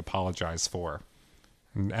feel you should apologize for?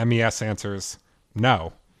 And MES answers,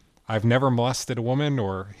 no. I've never molested a woman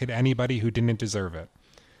or hit anybody who didn't deserve it.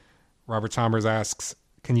 Robert Chalmers asks,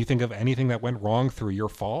 can you think of anything that went wrong through your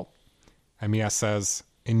fault? MES says,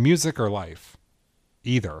 in music or life?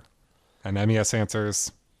 Either. And MES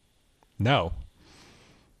answers, No.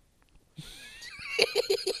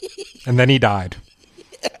 And then he died.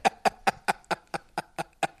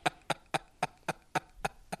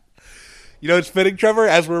 You know, it's fitting, Trevor,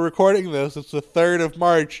 as we're recording this, it's the 3rd of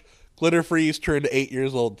March. Glitter Freeze turned 8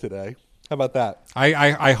 years old today. How about that?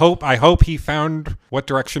 I hope he found what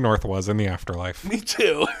direction north was in the afterlife. Me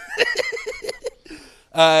too.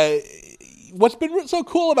 What's been so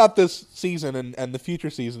cool about this season and the future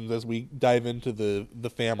seasons as we dive into the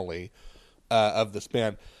family of this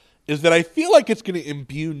band is that I feel like it's going to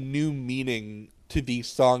imbue new meaning to these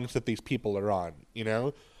songs that these people are on, you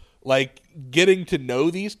know? Like, getting to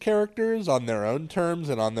know these characters on their own terms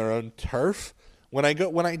and on their own turf. When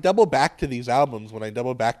I double back to these albums, when I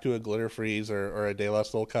double back to a Glitter Freeze or a De La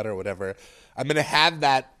Soul Cut or whatever, I'm going to have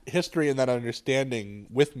that history and that understanding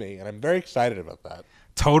with me, and I'm very excited about that.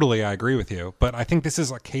 Totally, I agree with you. But I think this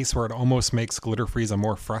is a case where it almost makes Glitter Freeze a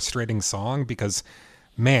more frustrating song because,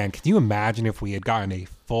 man, can you imagine if we had gotten a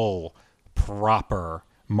full, proper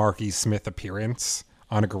Marky Smith appearance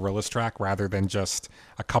on a Gorillaz track rather than just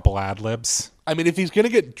a couple ad-libs? I mean, if he's going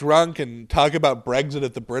to get drunk and talk about Brexit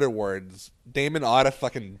at the Brit Awards, Damon ought to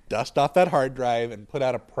fucking dust off that hard drive and put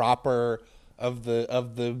out a proper of the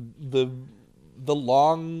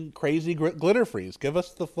long, crazy Glitter Freeze. Give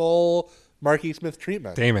us the full Marky Smith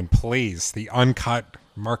treatment. Damon, please. The uncut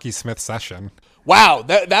Marky Smith session. Wow,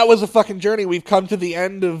 that was a fucking journey. We've come to the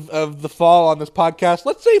end of the fall on this podcast.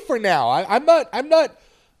 Let's say for now, I'm not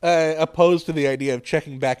opposed to the idea of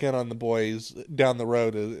checking back in on the boys down the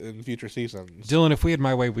road in future seasons. Dylan, if we had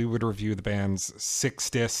my way, we would review the band's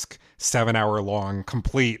 6-disc, 7-hour-long,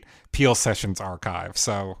 complete Peel Sessions archive.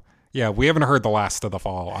 So, yeah, we haven't heard the last of the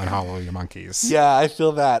fall on Hallelujah Monkeys. Yeah, I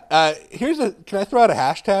feel that. Can I throw out a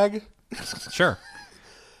hashtag? Sure.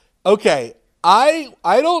 Okay, I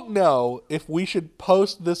don't know if we should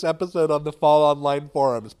post this episode on the Fall Online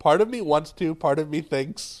forums. Part of me wants to, part of me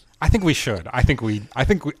thinks... I think we should.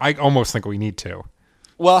 I almost think we need to.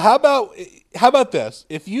 Well, how about this?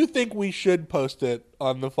 If you think we should post it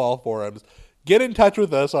on the fall forums, get in touch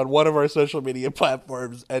with us on one of our social media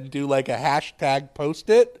platforms and do like a hashtag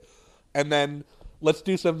post it, and then let's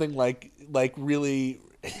do something like really,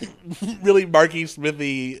 really Marky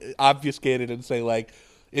Smithy obfuscated and say like,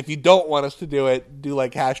 if you don't want us to do it, do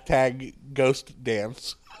like hashtag ghost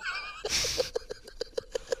dance.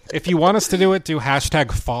 If you want us to do it, do hashtag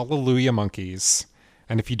Fallelujah Monkeys.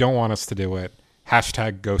 And if you don't want us to do it,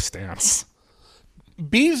 hashtag Ghost Dance.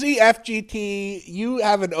 BZFGT, you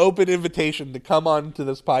have an open invitation to come on to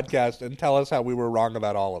this podcast and tell us how we were wrong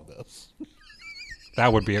about all of this.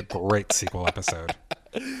 That would be a great sequel episode.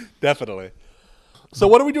 Definitely. So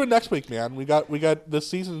what are we doing next week, man? We got the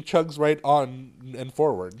season chugs right on and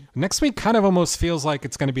forward. Next week kind of almost feels like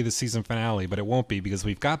it's going to be the season finale, but it won't be because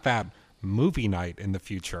we've got that movie night in the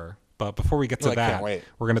future. But before we get to that,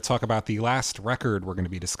 we're going to talk about the last record we're going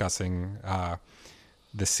to be discussing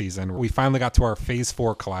this season. We finally got to our Phase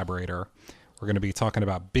 4 collaborator. We're going to be talking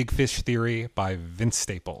about Big Fish Theory by Vince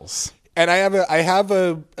Staples. And I have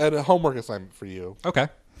a homework assignment for you. Okay.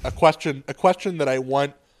 A question that I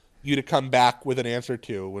want you to come back with an answer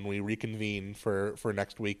to when we reconvene for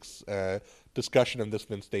next week's discussion of this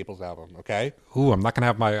Vince Staples album, okay? Ooh, I'm not gonna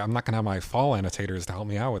have my fall annotators to help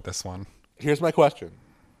me out with this one. Here's my question.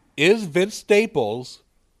 Is Vince Staples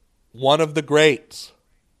one of the greats?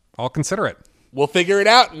 I'll consider it. We'll figure it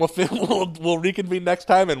out, and we'll reconvene next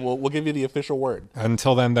time, and we'll give you the official word.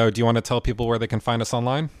 Until then, though, do you want to tell people where they can find us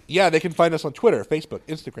online? Yeah, they can find us on Twitter, Facebook,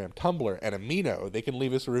 Instagram, Tumblr, and Amino. They can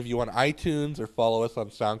leave us a review on iTunes or follow us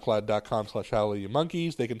on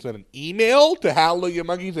SoundCloud.com/HallelujahMonkeys. They can send an email to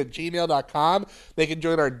HallelujahMonkeys@gmail.com. They can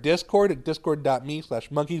join our Discord at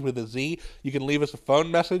discord.me/monkeys with a Z. You can leave us a phone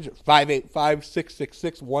message at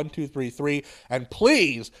 585-666-1233. And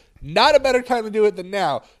please, not a better time to do it than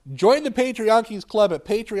now. Join the Patreonkeys Club at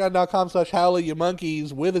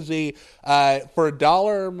patreon.com/HallelujahMonkeys with a Z. For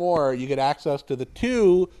 $1 or more, you get access to the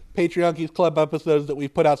 2 Patreonkeys Club episodes that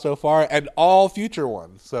we've put out so far and all future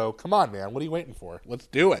ones. So come on, man. What are you waiting for? Let's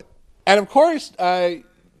do it. And of course,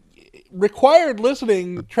 required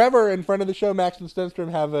listening, Trevor and friend of the show, Max and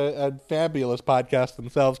Stenstrom, have a fabulous podcast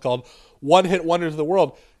themselves called One Hit Wonders of the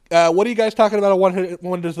World. What are you guys talking about on One Hit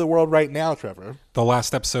Wonders of the World right now, Trevor? The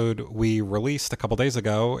last episode we released a couple days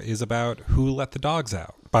ago is about Who Let the Dogs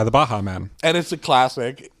Out by the Baha Men. And it's a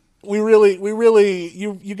classic.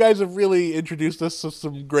 You guys have really introduced us to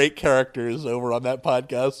some great characters over on that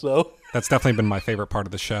podcast, so... That's definitely been my favorite part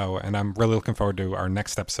of the show, and I'm really looking forward to our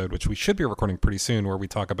next episode, which we should be recording pretty soon, where we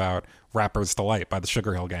talk about Rapper's Delight by the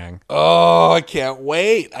Sugar Hill Gang. Oh, I can't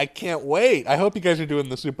wait. I hope you guys are doing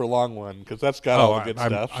the super long one, because that's got all the good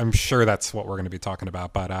stuff. I'm sure that's what we're going to be talking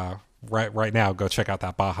about, but right now, go check out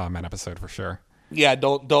that Baha Men episode for sure. Yeah,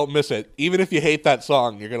 don't miss it. Even if you hate that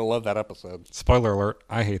song, you're gonna love that episode. Spoiler alert,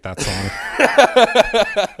 I hate that song.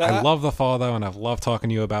 I love The Fall, though, and I've loved talking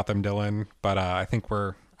to you about them, Dylan, but I think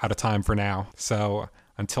we're out of time for now. So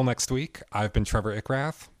until next week, I've been Trevor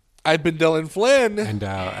Ickrath. I've been Dylan Flynn. And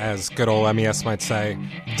as good old MES might say,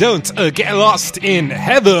 don't get lost in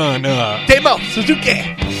heaven. Demo Suzuki.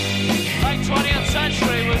 Late 20th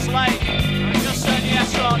century was late. I just said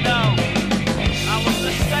yes or no. I was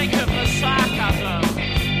mistaken for sarcasm,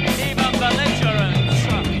 even belligerence.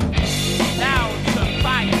 Now to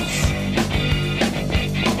fight.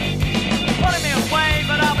 Putting me away,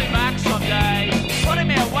 but I'll be back someday. Putting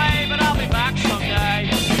me away, but I'll be back someday.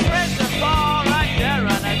 Prison for a year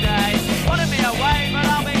and a day. Putting me away, but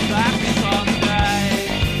I'll be back someday.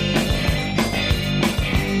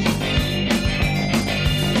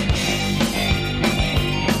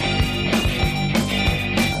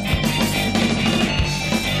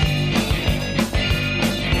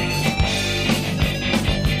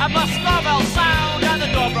 And the doorbell sound and the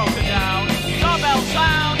door broken down. Doorbell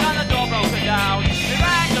sound and the door broken down. It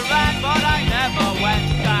rang, but I never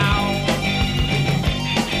went down.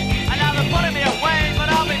 And now they're putting me away, but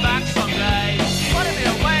I'll be back someday. Putting me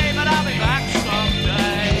away, but I'll be back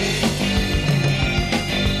someday.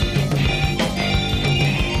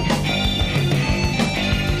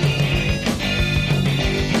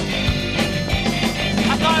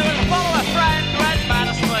 I thought I would follow a friend, red man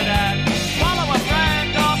a split end. Follow a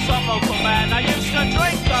friend or some local man. I used to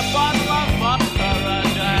drink a bottle of vodka a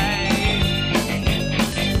day.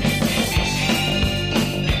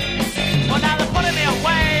 Well, now they're putting me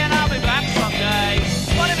away and I'll be back someday.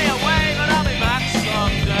 Putting me away, but I'll be back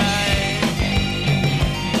someday.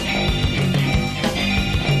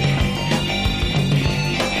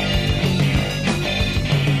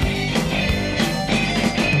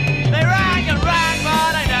 They rang and rang,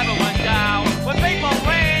 but I never went down. When people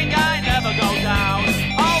ring, I never go down.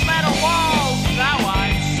 Old metal walls, now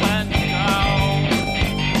I'm sent down.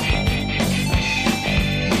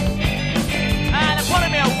 And they're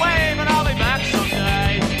putting me away, but I'll be back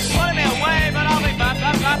someday. Putting me away, but I'll be back,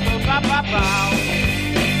 bow. Bow.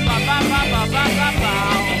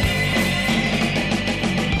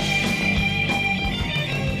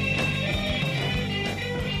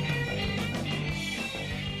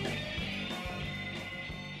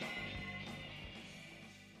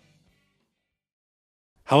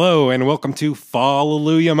 Hello, and welcome to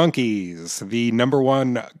Fallelujah Monkeys, the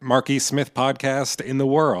 #1 Marky Smith podcast in the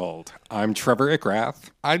world. I'm Trevor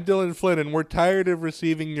Ickrath. I'm Dylan Flynn, and we're tired of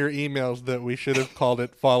receiving your emails that we should have called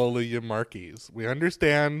it Fallelujah Markies. We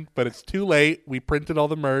understand, but it's too late. We printed all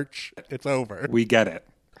the merch. It's over. We get it.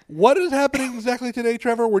 What is happening exactly today,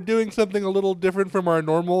 Trevor? We're doing something a little different from our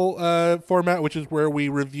normal format, which is where we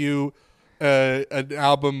review an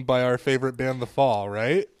album by our favorite band, The Fall,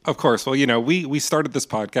 right? Of course. Well, we started this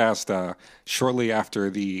podcast shortly after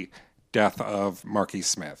the death of Marky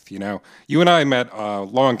Smith. You and I met a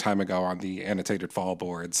long time ago on the annotated Fall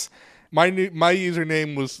boards. My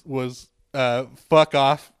username was fuck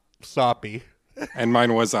off Soppy. And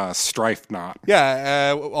mine was Strife Knot.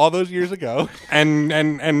 Yeah, all those years ago.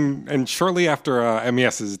 And shortly after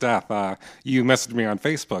MES's death, you messaged me on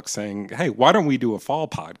Facebook saying, "Hey, why don't we do a Fall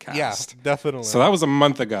podcast?" Yeah, definitely. So that was a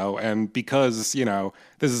month ago, and because this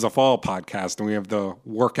is a Fall podcast and we have the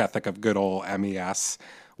work ethic of good old MES,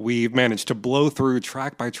 we've managed to blow through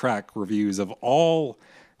track by track reviews of all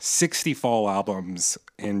 60 Fall albums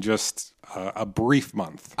in just a brief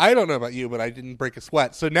month. I don't know about you, but I didn't break a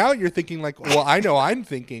sweat. So now you're thinking I know I'm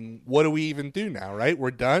thinking, what do we even do now, right?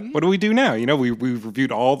 We're done? What do we do now? We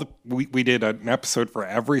reviewed we did an episode for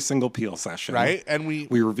every single Peel session. Right. And we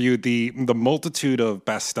reviewed the multitude of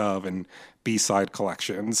best of and B-side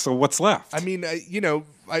collections. So what's left? I mean,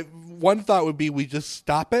 one thought would be we just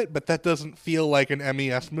stop it, but that doesn't feel like an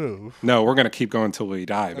MES move. No, we're going to keep going until we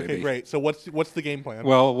die, baby. Okay, great. So what's the game plan?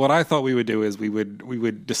 Well, what I thought we would do is we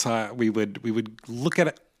would decide we would look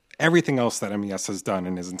at everything else that MES has done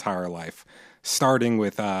in his entire life, starting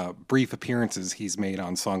with brief appearances he's made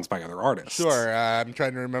on songs by other artists. Sure. I'm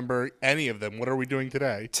trying to remember any of them. What are we doing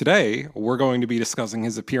today? Today, we're going to be discussing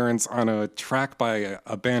his appearance on a track by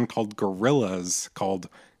a band called Gorillaz called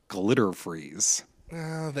Glitter Freeze.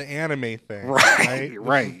 The anime thing,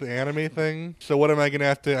 right? The anime thing. So what am I going to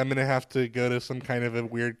have to... I'm going to have to go to some kind of a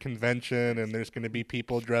weird convention, and there's going to be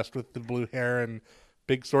people dressed with the blue hair and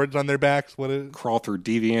big swords on their backs. Crawl through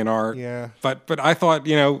DeviantArt. Yeah. But I thought,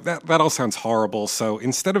 that all sounds horrible. So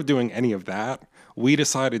instead of doing any of that, we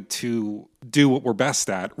decided to do what we're best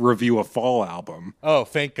at, review a Fall album. Oh,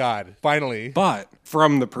 thank God. Finally. But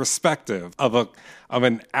from the perspective of of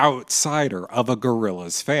an outsider, of a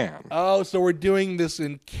Gorillaz fan. Oh, so we're doing this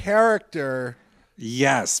in character.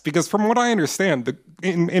 Yes, because from what I understand,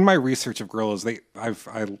 in my research of Gorillaz,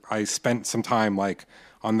 I spent some time like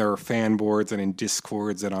on their fan boards and in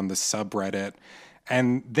Discords and on the subreddit,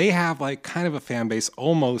 and they have like kind of a fan base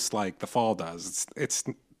almost like The Fall does. It's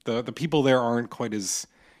the people there aren't quite as,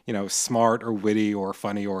 you know, smart or witty or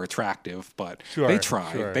funny or attractive, but they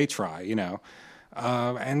try. Sure. They try, you know.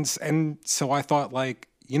 And so I thought, like,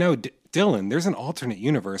 you know, Dylan, there's an alternate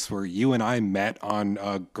universe where you and I met on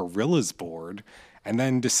a Gorillaz board and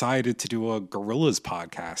then decided to do a Gorillaz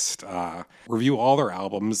podcast, review all their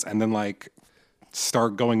albums, and then like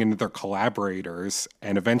start going into their collaborators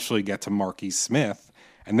and eventually get to Marky Smith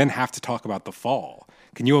and then have to talk about The Fall.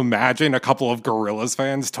 Can you imagine a couple of Gorillaz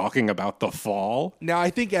fans talking about The Fall? Now, I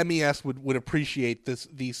think MES would appreciate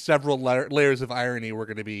these several layers of irony we're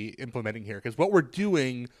going to be implementing here, because what we're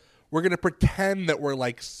doing, we're going to pretend that we're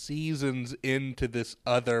like seasons into this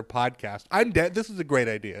other podcast. I'm dead. This is a great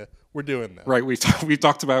idea. We're doing this. Right. We've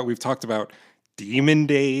talked about Demon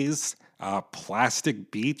Days,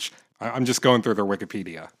 Plastic Beach. I'm just going through their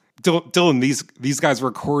Wikipedia. Dylan, these guys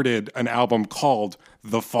recorded an album called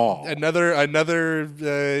The Fall. Another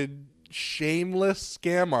shameless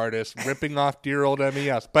scam artist ripping off dear old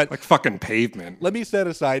MES. But like fucking Pavement. Let me set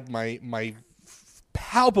aside my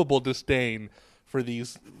palpable disdain for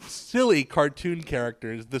these silly cartoon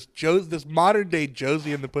characters, this modern day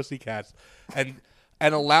Josie and the Pussycats, and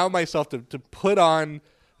allow myself to put on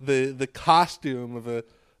the costume of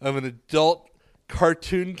an adult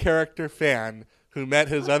cartoon character fan who met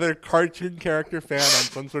his other cartoon character fan on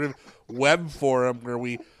some sort of web forum where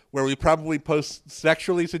we probably post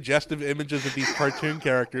sexually suggestive images of these cartoon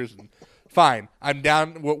characters. And fine, I'm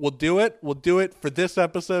down. We'll do it. We'll do it for this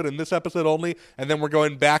episode and this episode only, and then we're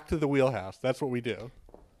going back to the wheelhouse. That's what we do.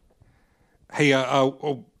 Hey,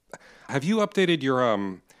 have you updated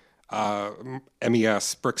your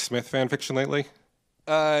MES Brick Smith fanfiction lately?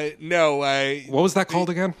 No. What was that called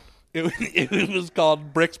again? It was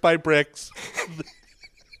called Bricks by Bricks.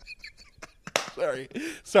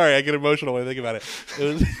 Sorry, I get emotional when I think about it.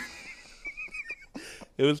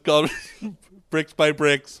 It was called Bricks by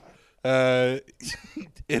Bricks.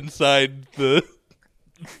 Inside the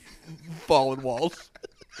fallen walls.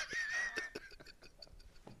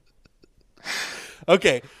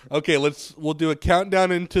 Okay. We'll do a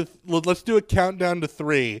countdown let's do a countdown to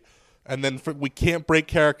 3, and then we can't break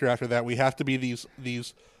character after that. We have to be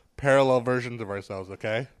these parallel versions of ourselves.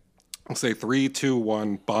 Okay. I'll say 3, 2,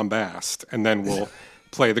 1, bombast, and then we'll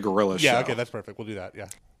play the Gorillaz show. Yeah. Okay, that's perfect. We'll do that. Yeah.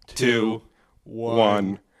 2,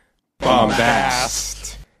 1,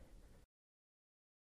 bombast.